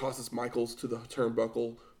 Arn tosses Michaels to the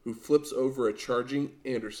turnbuckle, who flips over a charging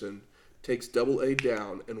Anderson, takes Double A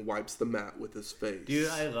down, and wipes the mat with his face. Dude,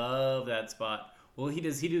 I love that spot. Well,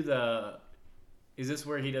 is this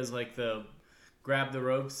wwhere he does like the grab the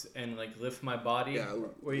ropes and like lift my body? Yeah,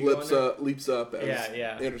 leaps up as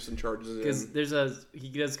Anderson charges in. Because he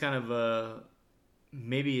does kind of a,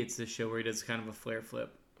 maybe it's the show where he does kind of a flare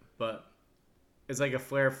flip, but it's like a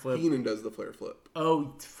flare flip. Heenan does the flare flip.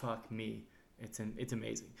 Oh, fuck me. It's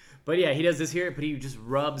amazing. But yeah, he does this here, but he just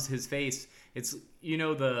rubs his face. It's, we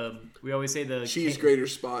always say the cheese grater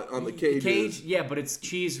spot on the cage. Yeah, but it's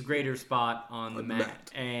cheese grater spot on the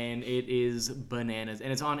mat. And it is bananas.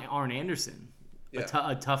 And it's on Arn Anderson,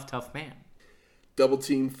 a tough man. Double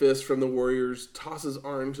team fist from the Warriors, tosses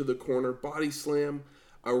Arn to the corner, body slam,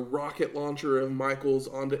 a rocket launcher of Michaels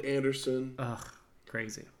onto Anderson. Ugh,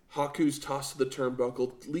 crazy. Haku's tossed to the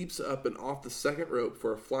turnbuckle, leaps up and off the second rope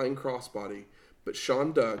for a flying crossbody, but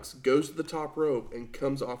Sean ducks, goes to the top rope, and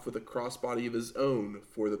comes off with a crossbody of his own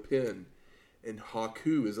for the pin, and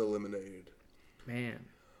Haku is eliminated. Man.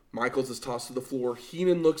 Michaels is tossed to the floor.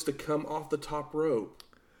 Heenan looks to come off the top rope,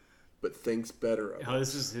 but thinks better of it. Oh,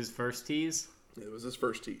 this is his first tease? It was his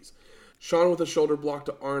first tease. Sean with a shoulder block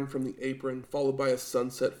to Arn from the apron, followed by a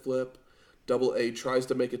sunset flip. Double A tries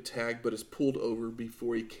to make a tag but is pulled over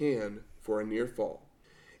before he can for a near fall.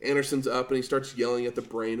 Anderson's up and he starts yelling at the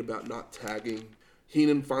Brain about not tagging.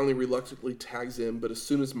 Heenan finally reluctantly tags in, but as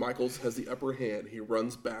soon as Michaels has the upper hand, he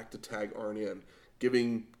runs back to tag Arn in,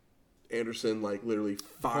 giving Anderson like literally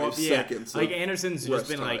 5 seconds. Like Anderson's just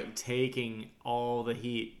been time. like taking all the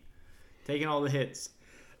heat, taking all the hits.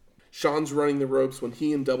 Shawn's running the ropes when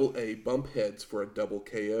he and Double A bump heads for a double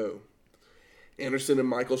KO. Anderson and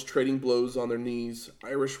Michaels trading blows on their knees.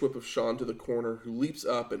 Irish whip of Shawn to the corner, who leaps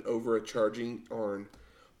up and over a charging Arn,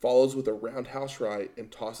 follows with a roundhouse right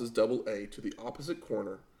and tosses Double A to the opposite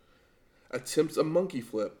corner. Attempts a monkey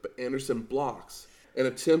flip, but Anderson blocks and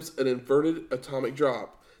attempts an inverted atomic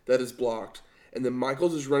drop that is blocked. And then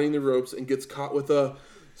Michaels is running the ropes and gets caught with a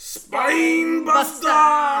spine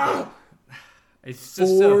buster It's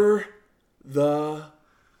just for the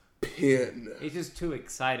pin. It's just too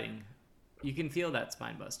exciting. You can feel that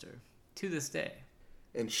spine buster to this day.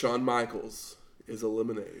 And Shawn Michaels is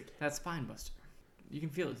eliminated. That spine buster. You can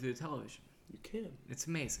feel it through the television. You can. It's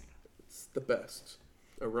amazing. It's the best.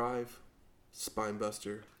 Arrive, spine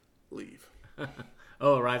buster, leave.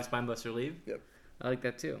 Arrive, spine buster, leave? Yep. I like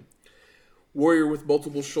that too. Warrior with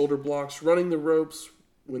multiple shoulder blocks, running the ropes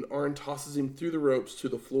when Arn tosses him through the ropes to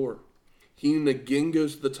the floor. Heenan again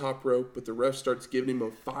goes to the top rope, but the ref starts giving him a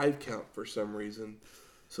 5 count for some reason.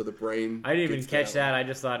 So the Brain I didn't even gets catch down. that. I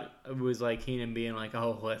just thought it was like Heenan being like,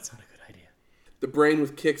 oh, well, that's not a good idea. The Brain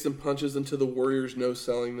with kicks and punches into the Warriors,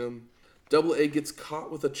 no-selling them. Double A gets caught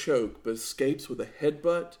with a choke, but escapes with a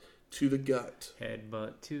headbutt to the gut.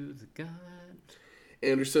 Headbutt to the gut.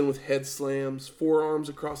 Anderson with head slams, forearms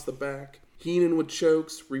across the back. Heenan with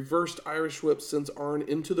chokes, reversed Irish whip sends Arn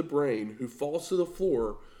into the Brain, who falls to the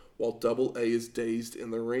floor while Double A is dazed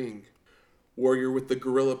in the ring. Warrior with the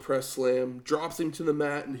gorilla press slam, drops him to the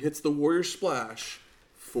mat and hits the Warrior splash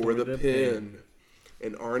for the pin.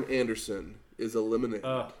 And Arn Anderson is eliminated.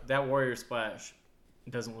 That Warrior splash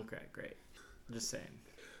doesn't look that great. Just saying.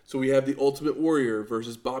 So we have the Ultimate Warrior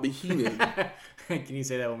versus Bobby Heenan. Can you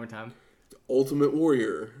say that one more time? Ultimate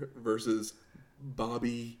Warrior versus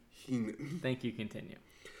Bobby Heenan. Thank you. Continue.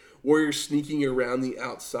 Warrior sneaking around the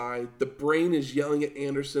outside. The Brain is yelling at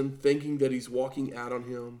Anderson, thinking that he's walking out on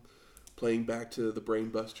him. Playing back to the Brain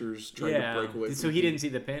Busters, trying to break away. So he didn't see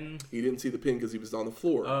the pin? He didn't see the pin because he was on the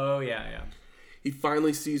floor. Oh, yeah. He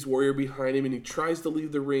finally sees Warrior behind him and he tries to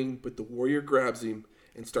leave the ring, but the Warrior grabs him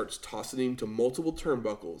and starts tossing him to multiple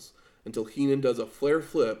turnbuckles until Heenan does a flare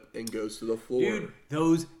flip and goes to the floor.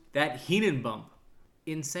 Dude, that Heenan bump,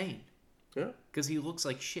 insane. Yeah. Because he looks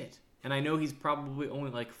like shit. And I know he's probably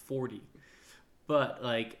only like 40. But,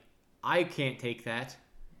 like, I can't take that.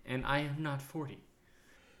 And I am not 40.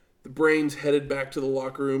 The Brain's headed back to the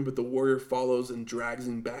locker room, but the Warrior follows and drags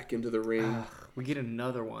him back into the ring. We get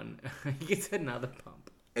another one. He gets another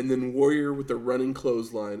pump. And then Warrior with the running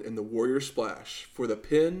clothesline and the Warrior splash for the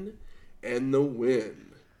pin and the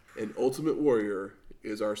win. And Ultimate Warrior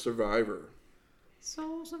is our survivor.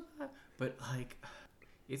 But, like,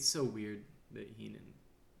 it's so weird that Heenan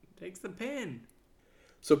takes the pin.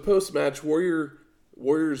 So post-match,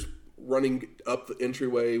 Warrior's running up the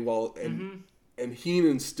entryway and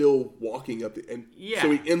Heenan's still walking up so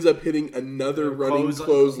he ends up hitting another running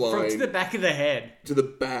clothesline to the back of the head. To the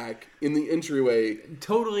back in the entryway.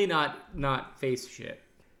 Totally not face shit.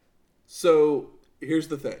 So here's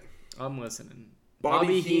the thing. I'm listening.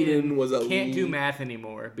 Bobby Heenan can't do math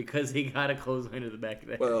anymore because he got a clothesline to the back of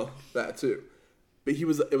the head. Well, that too. But it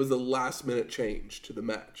was a last minute change to the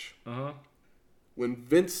match. When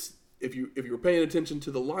Vince, if you were paying attention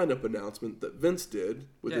to the lineup announcement that Vince did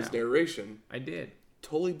with his narration, I did.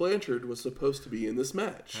 Tully Blanchard was supposed to be in this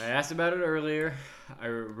match. I asked about it earlier. I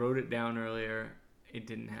wrote it down earlier. It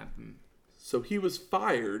didn't happen. So he was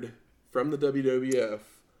fired from the WWF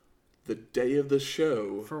the day of the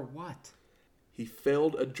show. For what? He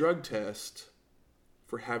failed a drug test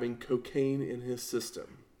for having cocaine in his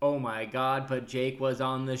system. Oh my God, but Jake was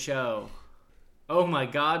on the show. Oh my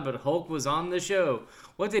God, but Hulk was on the show.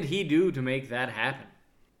 What did he do to make that happen?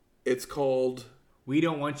 It's called... We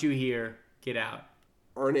don't want you here. Get out.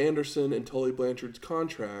 Arn Anderson and Tully Blanchard's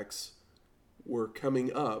contracts were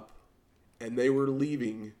coming up, and they were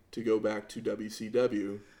leaving to go back to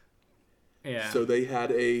WCW. Yeah. So they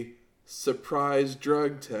had a surprise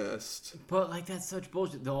drug test. But, like, that's such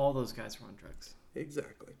bullshit. All those guys were on drugs.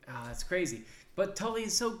 Exactly. That's crazy. But Tully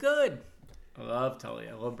is so good. I love Tully.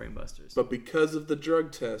 I love Brainbusters. But because of the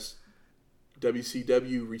drug test,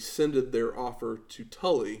 WCW rescinded their offer to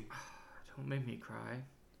Tully. Don't make me cry.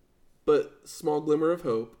 But small glimmer of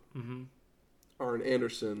hope. Mm-hmm. Arn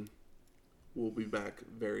Anderson will be back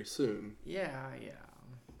very soon. Yeah.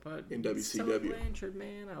 But in it's Tully WCW. Blanchard,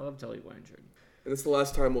 man. I love Tully Blanchard. And it's the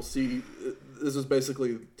last time we'll see. This is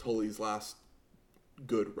basically Tully's last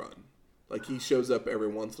good run. Like, he shows up every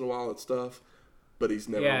once in a while at stuff, but he's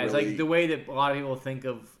never Yeah, it's really... like the way that a lot of people think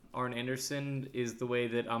of Arn Anderson is the way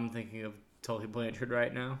that I'm thinking of Tully Blanchard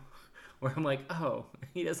right now. Where I'm like, oh,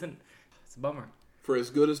 he doesn't... It's a bummer. For as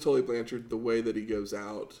good as Tully Blanchard, the way that he goes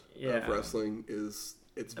out Yeah. of wrestling is...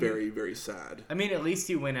 It's very, very sad. I mean, at least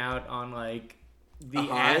he went out on, like, the A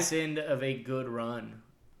high? ass end of a good run.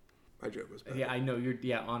 My joke was bad. Yeah, I know, you're,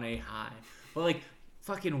 on a high. But, like,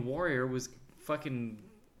 fucking Warrior was fucking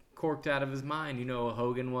corked out of his mind. You know,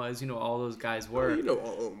 Hogan was, all those guys were. Well, you know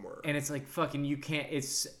all of them were. And it's like, fucking, you can't,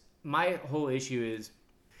 my whole issue is,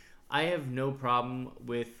 I have no problem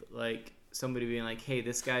with, like, somebody being like, hey,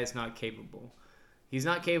 this guy is not capable. He's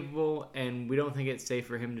not capable, and we don't think it's safe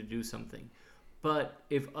for him to do something. But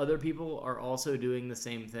if other people are also doing the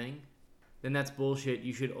same thing, then that's bullshit.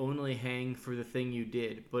 You should only hang for the thing you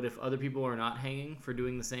did. But if other people are not hanging for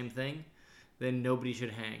doing the same thing, then nobody should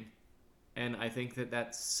hang. And I think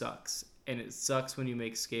that sucks. And it sucks when you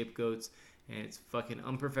make scapegoats, and it's fucking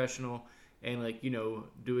unprofessional. And, like,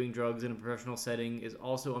 doing drugs in a professional setting is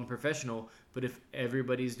also unprofessional. But if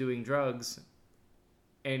everybody's doing drugs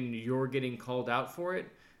and you're getting called out for it,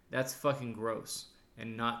 that's fucking gross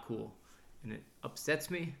and not cool. And it upsets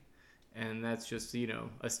me. And that's just,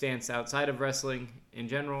 a stance outside of wrestling in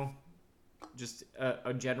general. Just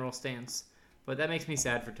a general stance. But that makes me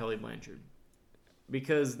sad for Tully Blanchard.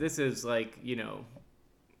 Because this is, like,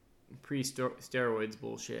 pre-steroids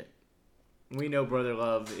bullshit. We know Brother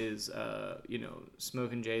Love is,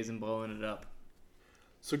 smoking J's and blowing it up.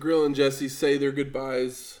 So Grill and Jesse say their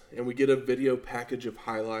goodbyes, and we get a video package of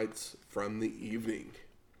highlights from the evening.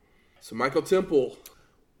 So Michael Temple,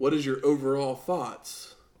 what is your overall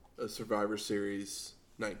thoughts of Survivor Series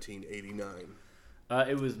 1989?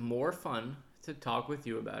 It was more fun to talk with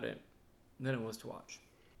you about it than it was to watch.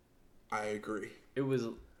 I agree. It was...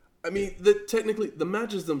 I mean, technically, the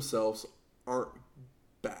matches themselves aren't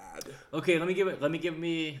bad. Okay, let me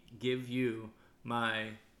give you my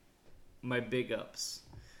big ups.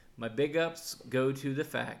 My big ups go to the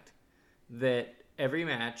fact that every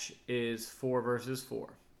match is 4 versus 4.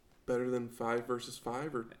 Better than 5 versus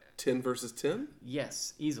 5 or 10 versus 10?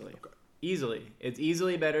 Yes, easily. Okay. Easily. It's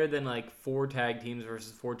easily better than, like, 4 tag teams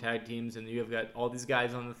versus 4 tag teams, and you've got all these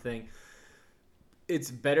guys on the thing.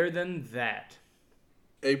 It's better than that.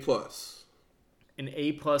 A+. An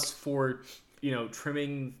A+ for,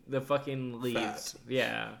 trimming the fucking leaves. Fat.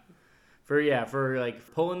 Yeah. For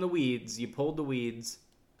like pulling the weeds. You pulled the weeds,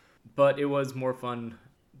 but it was more fun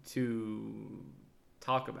to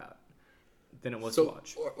talk about than it was to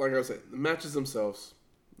watch. Like I was saying, the matches themselves,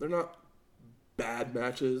 they're not bad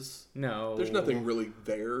matches. No. There's nothing really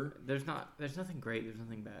there. There's nothing great, there's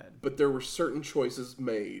nothing bad. But there were certain choices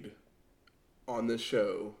made on this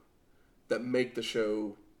show that make the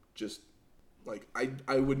show just, like,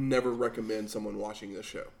 I would never recommend someone watching this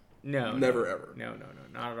show. No. Never, ever. No,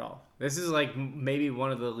 not at all. This is, like, maybe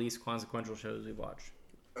one of the least consequential shows we've watched.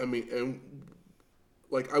 I mean, and,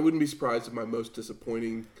 like, I wouldn't be surprised if my most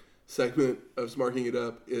disappointing segment of Smarking It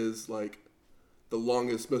Up is, like, the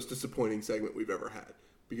longest, most disappointing segment we've ever had.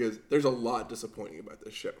 Because there's a lot disappointing about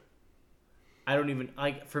this show. I don't even,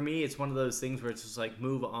 like, for me, it's one of those things where it's just, like,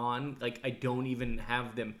 move on. Like, I don't even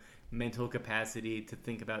have the mental capacity to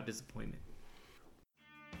think about disappointment.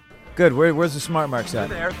 Good. Where's the smart marks at?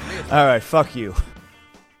 There. All right. Fuck you.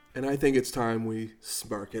 And I think it's time we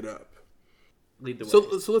spark it up. Lead the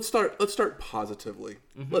way. So let's start positively.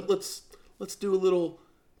 Mm-hmm. Let's do a little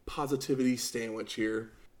positivity sandwich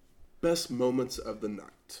here. Best moments of the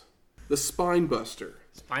night. The Spine Buster.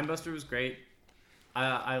 Spine Buster was great.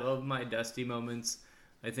 I love my Dusty moments.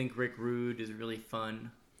 I think Rick Rude is really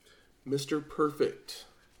fun. Mr. Perfect.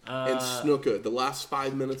 And Snuka. The last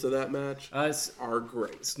 5 minutes of that match are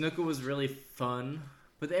great. Snuka was really fun.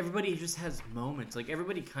 But everybody just has moments. Like,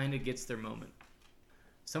 everybody kind of gets their moment.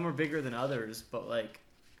 Some are bigger than others, but, like,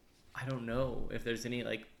 I don't know if there's any,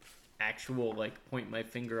 like, actual, like, point my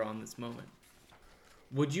finger on this moment.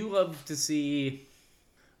 Would you love to see,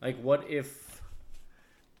 like, what if...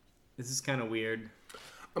 This is kind of weird.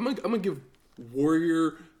 I'm gonna give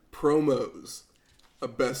Warrior promos a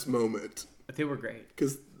best moment. They were great.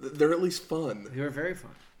 Because they're at least fun. They were very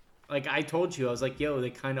fun. Like, I told you, I was like, yo, they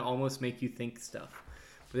kind of almost make you think stuff.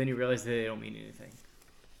 But then you realize that they don't mean anything.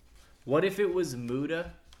 What if it was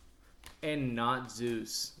Muta and not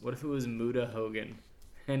Zeus? What if it was Muta Hogan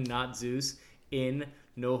and not Zeus in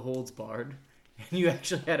No Holds Barred? And you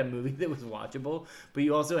actually had a movie that was watchable, but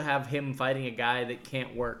you also have him fighting a guy that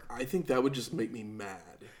can't work. I think that would just make me mad.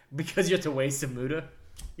 Because you have to waste a Muta?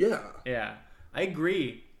 Yeah. Yeah, I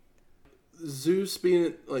agree. Zeus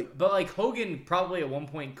being like... But like Hogan probably at one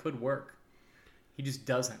point could work. He just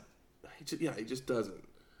doesn't. He just doesn't.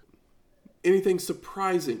 Anything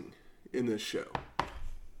surprising in this show?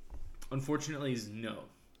 Unfortunately, is no.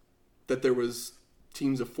 That there was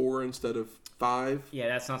teams of 4 instead of 5? Yeah,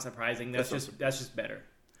 that's not surprising. That's just better.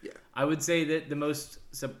 Yeah. I would say that the most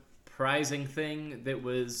surprising thing that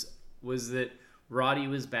was that Roddy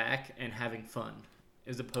was back and having fun,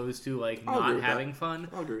 as opposed to like not having fun.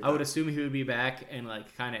 I would assume he would be back and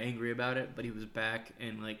like kind of angry about it, but he was back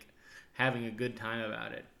and like having a good time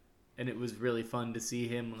about it, and it was really fun to see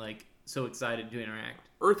him like so excited to interact.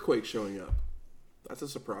 Earthquake showing up. That's a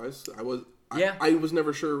surprise. I was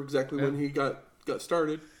never sure exactly when he got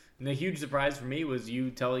started. And the huge surprise for me was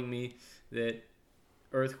you telling me that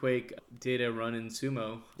Earthquake did a run in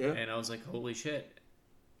sumo, and I was like, holy shit.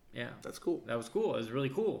 Yeah. That's cool. That was cool. It was really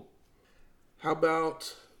cool. How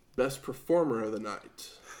about best performer of the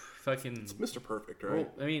night? It's Mr. Perfect, right?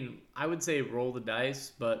 I mean, I would say roll the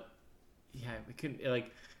dice, but yeah, we couldn't,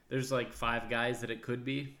 like, there's like 5 guys that it could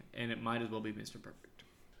be, and it might as well be Mr. Perfect.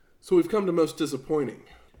 So we've come to most disappointing.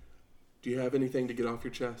 Do you have anything to get off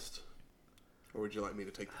your chest? Or would you like me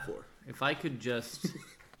to take the floor? If I could just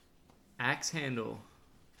axe handle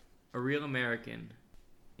a real American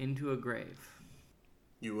into a grave.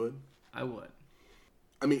 You would? I would.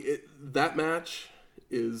 I mean, that match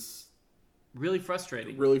is... really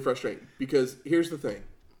frustrating. Really frustrating. Because here's the thing.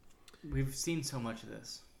 We've seen so much of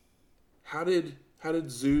this. How did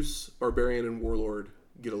Zeus, Barbarian, and Warlord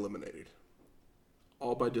get eliminated?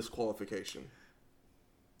 All by disqualification.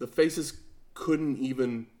 The faces couldn't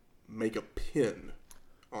even make a pin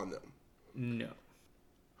on them. No.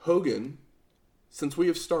 Hogan, since we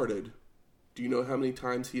have started, do you know how many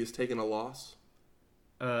times he has taken a loss?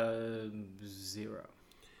 0.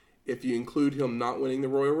 If you include him not winning the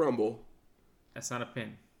Royal Rumble... That's not a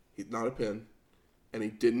pin. He's not a pin. And he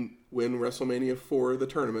didn't win WrestleMania 4, the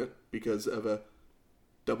tournament, because of a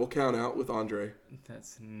double count out with Andre.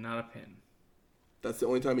 That's not a pin. That's the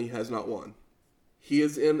only time he has not won. He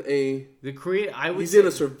is in a... He's in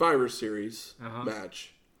a Survivor Series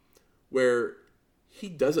match where he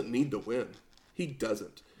doesn't need to win. He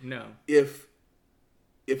doesn't. No. If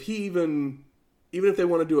he even if they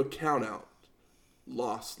want to do a count out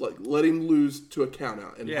loss, like let him lose to a count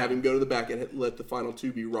out and have him go to the back and let the final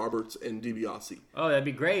 2 be Roberts and DiBiase. Oh, that'd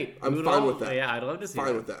be great. I'm fine with that. Yeah, I'd love to see that.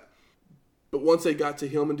 Fine with that. But once they got to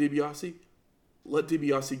him and DiBiase, let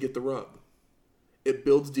DiBiase get the rub. It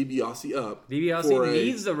builds DiBiase up. DiBiase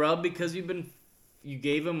needs the rub because you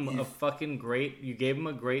gave him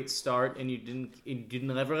a great start and you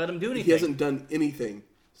didn't ever let him do anything. He hasn't done anything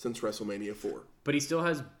since WrestleMania 4. But he still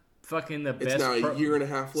has fucking the best. It's now a year and a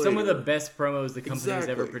half later. Some of the best promos the company has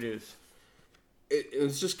ever produced.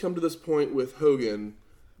 It's just come to this point with Hogan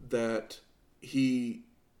that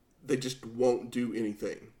they just won't do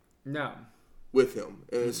anything. No. With him,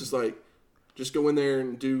 and it's just like, just go in there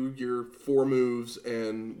and do your 4 moves,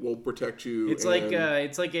 and we'll protect you. It's like a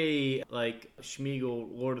Schmeagol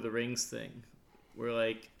Lord of the Rings thing, where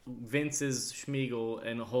like Vince is Schmeagol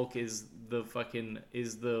and Hulk is the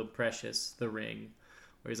Precious, the ring,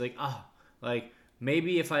 where he's like, like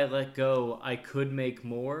maybe if I let go, I could make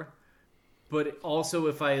more, but also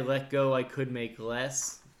if I let go, I could make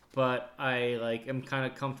less. But I like am kind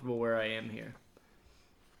of comfortable where I am here,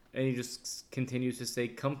 and he just continues to stay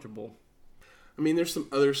comfortable. I mean, there's some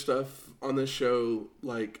other stuff on this show,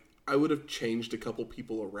 like, I would have changed a couple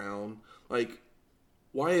people around. Like,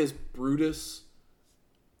 why is Brutus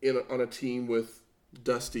on a team with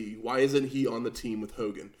Dusty? Why isn't he on the team with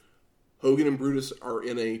Hogan? Hogan and Brutus are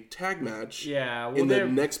in a tag match in the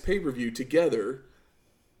next pay-per-view together,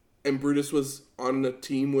 and Brutus was on a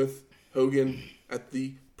team with Hogan at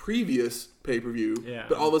the previous pay-per-view,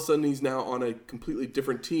 but all of a sudden he's now on a completely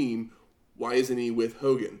different team. Why isn't he with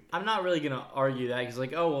Hogan? I'm not really going to argue that because, like,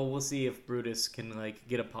 we'll see if Brutus can, like,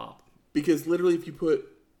 get a pop. Because literally if you put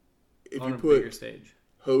bigger stage.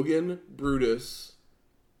 Hogan, Brutus,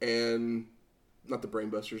 and not the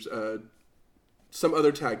Brainbusters, some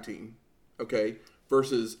other tag team, okay,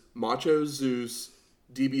 versus Macho, Zeus,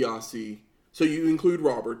 DiBiase. So you include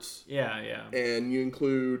Roberts. Yeah. And you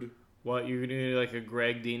include... What, you're going to do, like, a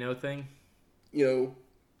Greg Dino thing? You know...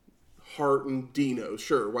 Hart and Dino,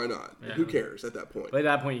 sure, why not? Yeah. Who cares at that point? But at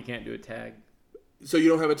that point, you can't do a tag. So you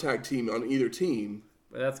don't have a tag team on either team.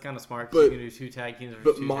 But that's kind of smart because you can do 2 tag teams.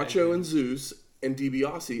 But Macho and Zeus and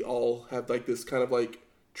DiBiase all have like this kind of like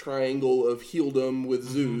triangle of heeldom with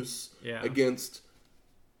Zeus against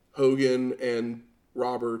Hogan and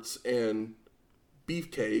Roberts and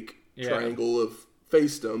Beefcake triangle of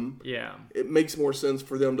faced them, Yeah. it makes more sense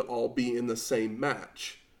for them to all be in the same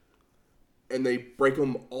match. And they break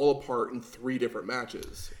them all apart in 3 different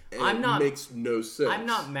matches. And it makes no sense. I'm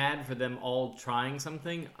not mad for them all trying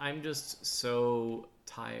something. I'm just so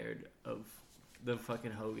tired of the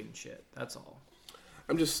fucking Hogan shit. That's all.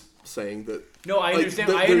 I'm just saying that. No, I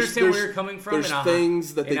understand. I understand where you're coming from. There's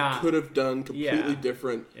things that they could have done completely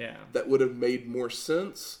different that would have made more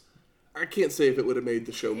sense. I can't say if it would have made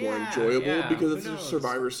the show more enjoyable because it's a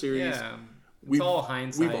Survivor Series. Yeah. It's all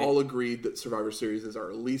hindsight. We've all agreed that Survivor Series is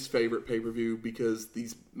our least favorite pay-per-view because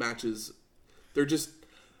these matches, they're just...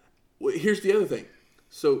 Here's the other thing.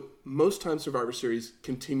 So, most times Survivor Series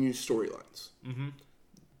continues storylines. Mm-hmm.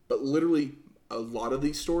 But literally, a lot of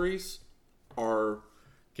these stories are...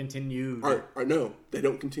 Continued. No, they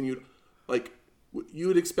don't continue. Like, you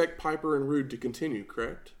would expect Piper and Rude to continue,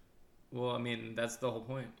 correct? Well, I mean, that's the whole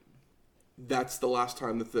point. That's the last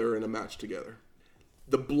time that they're in a match together.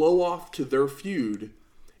 The blow-off to their feud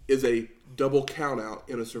is a double count-out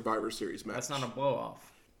in a Survivor Series match. That's not a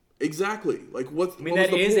blow-off. Exactly. Like, what I mean, what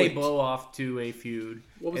that was the is point? a blow-off to a feud,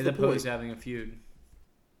 as opposed to having a feud.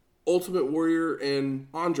 Ultimate Warrior and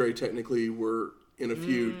Andre technically were in a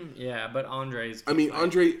feud. Yeah, but Andre's... I mean,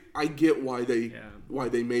 Andre, I get why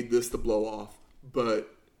they made this the blow-off,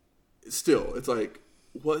 but still, it's like,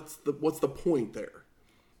 what's the point there?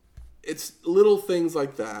 It's little things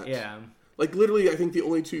like that. Yeah. Like, literally, I think the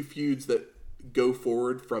only 2 feuds that go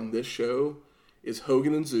forward from this show is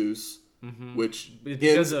Hogan and Zeus, which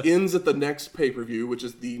ends at the next pay-per-view, which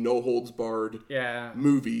is the No Holds Barred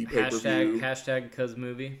movie pay-per-view. Hashtag cuz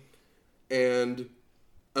movie. And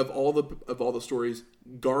of all the stories,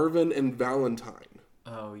 Garvin and Valentine.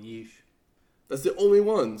 Oh, yeesh. That's the only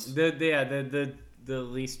ones. The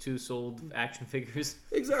least 2 sold action figures.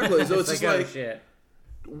 Exactly. So it's just like, oh, shit.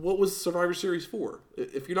 What was Survivor Series for?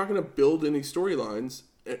 If you're not going to build any storylines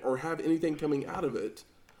or have anything coming out of it,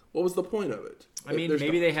 what was the point of it? I mean,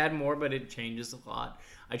 maybe they had more, but it changes a lot.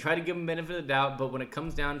 I try to give them benefit of the doubt, but when it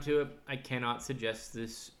comes down to it, I cannot suggest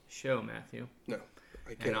this show, Matthew. No, I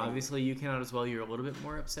can't. And obviously you cannot as well. You're a little bit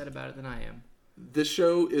more upset about it than I am. This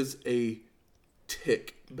show is a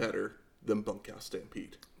tick better than Bunkhouse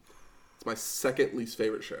Stampede. It's my second least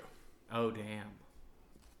favorite show. Oh, damn.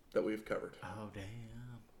 That we've covered. Oh, damn.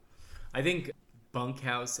 I think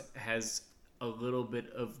Bunkhouse has a little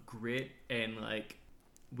bit of grit and, like,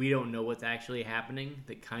 we don't know what's actually happening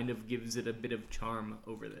that kind of gives it a bit of charm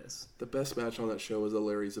over this. The best match on that show was a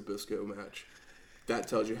Larry Zbyszko match. That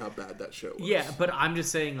tells you how bad that show was. Yeah, but I'm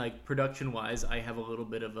just saying, like, production-wise, I have a little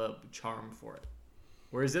bit of a charm for it.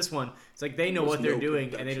 Whereas this one, it's like they know what they're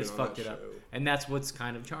doing and they just fucked it up. And that's what's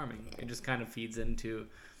kind of charming. It just kind of feeds into,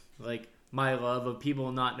 like, my love of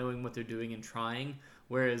people not knowing what they're doing and trying.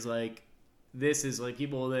 Whereas, like, this is, like,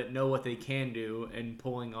 people that know what they can do and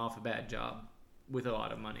pulling off a bad job with a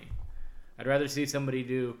lot of money. I'd rather see somebody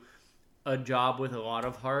do a job with a lot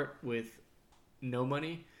of heart with no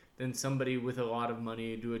money than somebody with a lot of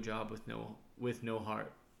money do a job with no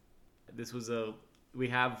heart. This was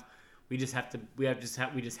we just have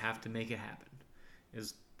to make it happen.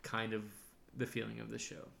 Is kind of the feeling of the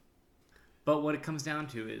show. But what it comes down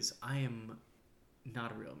to is I am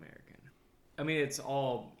not a real American. I mean, it's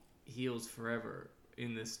all heels forever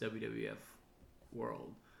in this WWF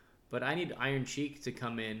world. But I need Iron Sheik to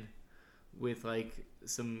come in with, like,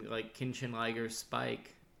 some, like, Kinchin Liger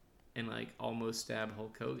spike and, like, almost stab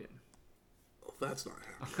Hulk Hogan. Well, that's not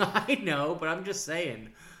happening. I know, but I'm just saying.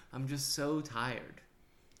 I'm just so tired.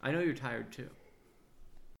 I know you're tired, too.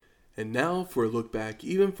 And now for a look back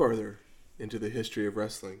even farther into the history of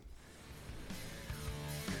wrestling.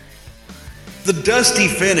 The Dusty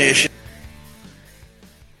Finish.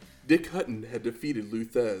 Dick Hutton had defeated Lou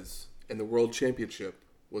Thesz, and the World Championship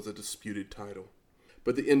was a disputed title.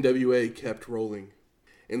 But the NWA kept rolling.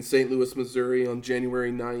 In St. Louis, Missouri on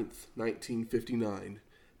January 9th, 1959,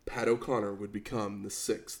 Pat O'Connor would become the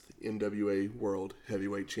 6th NWA World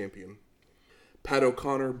Heavyweight Champion. Pat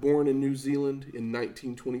O'Connor, born in New Zealand in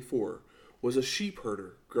 1924, was a sheep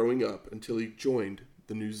herder growing up until he joined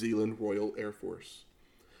the New Zealand Royal Air Force.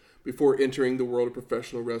 Before entering the world of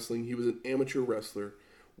professional wrestling, he was an amateur wrestler,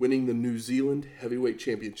 winning the New Zealand Heavyweight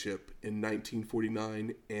Championship in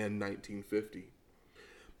 1949 and 1950.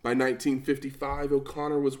 By 1955,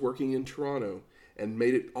 O'Connor was working in Toronto and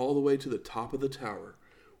made it all the way to the top of the tower,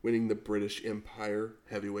 winning the British Empire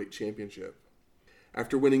Heavyweight Championship.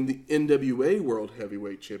 After winning the NWA World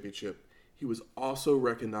Heavyweight Championship, he was also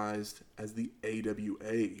recognized as the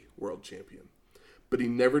AWA World Champion, but he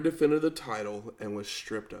never defended the title and was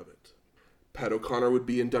stripped of it. Pat O'Connor would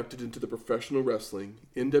be inducted into the Professional Wrestling,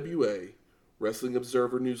 NWA, Wrestling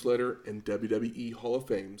Observer newsletter, and WWE Hall of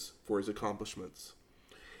Fames for his accomplishments.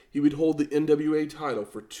 He would hold the NWA title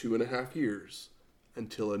for 2.5 years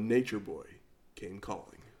until a nature boy came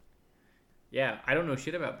calling. Yeah, I don't know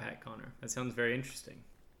shit about Pat Connor. That sounds very interesting.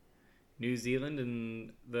 New Zealand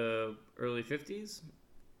in the early 50s,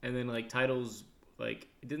 and then like titles, like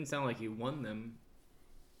it didn't sound like he won them.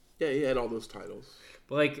 Yeah, he had all those titles.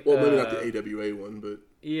 But like, well, maybe not the AWA one, but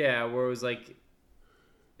yeah, where it was like,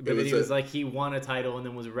 but then he was like he won a title and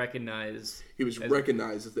then was recognized. He was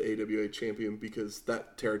recognized as the AWA champion because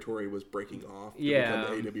that territory was breaking off to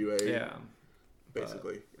become the AWA. Yeah,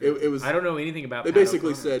 basically, it was. I don't know anything about. They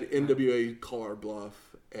basically said NWA call our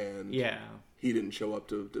bluff, and yeah. He didn't show up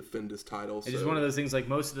to defend his title. It's just one of those things, like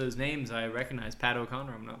most of those names I recognize. Pat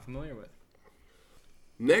O'Connor, I'm not familiar with.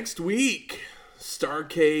 Next week,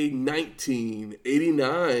 Starrcade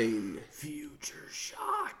 1989. Future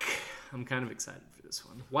Shock. I'm kind of excited for this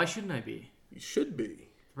one. Why shouldn't I be? You should be.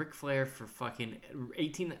 Ric Flair for fucking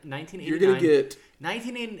 1989. You're going to get...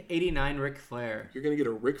 1989 Ric Flair. You're going to get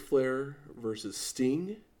a Ric Flair versus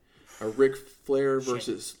Sting. A Ric Flair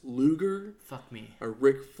versus Luger. Fuck me. A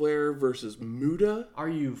Ric Flair versus Muta. Are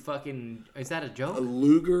you fucking... Is that a joke? A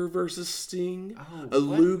Luger versus Sting. Oh, a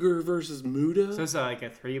Luger versus Muta. So it's like a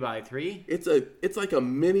 3x3? It's like a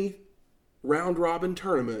mini round robin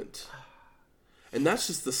tournament. And that's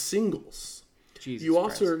just the singles. Jesus you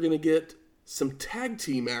also Christ. are going to get some tag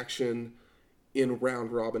team action in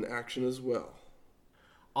round robin action as well.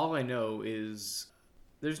 All I know is...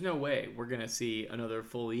 There's no way we're going to see another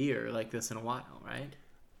full year like this in a while, right?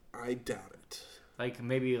 I doubt it. Like,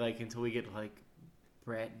 maybe, like, until we get, like,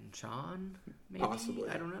 Brett and Shawn, maybe?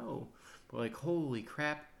 Possibly. I don't know. But, like, holy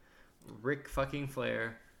crap. Ric fucking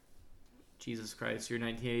Flair. Jesus Christ, your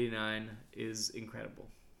 1989 is incredible.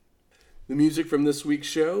 The music from this week's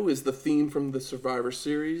show is the theme from the Survivor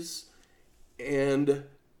Series. And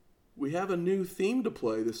we have a new theme to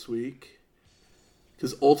play this week.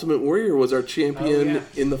 Because Ultimate Warrior was our champion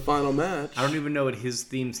in the final match. I don't even know what his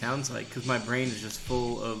theme sounds like because my brain is just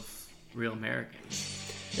full of Real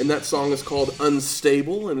Americans. And that song is called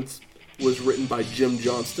Unstable, and it was written by Jim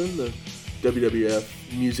Johnston, the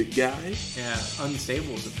WWF music guy. Yeah,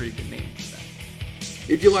 Unstable is a pretty good name for that.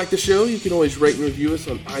 If you like the show, you can always rate and review us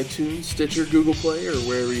on iTunes, Stitcher, Google Play, or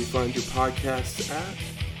wherever you find your podcasts at.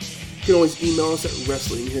 You can always email us at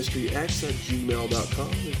wrestlinghistoryx@gmail.com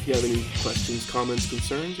if you have any questions, comments,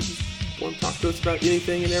 concerns, or just want to talk to us about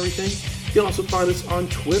anything and everything. You can also find us on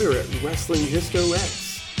Twitter at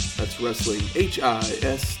WrestlingHistoX. That's Wrestling HISTOX.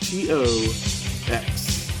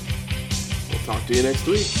 We'll talk to you next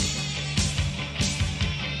week.